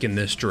quarterback in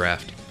this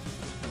draft?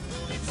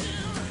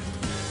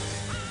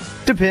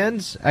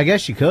 Depends. I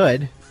guess you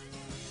could.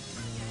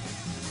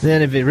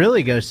 Then if it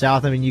really goes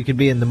south, I mean, you could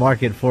be in the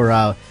market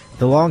for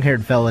the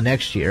long-haired fella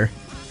next year.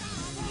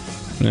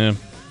 Yeah, I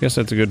guess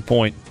that's a good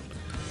point.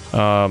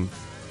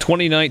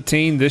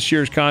 2019, this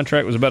year's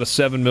contract was about a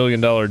 $7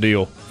 million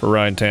deal for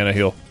Ryan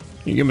Tannehill.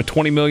 You give him a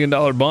 $20 million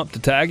bump to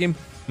tag him?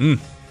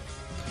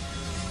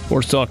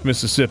 Sports Talk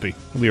Mississippi.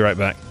 We'll be right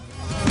back.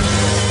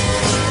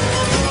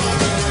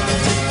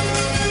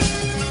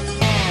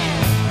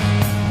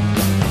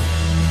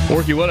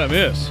 Porky, what'd I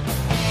miss?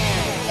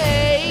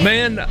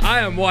 Man, I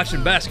am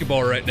watching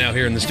basketball right now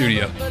here in the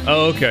studio.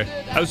 Oh, okay.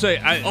 I would say,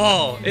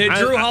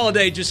 Drew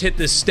Holiday just hit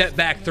this step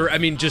back through. I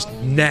mean, just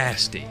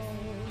nasty.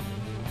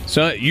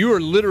 So you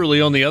are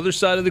literally on the other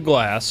side of the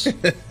glass,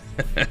 and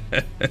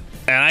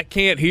I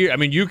can't hear. I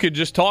mean, you could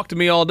just talk to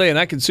me all day, and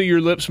I could see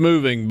your lips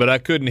moving, but I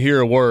couldn't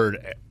hear a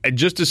word. And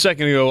just a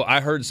second ago,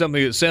 I heard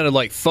something that sounded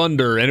like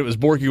thunder, and it was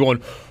Borky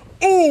going,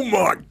 "Oh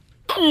my!"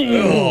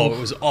 Oh, it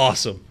was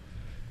awesome.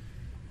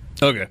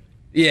 Okay.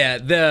 Yeah,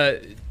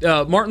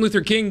 the Martin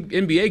Luther King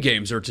NBA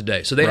games are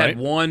today. So they had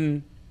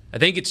one, I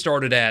think it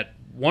started at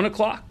 1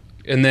 o'clock,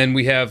 and then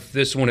we have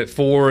this one at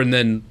 4, and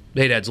then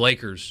Haydad's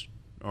Lakers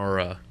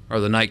are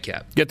the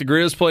nightcap. Get the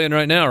Grizz playing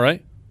right now,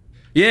 right?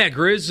 Yeah,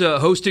 Grizz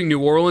hosting New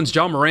Orleans.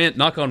 John Morant,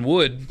 knock on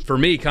wood, for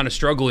me, kind of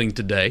struggling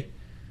today.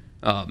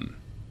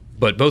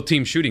 But both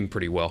teams shooting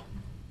pretty well.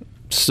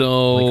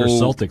 So Lakers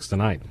Celtics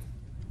tonight.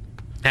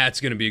 That's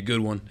going to be a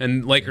good one.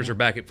 And Lakers are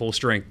back at full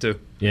strength, too.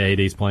 Yeah,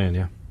 AD's playing,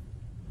 yeah.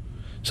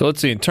 So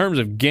let's see. In terms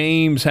of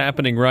games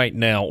happening right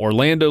now,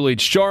 Orlando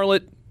leads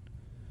Charlotte.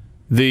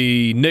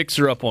 The Knicks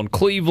are up on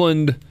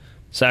Cleveland.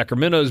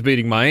 Sacramento's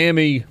beating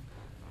Miami.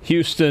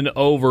 Houston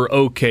over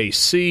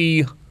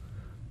OKC.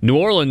 New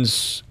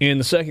Orleans in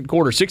the second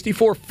quarter,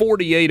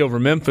 64-48 over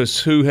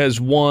Memphis, who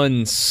has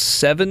won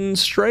 7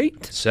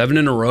 straight? 7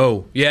 in a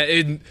row.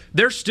 Yeah,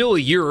 they're still a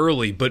year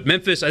early, but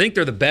Memphis, I think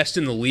they're the best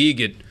in the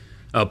league at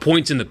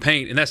points in the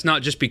paint, and that's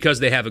not just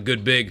because they have a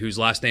good big whose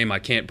last name I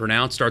can't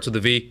pronounce, starts with a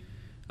V.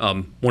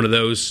 One of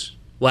those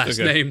last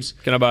names.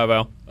 Can I buy a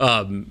vowel?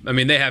 I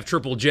mean, they have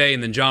Triple J,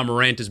 and then John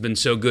Morant has been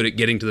so good at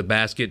getting to the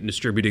basket and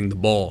distributing the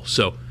ball.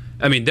 So,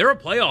 I mean, they're a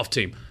playoff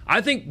team.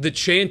 I think the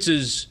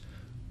chances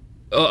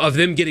of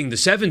them getting the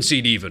 7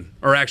 seed even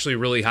are actually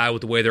really high with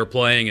the way they're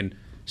playing. And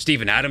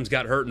Steven Adams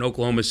got hurt in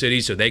Oklahoma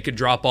City, so they could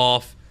drop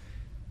off.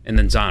 And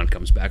then Zion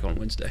comes back on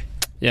Wednesday.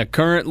 Yeah,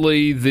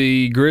 currently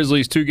the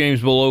Grizzlies 2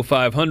 games below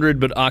 500,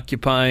 but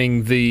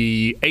occupying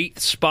the 8th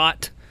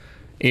spot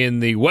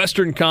In the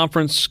Western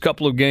Conference, a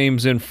couple of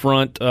games in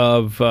front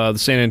of the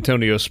San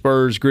Antonio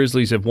Spurs.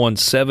 Grizzlies have won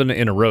 7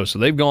 in a row, so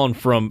they've gone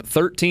from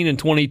 13-22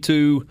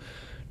 to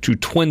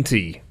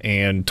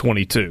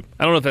 20-22.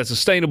 I don't know if that's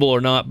sustainable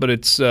or not, but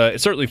it's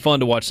certainly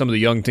fun to watch some of the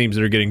young teams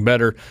that are getting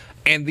better.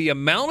 And the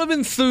amount of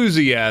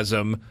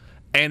enthusiasm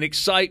and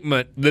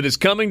excitement that is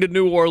coming to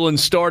New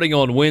Orleans starting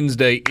on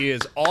Wednesday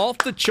is off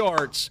the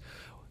charts.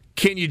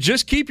 Can you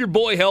just keep your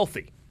boy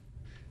healthy?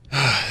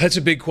 That's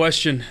a big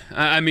question.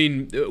 I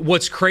mean,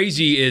 what's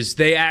crazy is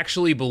they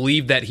actually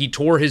believe that he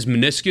tore his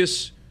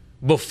meniscus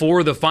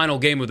before the final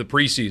game of the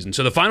preseason.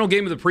 So the final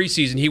game of the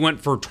preseason, he went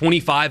for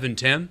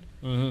 25-10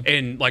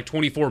 in like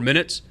 24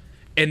 minutes,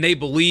 and they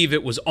believe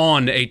it was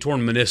on a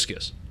torn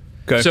meniscus.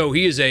 Okay. So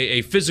he is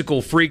a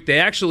physical freak. They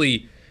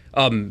actually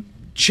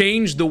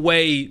changed the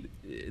way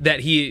that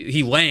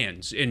he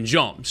lands and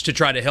jumps to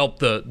try to help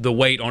the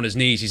weight on his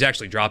knees. He's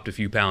actually dropped a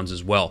few pounds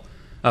as well.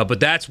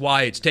 But that's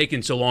why it's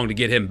taken so long to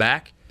get him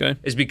back,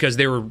 is because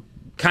they were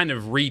kind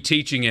of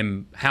reteaching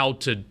him how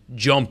to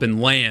jump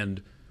and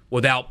land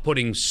without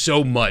putting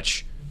so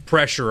much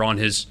pressure on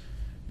his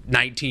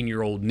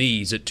 19-year-old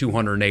knees at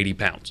 280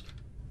 pounds.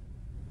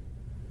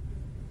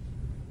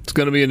 It's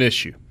going to be an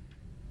issue.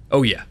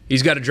 Oh, yeah.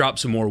 He's got to drop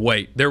some more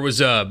weight. There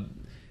was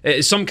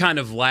some kind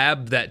of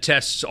lab that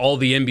tests all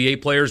the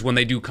NBA players when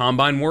they do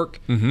combine work,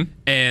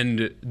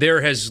 and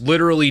there has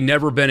literally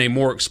never been a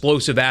more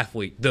explosive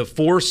athlete. The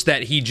force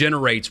that he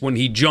generates when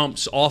he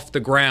jumps off the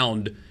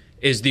ground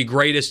is the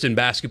greatest in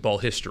basketball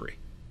history.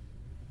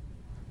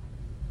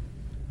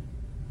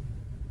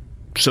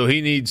 So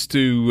he needs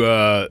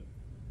to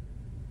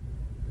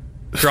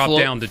drop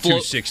down to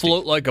 260.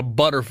 Float like a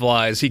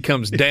butterfly as he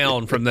comes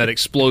down from that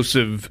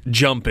explosive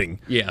jumping.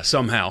 Yeah,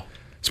 somehow.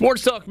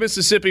 Sports Talk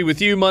Mississippi with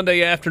you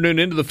Monday afternoon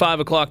into the 5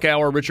 o'clock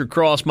hour. Richard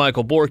Cross,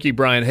 Michael Borky,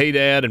 Brian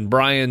Haydad, and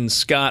Brian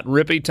Scott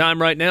Rippey.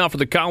 Time right now for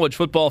the College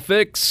Football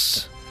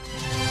Fix.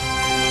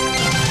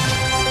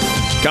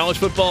 College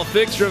Football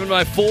Fix driven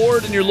by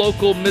Ford and your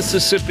local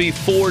Mississippi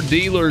Ford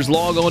dealers.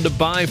 Log on to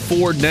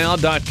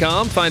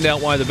buyfordnow.com. Find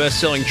out why the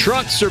best-selling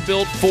trucks are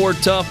built Ford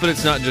tough, but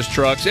it's not just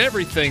trucks.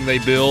 Everything they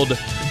build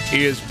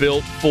is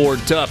built Ford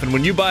tough. And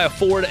when you buy a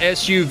Ford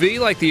SUV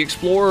like the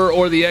Explorer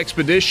or the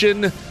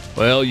Expedition,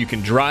 well, you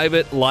can drive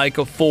it like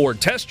a Ford.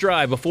 Test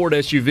drive a Ford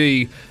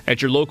SUV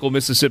at your local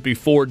Mississippi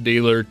Ford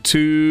dealer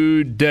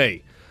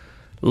today.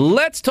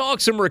 Let's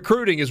talk some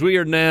recruiting as we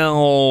are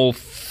now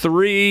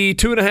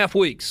 2.5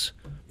 weeks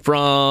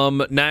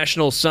from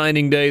National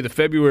Signing Day, the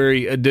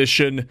February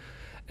edition.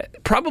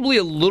 Probably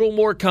a little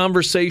more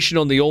conversation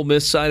on the Ole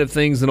Miss side of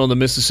things than on the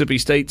Mississippi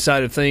State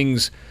side of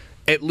things,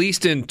 at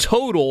least in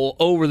total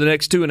over the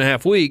next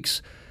 2.5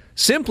 weeks,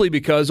 simply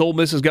because Ole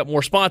Miss has got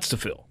more spots to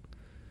fill.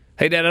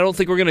 Hey, Dad, I don't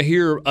think we're going to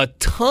hear a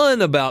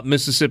ton about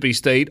Mississippi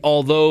State,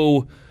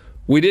 although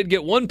we did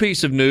get one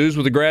piece of news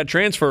with a grad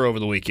transfer over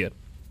the weekend.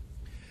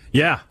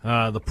 Yeah,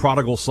 the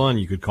prodigal son,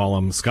 you could call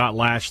him, Scott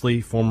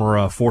Lashley,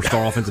 former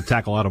four-star offensive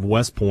tackle out of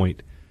West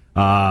Point,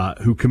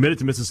 who committed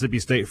to Mississippi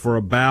State for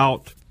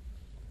about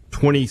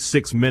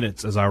 26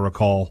 minutes, as I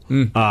recall.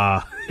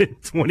 That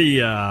would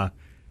have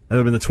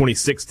been the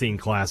 2016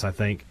 class, I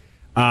think.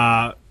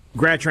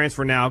 Grad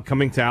transfer now,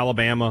 coming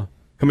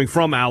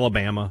from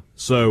Alabama,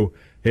 so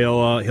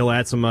he'll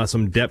add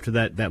some depth to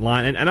that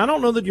line. And I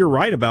don't know that you're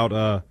right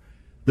about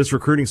this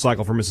recruiting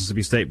cycle for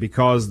Mississippi State,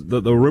 because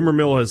the rumor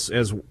mill has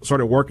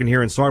started working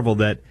here in Starkville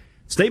that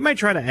State might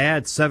try to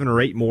add 7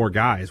 or 8 more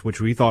guys, which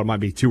we thought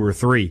might be 2 or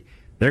 3.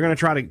 They're going to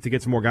try to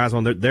get some more guys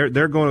on.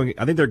 They're going.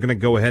 I think they're going to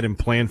go ahead and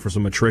plan for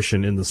some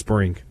attrition in the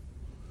spring.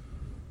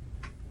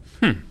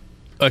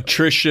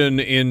 Attrition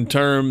in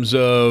terms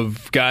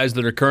of guys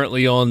that are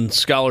currently on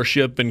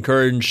scholarship,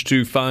 encouraged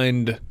to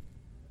find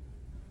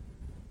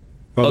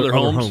other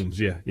homes.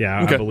 Yeah,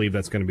 okay. I believe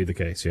that's going to be the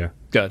case. Yeah,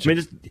 gotcha. I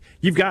mean,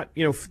 you've got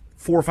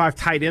 4 or 5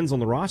 tight ends on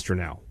the roster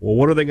now. Well,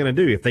 what are they going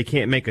to do if they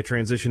can't make a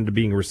transition to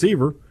being a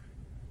receiver?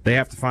 They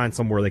have to find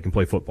somewhere they can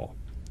play football.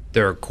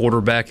 They're a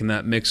quarterback in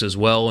that mix as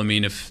well. I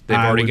mean, if they've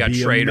already got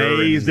Schrader, I would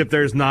be amazed if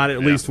there's not at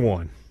least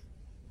one.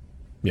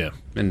 Yeah,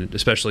 and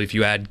especially if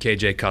you add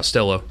KJ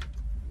Costello.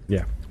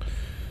 Yeah.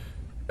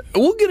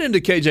 We'll get into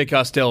KJ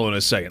Costello in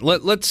a second.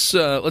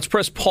 Let's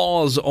press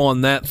pause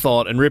on that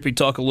thought and Rippy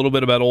talk a little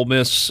bit about Ole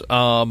Miss.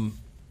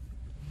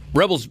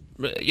 Rebels,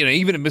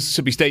 even if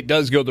Mississippi State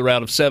does go the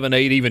route of 7,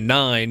 8, even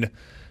 9,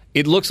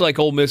 it looks like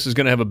Ole Miss is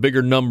going to have a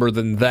bigger number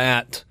than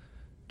that,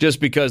 just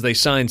because they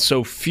signed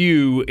so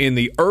few in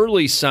the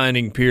early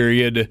signing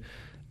period,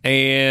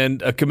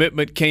 and a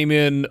commitment came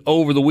in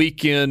over the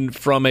weekend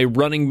from a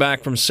running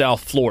back from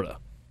South Florida.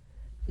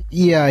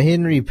 Yeah,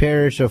 Henry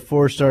Parrish, a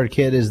 4-star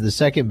kid, is the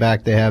second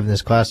back they have in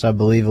this class, I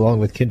believe, along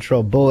with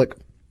Kentrell Bullock.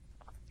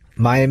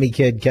 Miami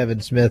kid Kevin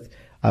Smith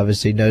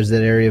obviously knows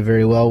that area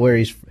very well,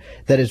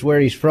 that is where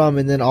he's from,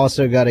 and then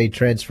also got a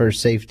transfer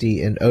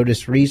safety in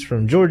Otis Reese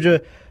from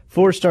Georgia.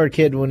 4-star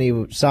kid when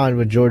he signed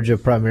with Georgia,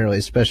 primarily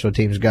a special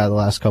teams guy the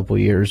last couple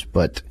of years,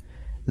 but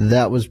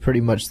that was pretty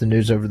much the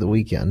news over the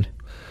weekend.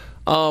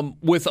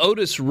 With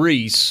Otis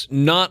Reese,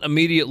 not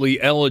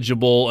immediately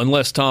eligible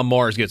unless Tom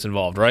Mars gets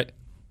involved, right?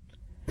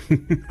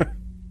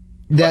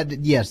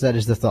 Yes, that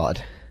is the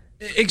thought.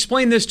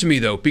 Explain this to me,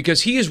 though,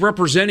 because he is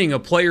representing a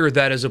player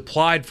that has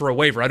applied for a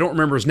waiver. I don't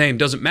remember his name,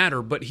 doesn't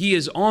matter, but he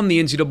is on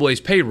the NCAA's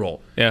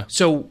payroll. Yeah.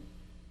 So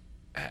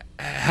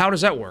how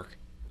does that work?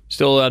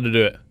 Still allowed to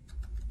do it.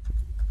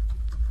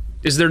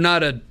 Is there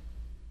not a...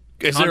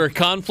 Is there a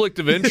conflict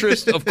of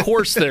interest? Of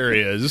course there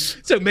is.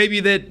 So maybe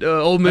that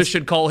Ole Miss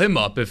should call him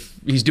up if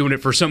he's doing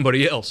it for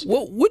somebody else.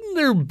 Well, wouldn't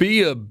there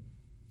be a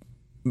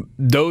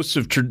dose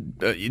of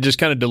just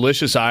kind of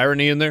delicious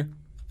irony in there?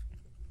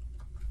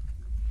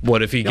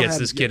 What if he gets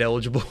this kid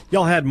eligible?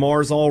 Y'all had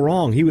Mars all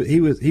wrong. He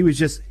was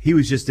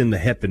just in the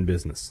Heppin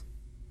business.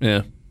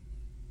 Yeah.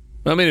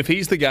 I mean, if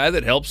he's the guy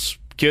that helps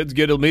kids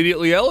get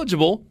immediately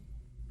eligible,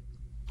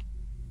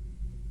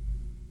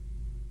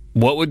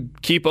 what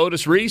would keep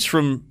Otis Reese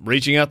from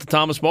reaching out to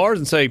Thomas Mars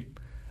and say,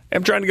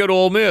 I'm trying to go to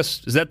Ole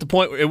Miss? Is that the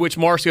point at which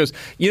Mars goes,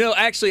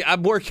 actually,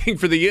 I'm working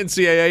for the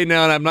NCAA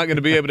now, and I'm not going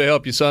to be able to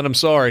help you, son. I'm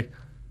sorry.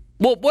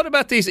 Well, what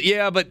about these?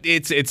 Yeah, but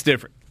it's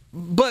different.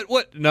 But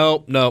what?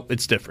 No,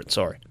 it's different.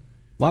 Sorry.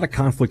 A lot of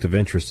conflict of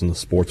interest in the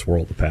sports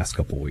world the past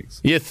couple of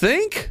weeks. You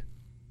think?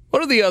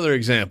 What are the other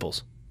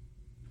examples?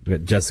 We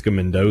got Jessica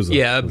Mendoza.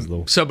 Yeah,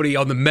 somebody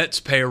on the Mets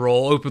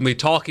payroll openly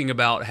talking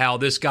about how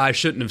this guy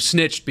shouldn't have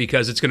snitched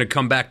because it's going to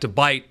come back to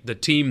bite the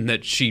team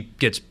that she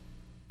gets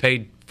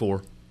paid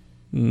for.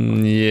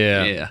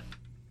 Yeah.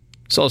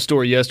 Saw a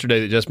story yesterday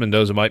that Jessica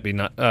Mendoza might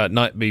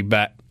not be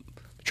back.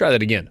 Try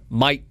that again.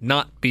 Might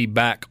not be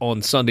back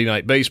on Sunday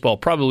Night Baseball.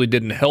 Probably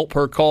didn't help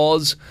her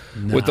cause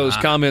with those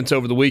comments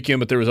over the weekend,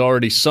 but there was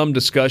already some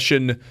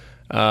discussion.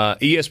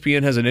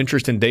 ESPN has an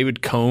interest in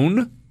David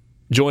Cone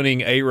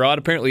joining A-Rod.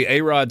 Apparently,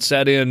 A-Rod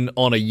sat in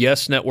on a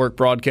Yes Network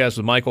broadcast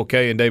with Michael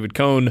Kay and David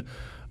Cone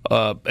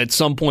at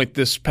some point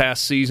this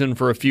past season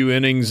for a few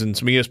innings, and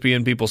some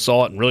ESPN people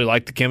saw it and really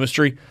liked the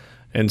chemistry,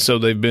 and so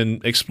they've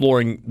been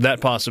exploring that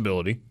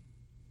possibility.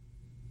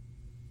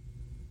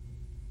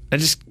 I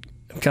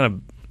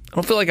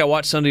don't feel like I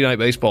watch Sunday Night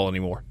Baseball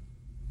anymore.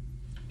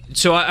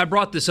 So I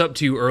brought this up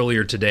to you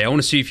earlier today. I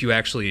want to see if you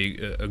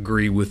actually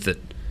agree with it.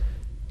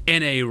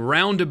 In a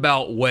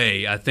roundabout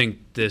way, I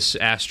think this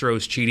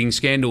Astros cheating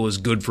scandal is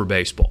good for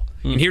baseball.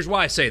 And here's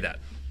why I say that.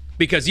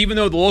 Because even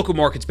though the local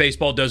markets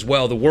baseball does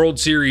well, the World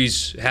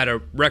Series had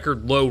a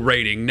record low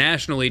rating.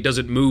 Nationally, it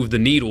doesn't move the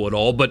needle at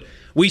all. But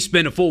we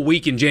spent a full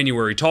week in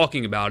January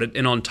talking about it.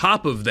 And on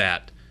top of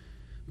that,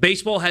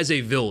 baseball has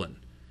a villain.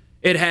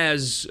 It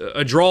has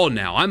a draw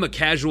now. I'm a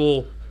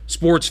casual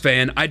sports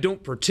fan. I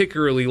don't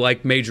particularly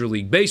like Major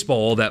League Baseball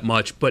all that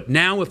much, but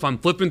now if I'm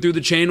flipping through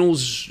the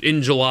channels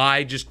in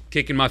July, just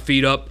kicking my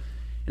feet up,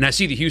 and I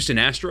see the Houston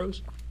Astros,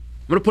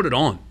 I'm going to put it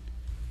on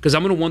because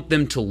I'm going to want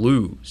them to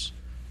lose.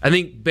 I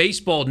think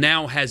baseball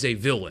now has a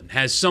villain,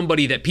 has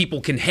somebody that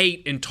people can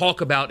hate and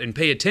talk about and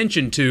pay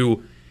attention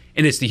to,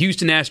 and it's the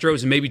Houston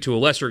Astros and maybe to a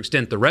lesser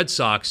extent the Red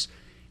Sox,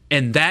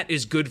 and that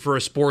is good for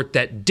a sport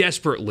that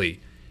desperately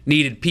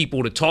needed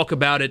people to talk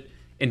about it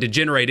and to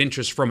generate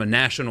interest from a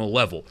national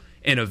level.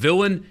 And a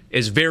villain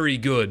is very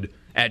good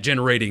at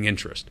generating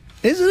interest.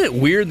 Isn't it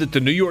weird that the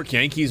New York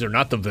Yankees are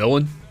not the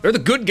villain? They're the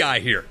good guy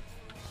here.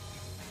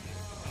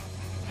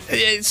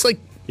 It's like...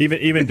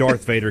 Even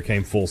Darth Vader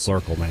came full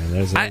circle,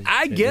 man.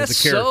 I guess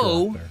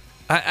so.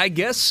 I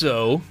guess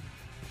so.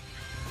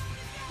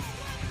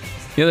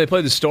 They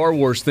play the Star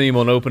Wars theme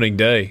on opening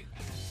day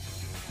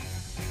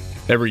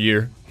every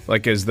year.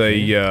 Like as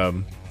they're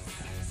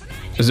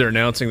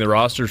announcing the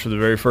rosters for the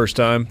very first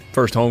time,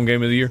 first home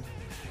game of the year.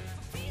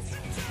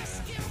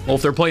 Well,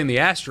 if they're playing the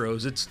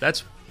Astros,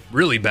 that's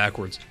really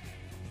backwards.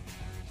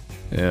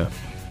 Yeah.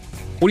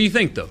 What do you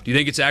think, though? Do you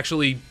think it's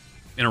actually,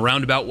 in a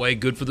roundabout way,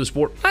 good for the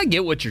sport? I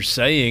get what you're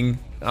saying.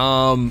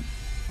 I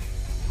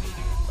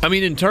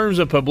mean, in terms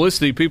of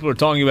publicity, people are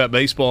talking about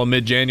baseball in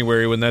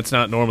mid-January when that's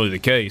not normally the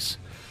case.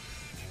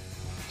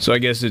 So I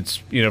guess it's,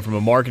 from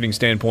a marketing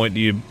standpoint,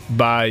 do you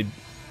buy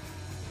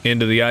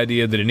into the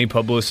idea that any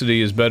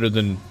publicity is better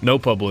than no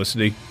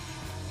publicity?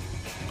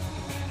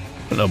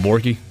 I don't know,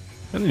 Borky.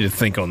 I need to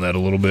think on that a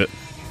little bit.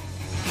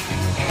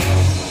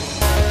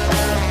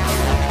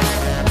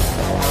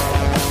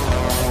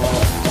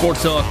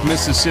 Sports Talk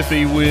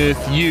Mississippi with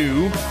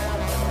you.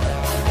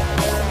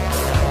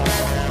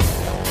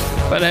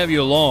 Glad to have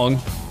you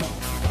along.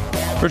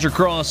 Richard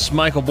Cross,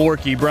 Michael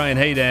Borky, Brian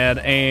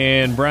Haydad,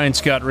 and Brian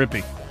Scott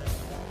Rippey.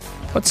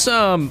 Let's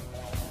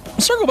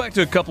circle back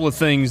to a couple of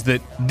things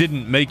that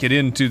didn't make it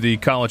into the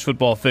college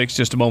football fix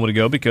just a moment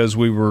ago because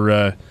we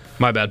were...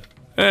 My bad.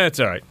 It's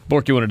all right.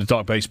 Borky wanted to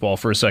talk baseball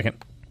for a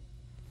second.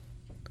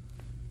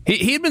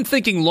 He had been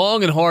thinking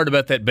long and hard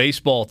about that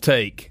baseball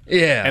take.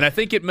 Yeah. And I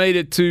think it made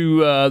it to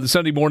the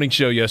Sunday morning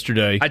show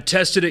yesterday. I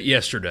tested it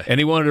yesterday. And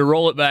he wanted to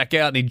roll it back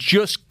out, and he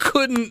just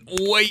couldn't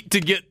wait to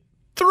get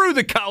through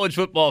the college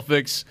football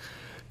fix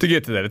to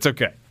get to that. It's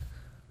okay.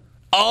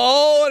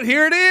 Oh, and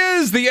here it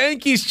is. The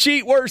Yankees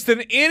cheat worse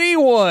than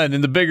anyone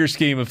in the bigger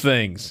scheme of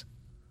things.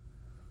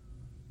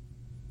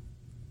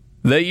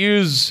 They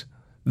use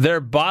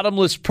their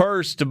bottomless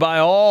purse to buy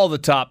all the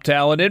top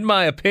talent. In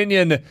my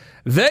opinion,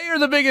 they are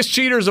the biggest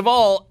cheaters of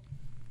all.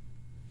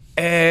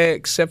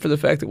 except for the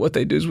fact that what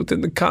they do is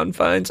within the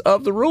confines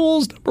of the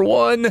rules, number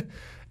one.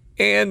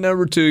 And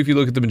number two, if you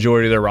look at the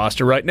majority of their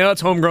roster right now,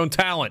 it's homegrown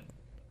talent.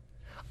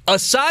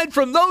 Aside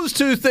from those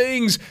two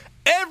things,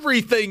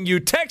 everything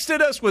you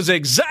texted us was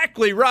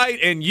exactly right,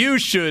 and you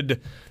should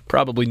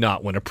probably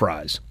not win a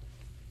prize.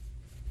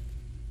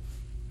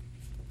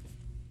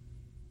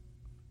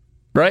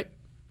 Right?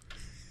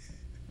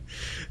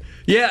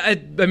 Yeah,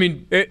 I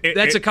mean,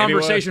 that's a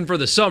conversation for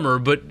the summer,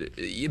 but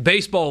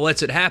baseball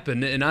lets it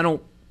happen, and I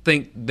don't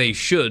think they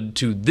should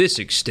to this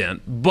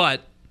extent,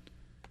 but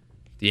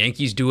the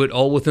Yankees do it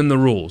all within the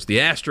rules. The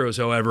Astros,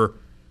 however,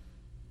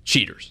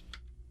 cheaters.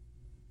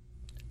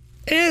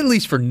 At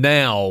least for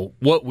now,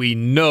 what we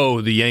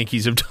know, the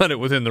Yankees have done it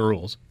within the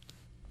rules.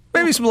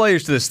 Maybe some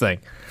layers to this thing.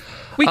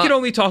 We can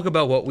only talk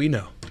about what we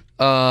know.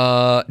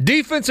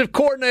 Defensive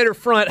coordinator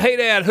front. Hey,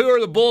 Dad, who are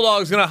the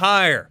Bulldogs going to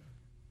hire?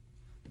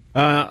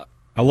 I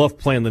love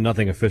playing the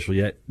nothing official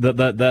yet.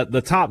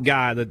 The top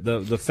guy,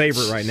 the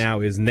favorite right now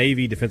is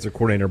Navy defensive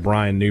coordinator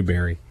Brian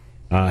Newberry.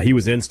 He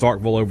was in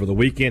Starkville over the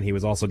weekend. He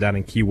was also down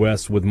in Key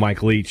West with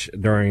Mike Leach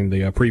during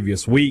the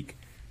previous week.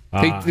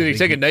 Did he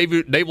take a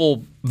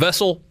naval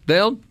vessel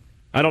down?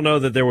 I don't know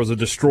that there was a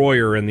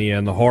destroyer in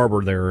the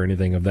harbor there or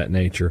anything of that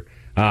nature.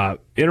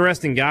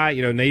 Interesting guy.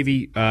 You know,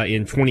 Navy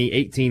in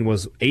 2018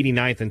 was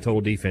 89th in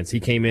total defense. He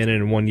came in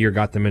and in 1 year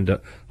got them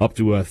up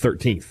to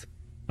 13th.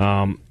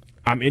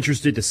 I'm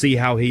interested to see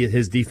how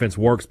his defense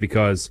works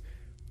because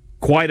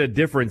quite a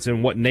difference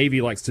in what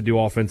Navy likes to do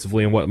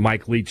offensively and what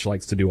Mike Leach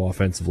likes to do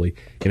offensively.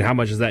 And how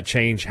much does that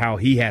change how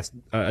he has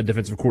any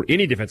defensive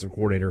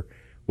coordinator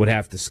would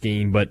have to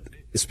scheme, but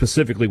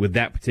specifically with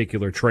that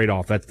particular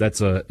trade-off,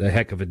 that's a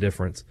heck of a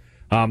difference.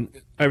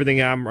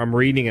 Everything I'm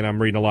reading, and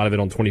I'm reading a lot of it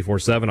on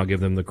 24/7, I'll give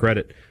them the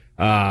credit,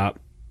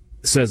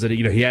 says that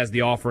he has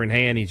the offer in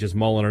hand. He's just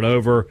mulling it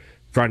over,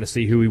 trying to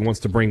see who he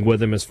wants to bring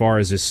with him as far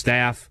as his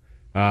staff.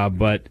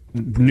 But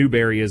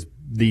Newberry is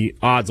the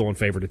odds-on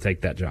favorite to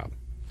take that job.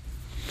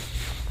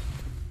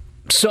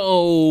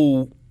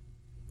 So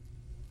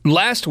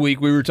last week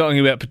we were talking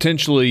about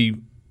potentially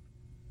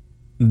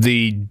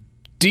the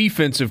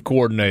defensive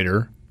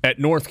coordinator at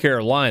North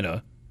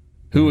Carolina,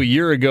 who a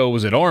year ago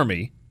was at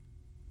Army,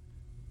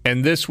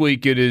 and this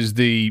week it is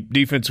the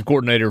defensive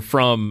coordinator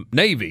from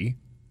Navy.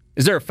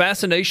 Is there a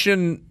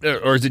fascination,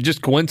 or is it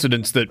just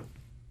coincidence that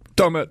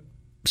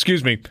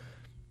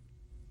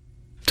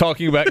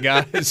talking about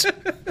guys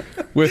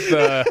with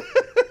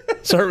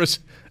service?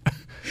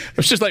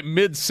 It's just like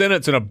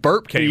mid-sentence and a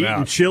burp came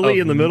out. Chili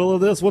in the middle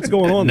of this? What's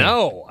going on there?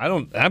 No, I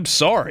don't. I'm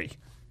sorry.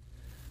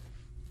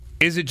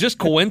 Is it just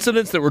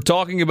coincidence that we're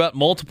talking about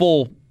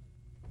multiple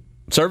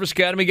Service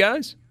Academy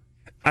guys?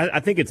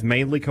 I think it's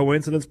mainly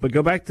coincidence, but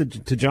go back to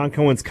John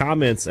Cohen's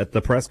comments at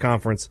the press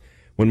conference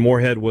when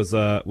Moorhead was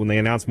when they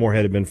announced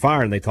Moorhead had been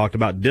fired, and they talked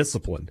about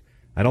discipline.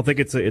 I don't think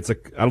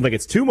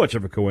it's too much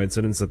of a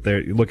coincidence that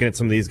they're looking at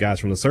some of these guys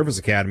from the service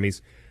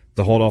academies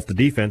to hold off the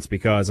defense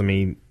because, I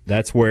mean,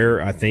 that's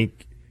where I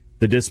think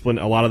a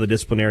lot of the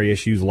disciplinary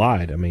issues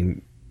lied. I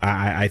mean,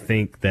 I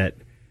think that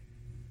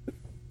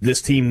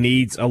this team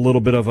needs a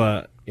little bit of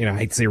a, I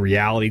hate to say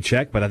reality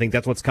check, but I think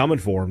that's what's coming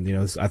for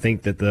them. I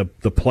think that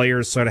the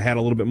players sort of had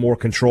a little bit more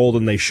control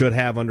than they should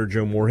have under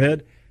Joe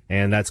Moorhead,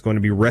 and that's going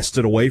to be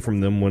wrested away from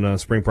them when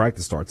spring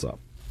practice starts up.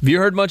 Have you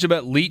heard much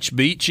about Leach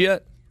Beach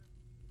yet?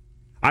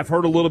 I've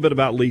heard a little bit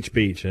about Leach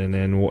Beach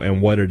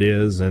and what it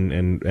is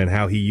and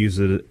how he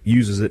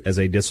uses it as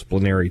a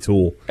disciplinary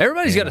tool.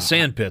 Everybody's got a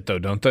sand pit, though,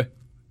 don't they?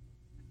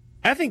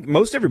 I think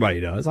most everybody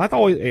does. I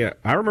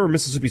remember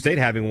Mississippi State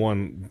having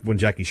one when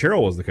Jackie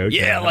Sherrill was the coach.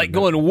 Yeah, like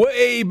going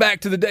way back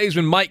to the days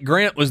when Mike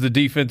Grant was the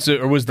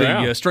defensive or was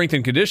the strength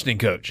and conditioning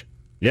coach.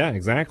 Yeah,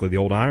 exactly. The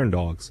old Iron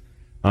Dogs.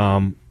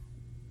 But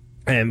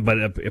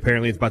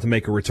apparently it's about to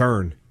make a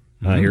return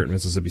here at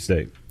Mississippi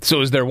State.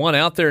 So is there one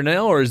out there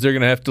now, or is there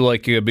going to have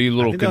to be a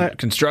little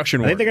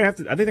construction work? I think they're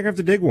going to have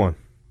to dig one.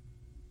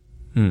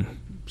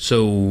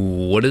 So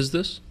what is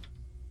this?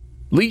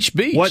 Leach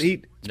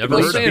Beach.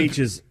 Never heard of Beach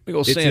is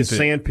his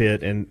sand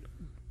pit, and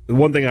the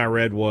one thing I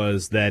read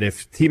was that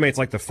if teammates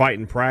like to fight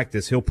in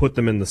practice, he'll put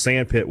them in the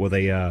sand pit with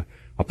a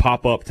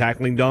pop-up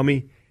tackling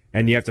dummy,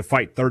 and you have to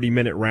fight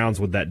 30-minute rounds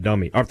with that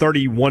dummy, or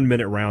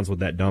 31-minute rounds with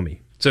that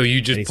dummy. So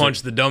you just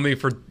punch the dummy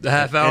for a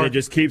half hour? And it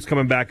just keeps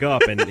coming back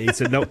up, and he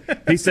said no.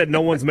 He said no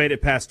one's made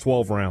it past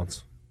 12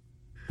 rounds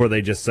where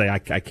they just say, I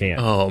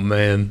can't. Oh,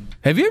 man.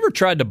 Have you ever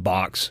tried to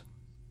box?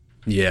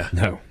 Yeah.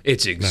 No.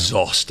 It's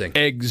exhausting.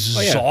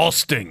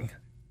 Exhausting. Oh, yeah.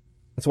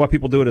 That's why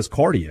people do it as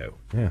cardio.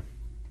 Yeah.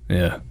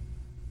 Yeah.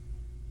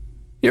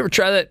 You ever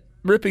try that,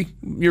 Rippy?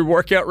 Your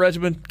workout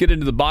regimen? Get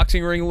into the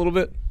boxing ring a little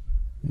bit?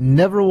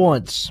 Never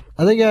once.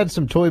 I think I had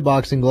some toy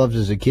boxing gloves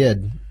as a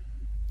kid.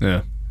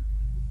 Yeah.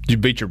 Did you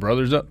beat your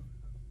brothers up?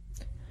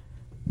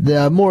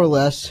 More or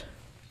less.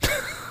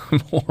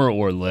 More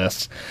or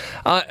less.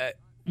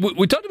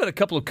 We talked about a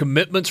couple of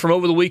commitments from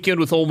over the weekend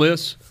with Ole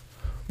Miss.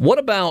 What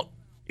about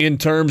in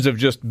terms of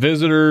just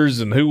visitors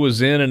and who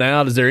was in and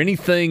out? Is there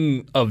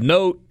anything of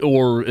note,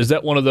 or is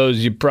that one of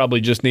those you probably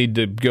just need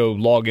to go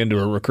log into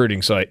a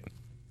recruiting site?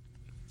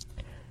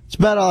 It's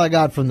about all I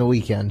got from the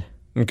weekend.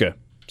 Okay.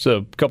 So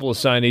a couple of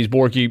signees.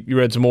 Borky, you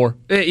read some more?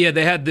 Yeah,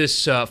 they had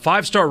this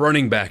 5-star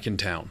running back in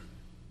town,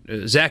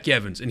 Zach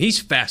Evans, and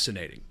he's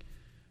fascinating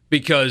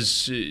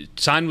because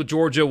signed with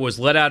Georgia, was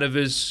let out of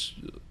his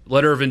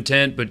letter of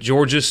intent, but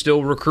Georgia's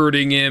still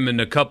recruiting him, and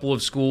a couple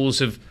of schools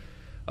have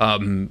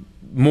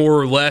more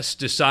or less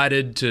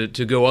decided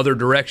to go other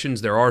directions.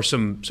 There are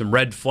some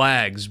red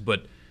flags,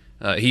 but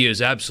he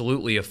is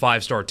absolutely a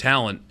 5-star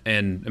talent,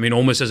 and I mean,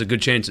 Ole Miss has a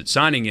good chance at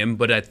signing him,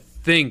 but I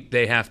think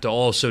they have to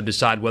also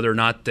decide whether or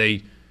not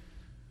they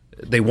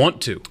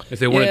want to, if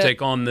they want to take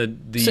on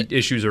the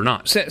issues or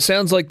not.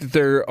 Sounds like that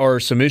there are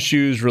some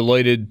issues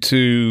related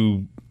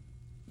to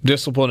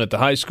discipline at the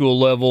high school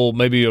level,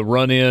 maybe a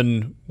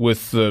run-in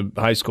with the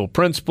high school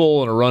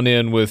principal and a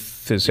run-in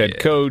with his head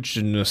coach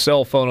and a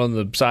cell phone on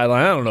the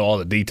sideline. I don't know all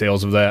the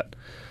details of that.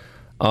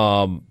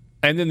 And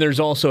then there's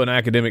also an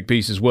academic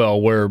piece as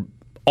well where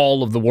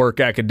all of the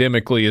work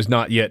academically is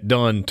not yet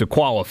done to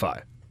qualify.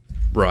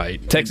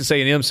 Right. Texas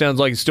A&M sounds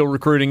like it's still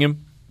recruiting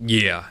him.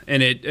 Yeah,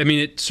 and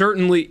it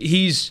certainly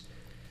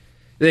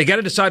they got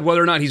to decide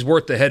whether or not he's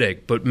worth the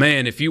headache. But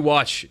man, if you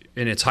watch,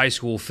 and it's high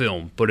school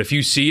film, but if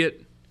you see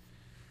it,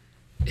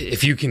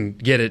 if you can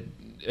get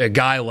a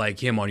guy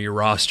like him on your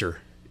roster,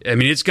 I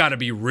mean, it's got to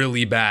be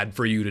really bad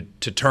for you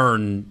to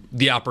turn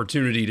the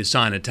opportunity to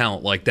sign a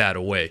talent like that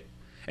away.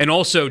 And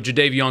also,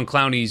 Jadeveon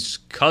Clowney's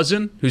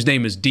cousin, whose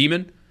name is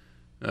Demon,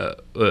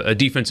 a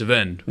defensive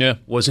end,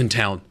 was in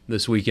town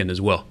this weekend as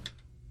well.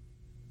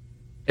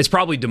 It's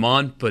probably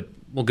Demond, but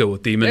we'll go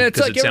with Demon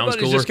because it sounds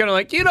cooler. Just kind of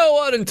like, you know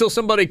what, until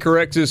somebody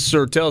corrects us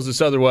or tells us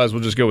otherwise,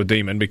 we'll just go with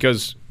Demon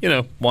because,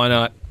 why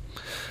not?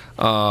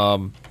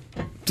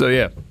 So,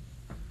 yeah.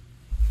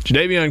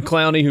 Jadeveon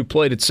Clowney, who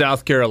played at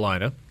South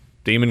Carolina.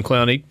 Demon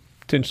Clowney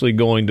potentially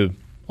going to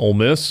Ole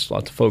Miss.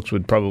 Lots of folks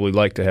would probably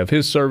like to have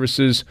his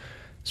services.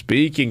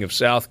 Speaking of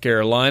South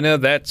Carolina,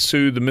 that's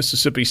who the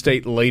Mississippi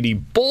State Lady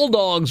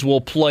Bulldogs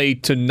will play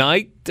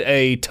tonight,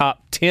 a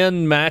top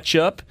 10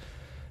 matchup.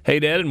 Hey,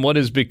 Dad, and what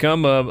has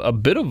become a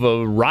bit of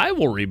a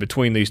rivalry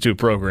between these two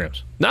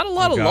programs. Not a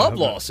lot of love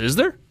lost, is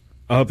there?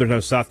 I hope there's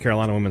no South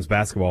Carolina women's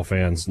basketball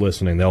fans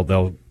listening.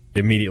 They'll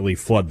immediately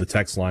flood the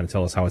text line and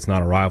tell us how it's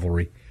not a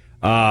rivalry.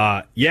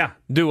 Yeah.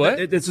 Do what?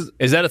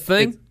 Is that a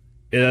thing?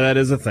 That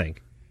is a thing.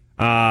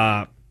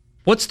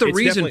 What's the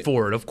reason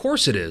for it? Of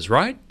course it is,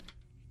 right?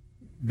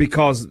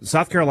 Because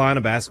South Carolina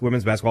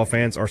women's basketball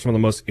fans are some of the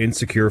most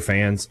insecure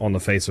fans on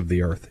the face of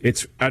the earth.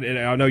 I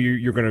know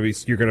you're going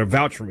to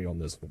vouch for me on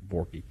this,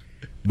 Borky,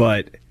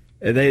 but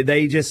they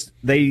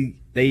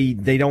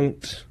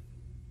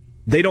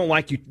don't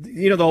like you.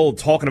 You know the whole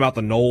talking about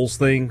the Knowles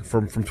thing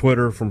from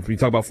Twitter. You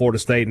talk about Florida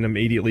State and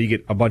immediately you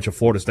get a bunch of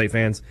Florida State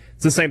fans.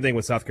 It's the same thing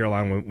with South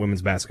Carolina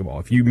women's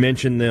basketball. If you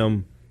mention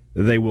them,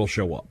 they will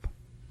show up,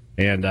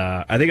 and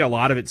I think a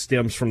lot of it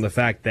stems from the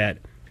fact that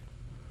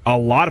a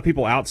lot of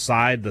people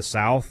outside the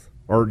South,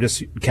 or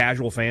just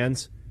casual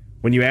fans,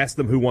 when you ask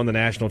them who won the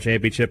national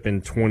championship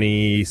in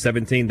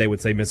 2017, they would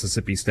say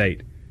Mississippi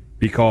State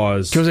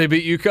because they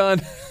beat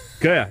UConn.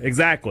 Yeah,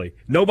 exactly.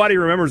 Nobody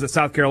remembers that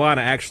South Carolina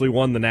actually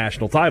won the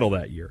national title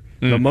that year.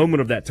 The moment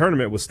of that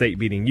tournament was State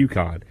beating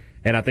UConn,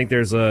 and I think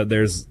there's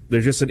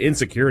just an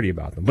insecurity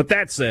about them. But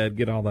that said,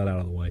 get all that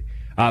out of the way.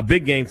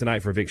 Big game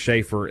tonight for Vic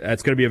Schaefer.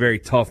 It's going to be a very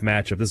tough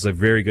matchup. This is a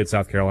very good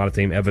South Carolina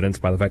team,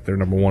 evidenced by the fact they're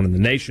number one in the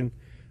nation.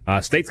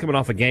 State's coming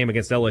off a game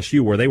against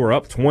LSU where they were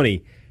up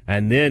 20,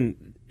 and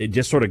then it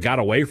just sort of got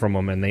away from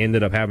them, and they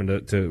ended up having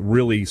to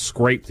really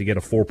scrape to get a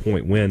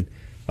 4-point win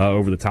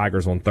over the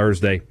Tigers on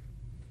Thursday.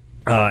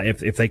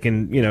 If they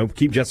can,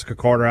 keep Jessica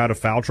Carter out of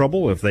foul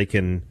trouble, if they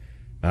can,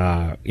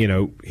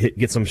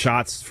 get some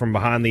shots from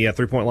behind the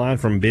 3-point line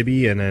from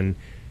Bibby and then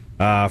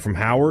from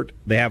Howard,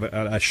 they have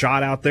a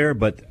shot out there.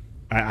 But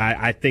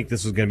I think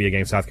this is going to be a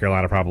game South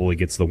Carolina probably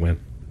gets the win.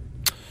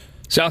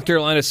 South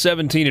Carolina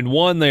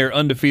 17-1. They are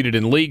undefeated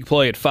in league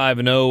play at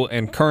 5-0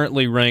 and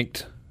currently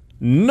ranked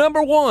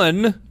number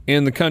 1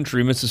 in the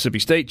country. Mississippi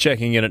State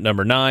checking in at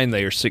number 9.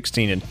 They are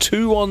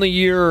 16-2 on the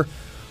year.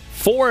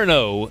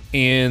 4-0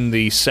 in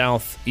the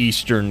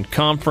Southeastern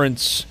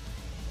Conference.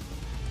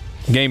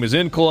 Game is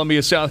in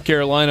Columbia, South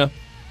Carolina.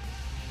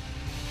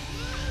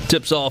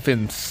 Tips off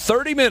in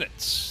 30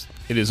 minutes.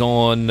 It is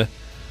on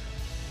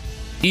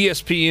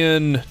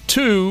ESPN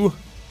 2,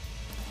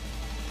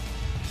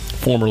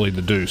 formerly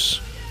The Deuce.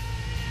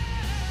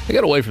 They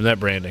got away from that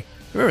branding.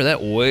 Remember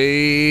that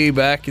way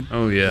back?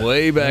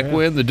 Way back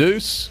when, The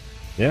Deuce?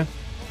 Yeah.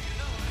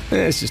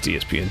 It's just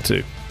ESPN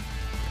 2.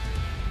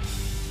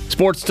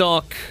 Sports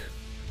Talk,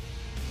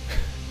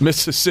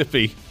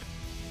 Mississippi.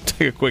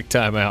 Take a quick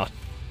time out.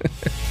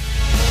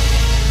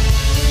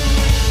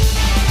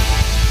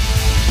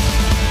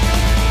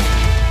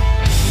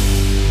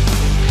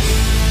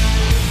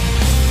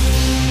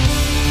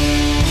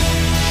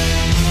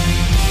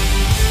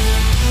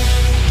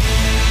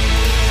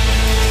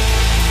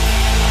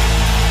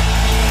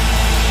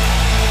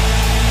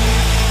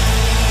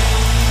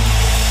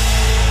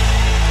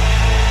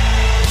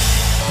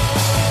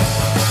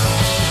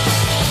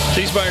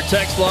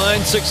 text line,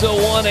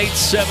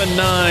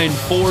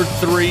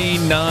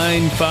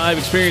 601-879-4395.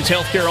 Experience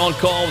healthcare on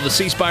call with the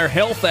C Spire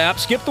Health app.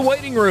 Skip the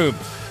waiting room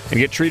and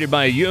get treated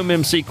by a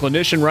UMMC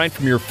clinician right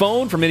from your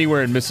phone from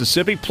anywhere in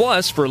Mississippi.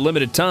 Plus, for a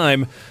limited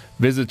time,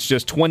 visits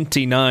just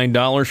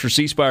 $29 for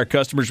C Spire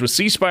customers. With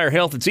C Spire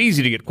Health, it's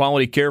easy to get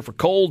quality care for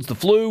colds, the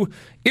flu,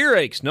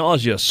 earaches,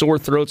 nausea, sore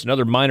throats, and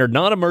other minor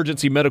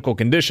non-emergency medical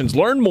conditions.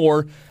 Learn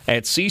more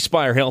at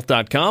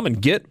cspirehealth.com and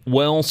get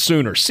well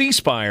sooner. C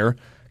Spire,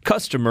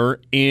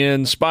 customer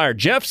inspired.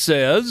 Jeff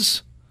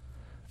says,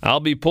 I'll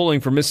be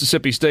pulling for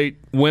Mississippi State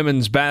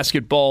women's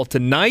basketball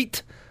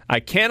tonight. I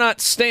cannot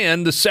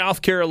stand the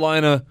South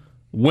Carolina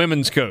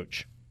women's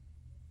coach.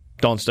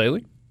 Dawn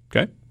Staley,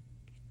 okay.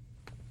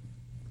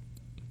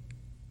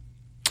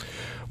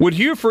 Would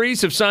Hugh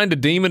Freeze have signed a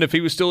Demon if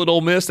he was still at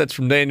Ole Miss? That's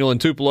from Daniel in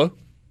Tupelo.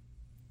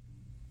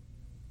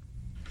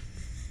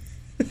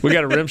 We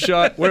got a rim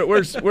shot.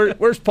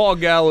 Where's Paul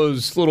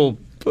Gallo's little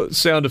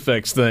sound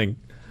effects thing?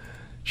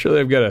 Sure,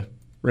 they've got a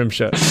rim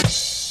shot.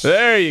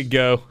 There you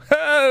go.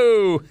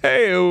 Ho,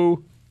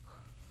 hey-o.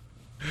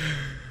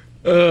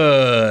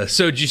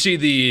 So did you see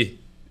the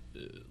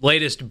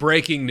latest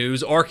breaking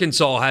news?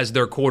 Arkansas has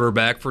their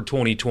quarterback for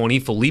 2020,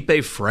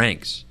 Felipe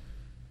Franks.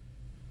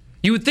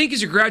 You would think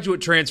as a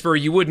graduate transfer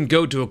you wouldn't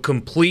go to a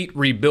complete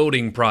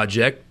rebuilding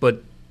project,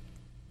 but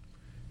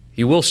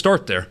he will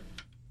start there.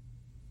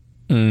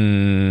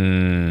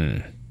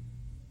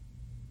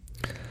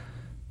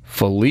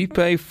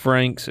 Felipe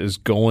Franks is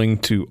going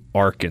to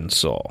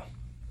Arkansas.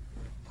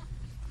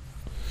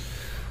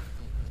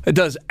 It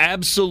does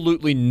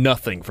absolutely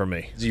nothing for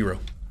me. Zero.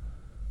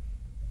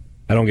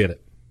 I don't get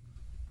it.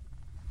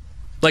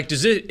 Like,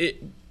 does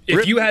it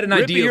if you had an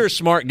idea... You're a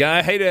smart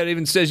guy. Hey, Dad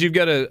even says you've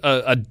got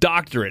a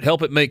doctorate.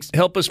 Help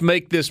us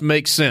make this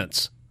make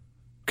sense.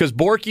 Because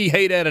Borky,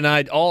 Hey Dad, and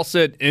I all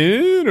said,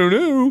 I don't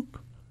know.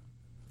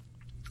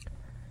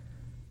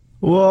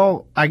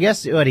 Well, I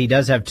guess he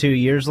does have 2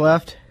 years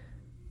left.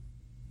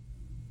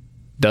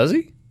 Does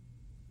he?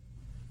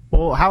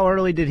 Well, how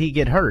early did he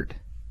get hurt?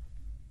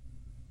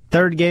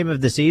 Third game of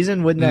the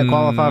season? Wouldn't that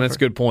qualify? That's a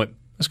good point.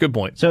 That's a good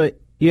point. So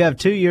you have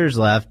 2 years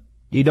left.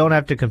 You don't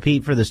have to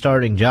compete for the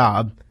starting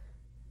job.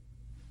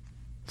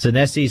 It's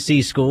an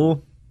SEC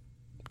school.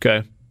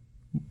 Okay.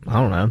 I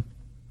don't know.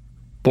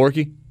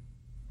 Borky?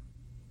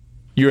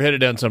 You were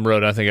headed down some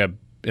road. I think I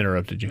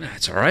interrupted you.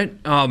 That's all right.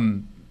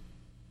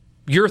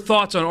 Your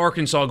thoughts on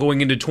Arkansas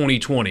going into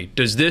 2020?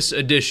 Does this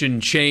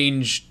addition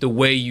change the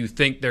way you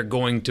think they're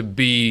going to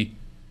be,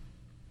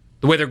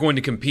 the way they're going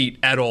to compete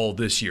at all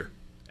this year?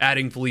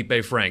 Adding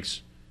Felipe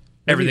Franks,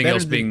 everything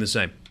else being the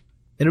same.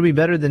 It'll be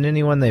better than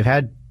anyone they've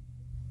had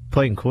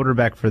playing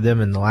quarterback for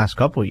them in the last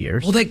couple of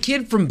years. Well, that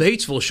kid from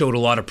Batesville showed a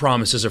lot of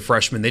promise as a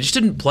freshman. They just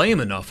didn't play him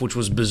enough, which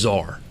was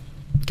bizarre.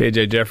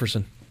 KJ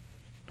Jefferson.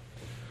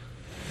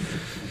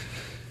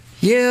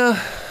 Yeah.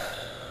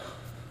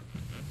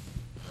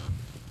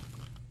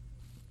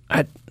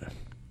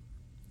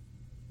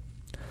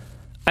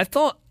 I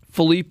thought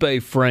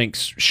Felipe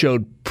Franks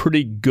showed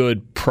pretty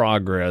good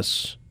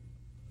progress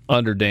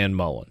under Dan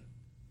Mullen.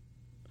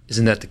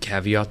 Isn't that the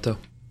caveat, though?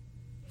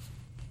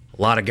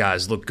 A lot of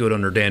guys look good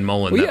under Dan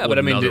Mullen. Well, yeah, but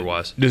I mean,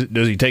 otherwise.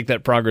 Does he take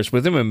that progress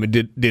with him? I mean,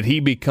 did he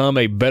become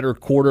a better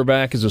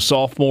quarterback as a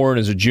sophomore and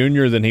as a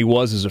junior than he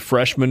was as a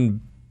freshman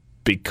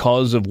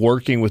because of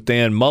working with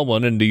Dan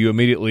Mullen? And do you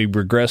immediately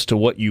regress to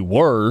what you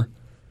were,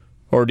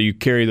 or do you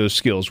carry those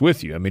skills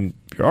with you? I mean,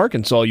 if you're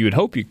Arkansas, you would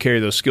hope you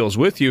carry those skills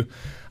with you.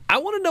 I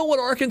want to know what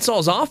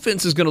Arkansas's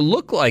offense is going to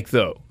look like,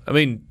 though. I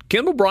mean,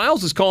 Kendall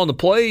Briles is calling the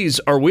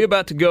plays. Are we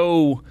about to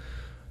go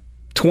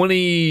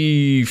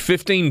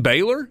 2015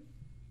 Baylor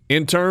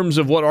in terms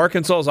of what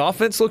Arkansas's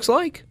offense looks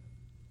like?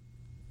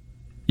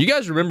 You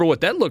guys remember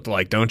what that looked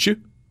like, don't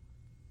you?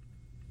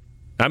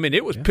 I mean,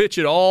 it was pitch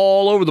it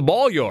all over the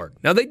ball yard.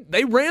 Now,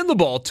 they ran the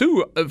ball,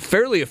 too,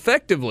 fairly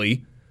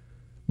effectively,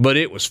 but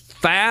it was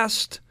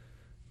fast,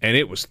 and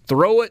it was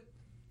throw it.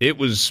 It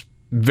was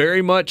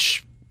very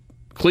much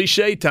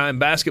cliche time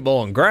basketball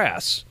on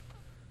grass.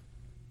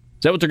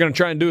 Is that what they're going to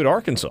try and do at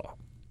Arkansas?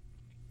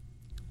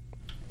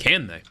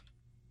 Can they?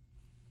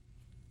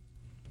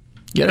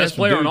 Yeah, the best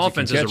player on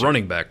offense is a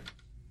running back.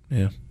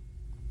 Yeah.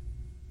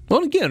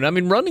 Well, again, I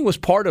mean, running was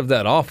part of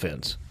that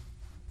offense.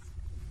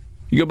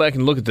 You go back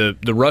and look at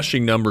the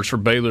rushing numbers for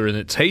Baylor in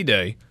its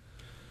heyday.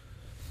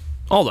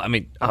 I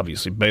mean,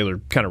 obviously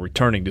Baylor kind of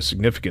returning to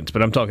significance,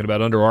 but I'm talking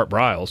about under Art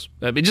Briles.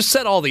 I mean, just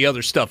set all the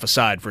other stuff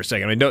aside for a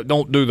second. I mean,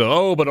 don't do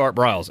but Art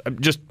Briles.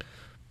 Just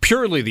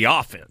purely the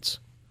offense.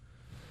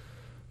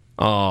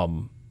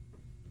 They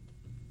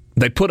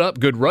put up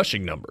good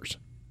rushing numbers,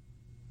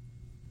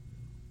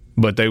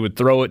 but they would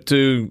throw it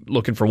to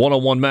looking for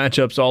one-on-one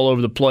matchups all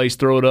over the place.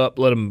 Throw it up,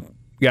 let them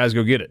guys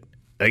go get it.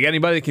 They got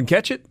anybody that can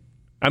catch it?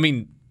 I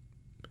mean,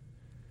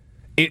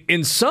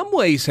 in some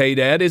ways, hey,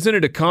 Dad, isn't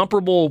it a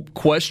comparable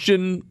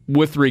question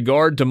with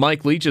regard to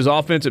Mike Leach's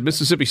offense at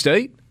Mississippi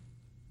State?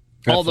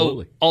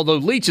 Absolutely. Although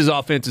Leach's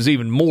offense is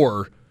even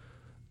more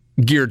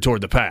geared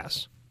toward the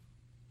pass.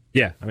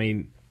 Yeah, I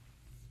mean,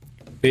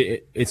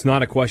 it's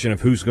not a question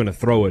of who's going to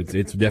throw it.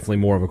 It's definitely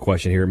more of a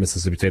question here at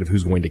Mississippi State of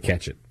who's going to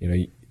catch it.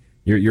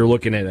 You're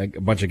looking at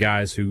a bunch of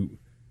guys who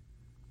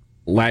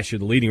last year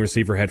the leading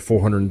receiver had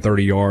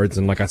 430 yards,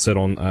 and like I said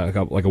on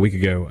like a week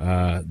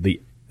ago,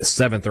 the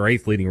 7th or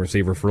 8th leading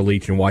receiver for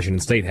Leach in Washington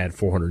State had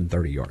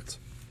 430 yards.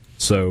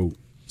 So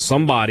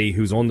somebody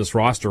who's on this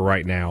roster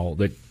right now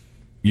that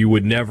you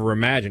would never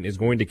imagine is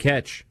going to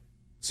catch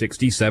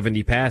 60,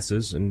 70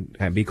 passes and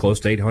be close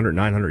to 800,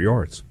 900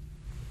 yards,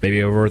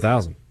 maybe over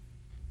 1,000.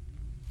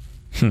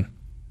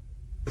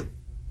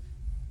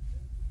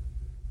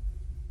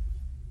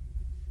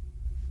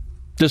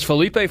 Does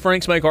Felipe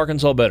Franks make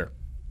Arkansas better?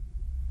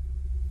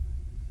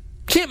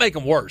 Can't make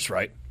them worse,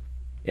 right?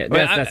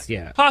 Yeah,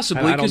 yeah.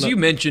 Possibly, because you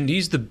mentioned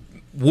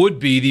would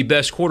be the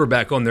best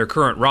quarterback on their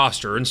current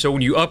roster, and so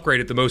when you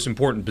upgrade at the most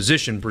important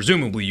position,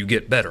 presumably you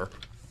get better.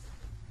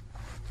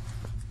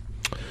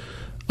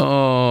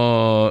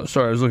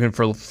 Sorry, I was looking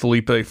for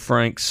Felipe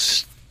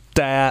Franks'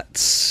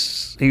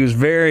 stats. He was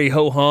very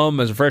ho-hum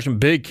as a freshman,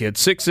 big kid,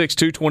 6'6",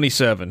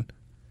 227.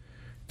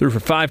 Threw for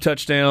 5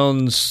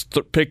 touchdowns,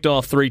 picked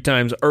off 3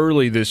 times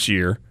early this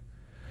year.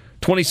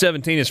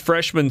 2017, his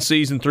freshman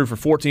season, threw for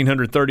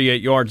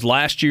 1,438 yards.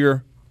 Last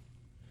year,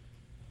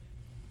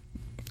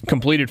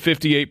 completed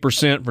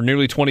 58% for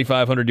nearly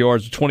 2,500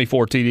 yards with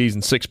 24 TDs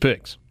and 6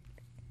 picks.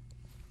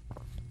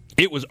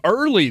 It was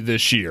early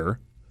this year,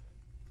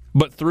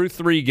 but through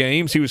 3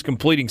 games, he was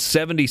completing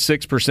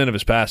 76% of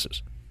his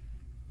passes.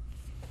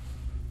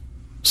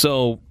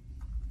 So,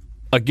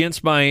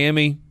 against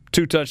Miami,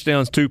 2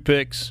 touchdowns, 2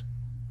 picks.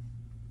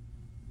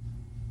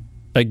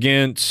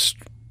 Against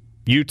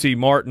UT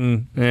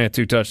Martin,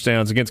 2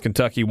 touchdowns. Against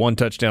Kentucky, 1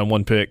 touchdown,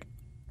 1 pick,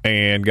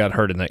 and got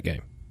hurt in that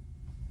game.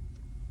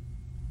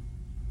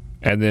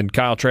 And then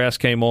Kyle Trask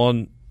came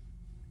on,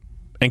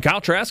 and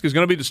Kyle Trask is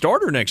going to be the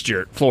starter next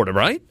year at Florida,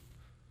 right?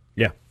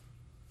 Yeah.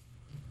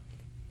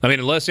 I mean,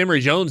 unless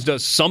Emory Jones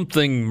does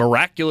something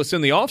miraculous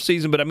in the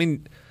offseason, but I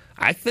mean,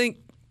 I think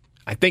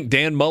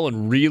Dan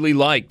Mullen really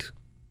liked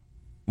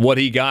what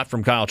he got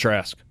from Kyle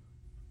Trask.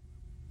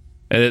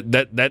 And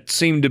that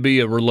seemed to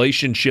be a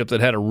relationship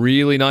that had a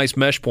really nice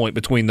mesh point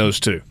between those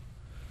two.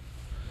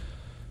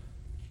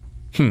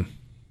 And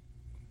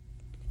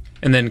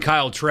then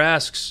Kyle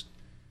Trask's,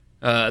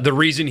 the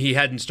reason he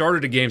hadn't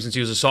started a game since he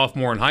was a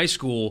sophomore in high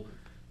school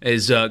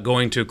is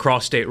going to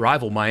cross-state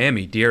rival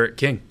Miami, D'Eriq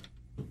King.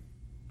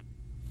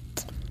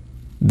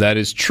 That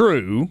is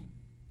true.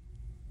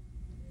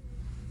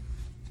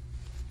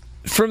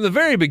 From the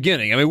very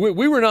beginning, I mean,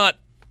 we were not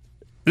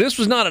 – this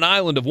was not an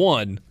island of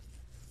one.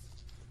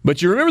 But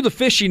you remember the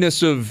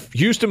fishiness of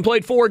Houston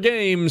played 4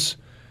 games,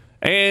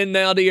 and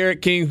now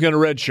D'Eriq King's going to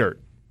redshirt.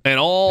 And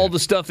all the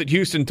stuff that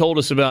Houston told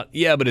us about,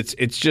 but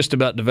it's just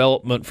about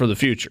development for the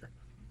future.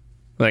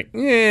 Like,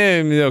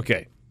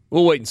 okay.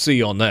 We'll wait and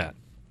see on that.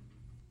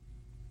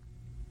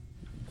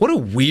 What a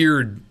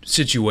weird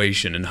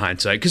situation in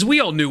hindsight, because we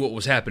all knew what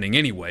was happening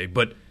anyway.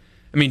 But,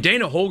 I mean,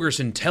 Dana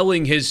Holgorsen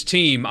telling his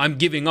team, I'm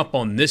giving up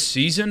on this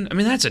season, I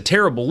mean, that's a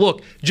terrible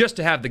look just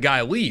to have the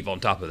guy leave on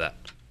top of that.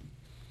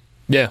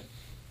 Yeah.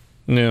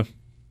 Yeah.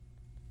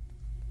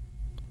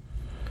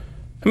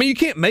 I mean, you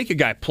can't make a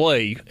guy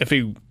play if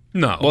he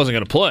wasn't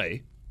going to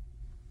play.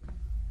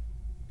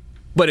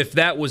 But if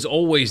that was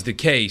always the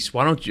case,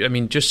 why don't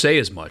you, just say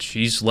as much.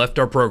 He's left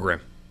our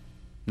program.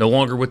 No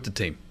longer with the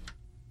team.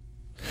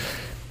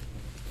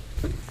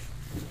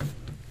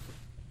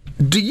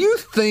 Do you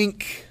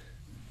think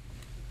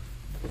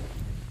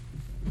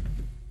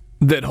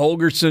that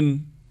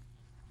Holgorsen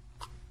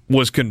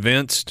was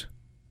convinced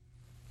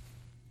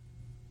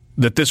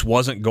that this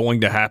wasn't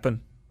going to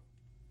happen?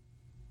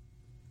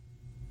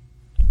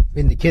 I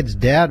mean, the kid's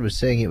dad was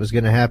saying it was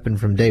going to happen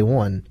from day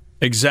one.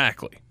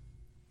 Exactly.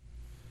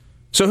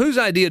 So whose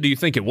idea do you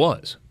think it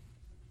was?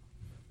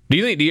 Do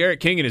you think D'Eriq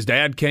King and his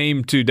dad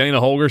came to Dana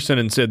Holgorsen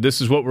and said,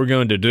 this is what we're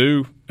going to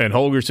do, and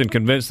Holgorsen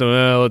convinced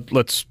them,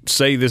 let's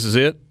say this is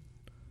it?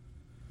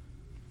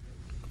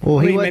 Well,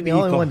 he wasn't the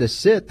only one to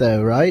sit,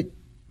 though, right?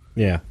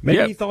 Yeah.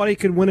 Maybe he thought he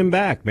could win him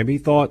back. Maybe he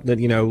thought that,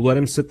 let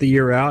him sit the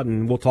year out,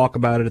 and we'll talk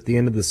about it at the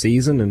end of the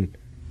season, and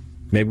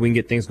maybe we can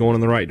get things going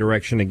in the right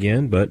direction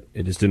again, but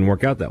it just didn't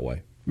work out that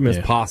way.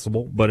 It's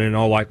possible, but in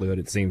all likelihood,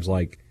 it seems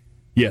like,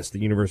 yes, the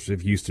University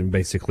of Houston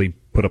basically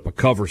put up a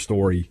cover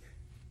story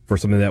for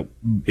something that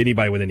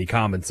anybody with any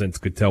common sense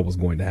could tell was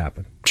going to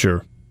happen.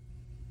 Sure.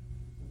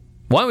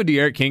 Why would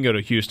D'Eriq King go to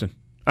Houston?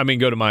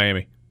 Go to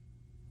Miami?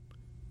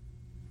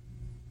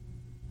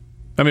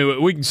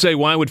 We can say,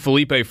 why would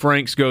Felipe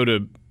Franks go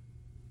to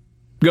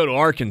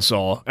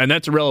Arkansas? And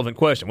that's a relevant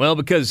question. Well,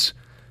 because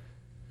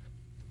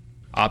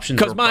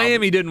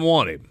Miami didn't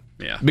want him.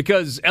 Yeah.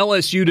 Because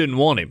LSU didn't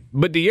want him.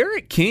 But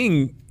D'Eriq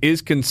King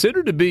is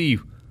considered to be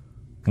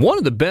one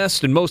of the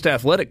best and most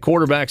athletic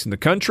quarterbacks in the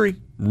country.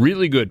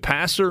 Really good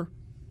passer.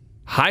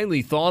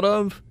 Highly thought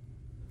of.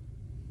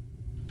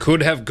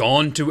 Could have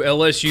gone to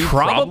LSU.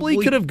 Probably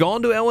could have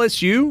gone to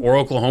LSU. Or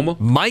Oklahoma.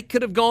 Mike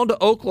could have gone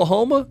to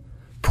Oklahoma.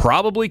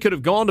 Probably could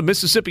have gone to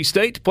Mississippi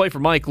State to play for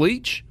Mike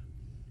Leach.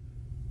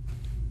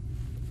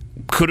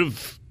 Could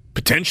have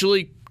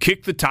potentially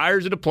kick the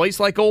tires at a place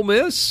like Ole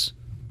Miss.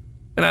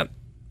 And I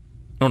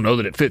don't know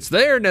that it fits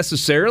there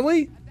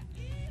necessarily.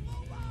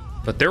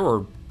 But there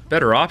were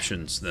better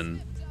options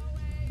than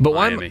But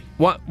Miami.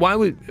 Why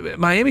would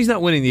Miami's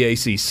not winning the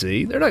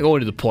ACC? They're not going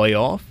to the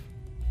playoff.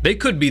 They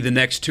could be the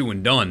next 2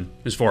 and done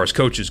as far as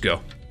coaches go.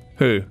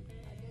 Who?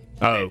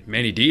 Oh,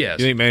 Manny Diaz.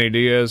 you think Manny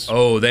Diaz?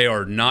 Oh, they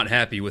are not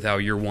happy with how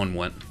year 1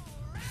 went.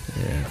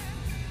 Yeah.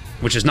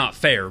 Which is not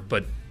fair,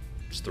 but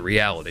it's the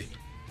reality.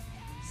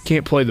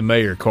 Can't play the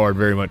mayor card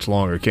very much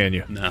longer, can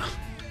you? No.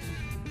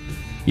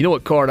 You know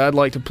what card I'd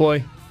like to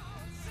play?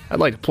 I'd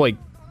like to play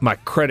my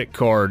credit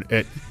card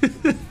at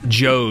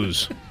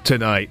Joe's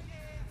tonight.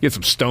 Get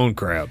some stone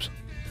crabs.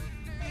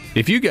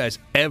 If you guys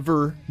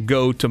ever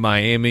go to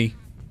Miami,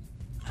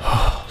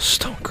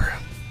 stone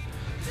crab.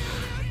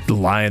 The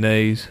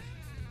Lyonnaise.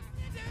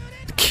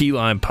 The key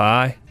lime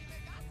pie.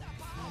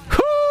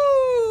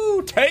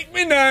 Whoo! Take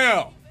me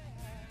now!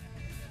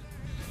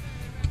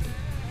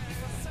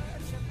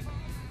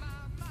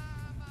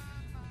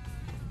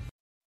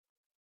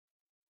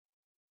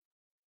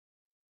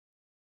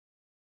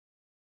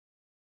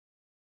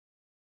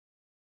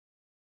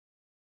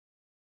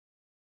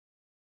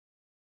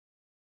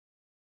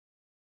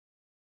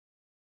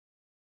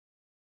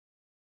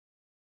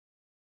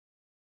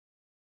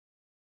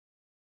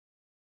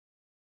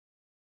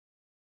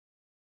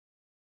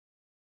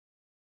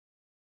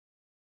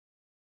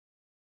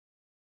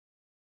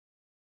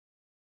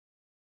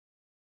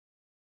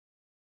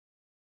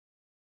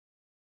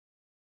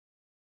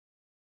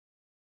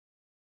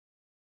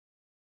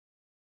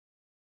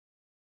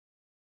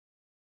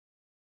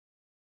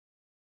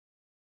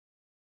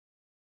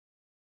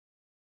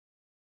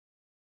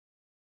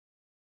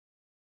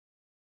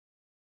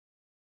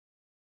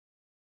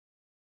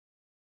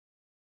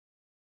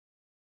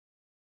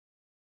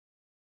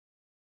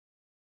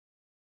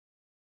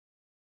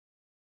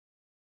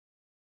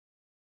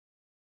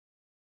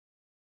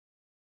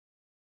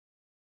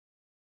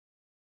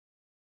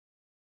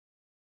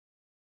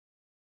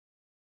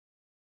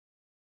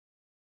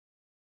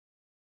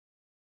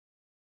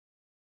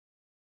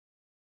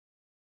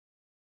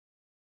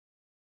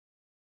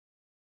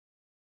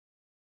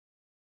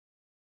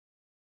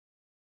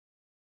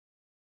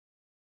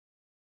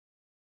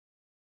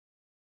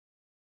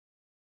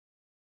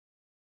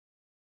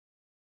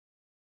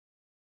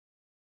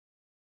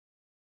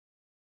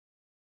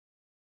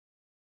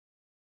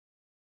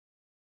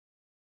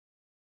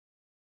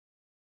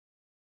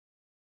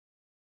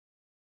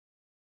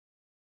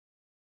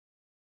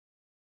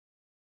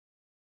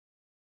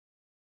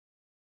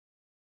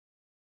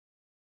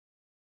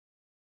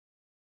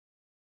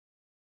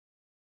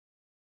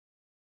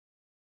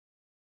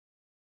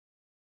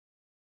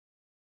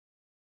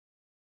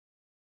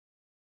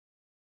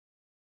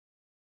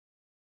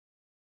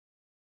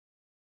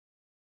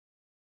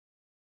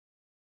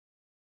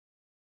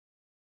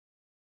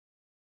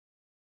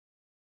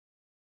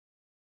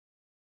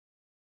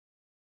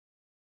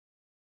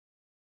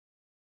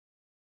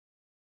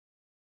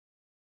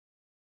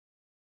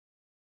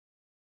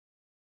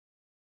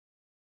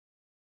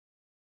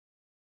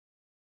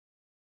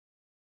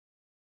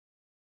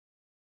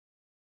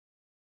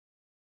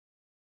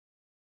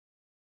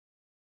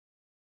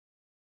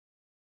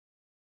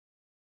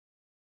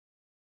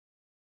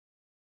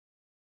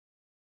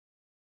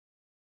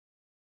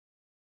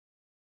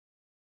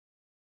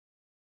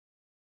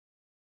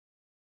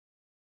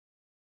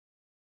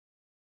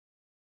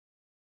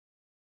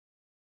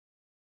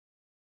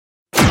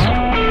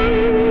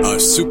 A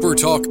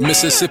SuperTalk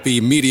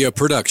Mississippi media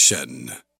production.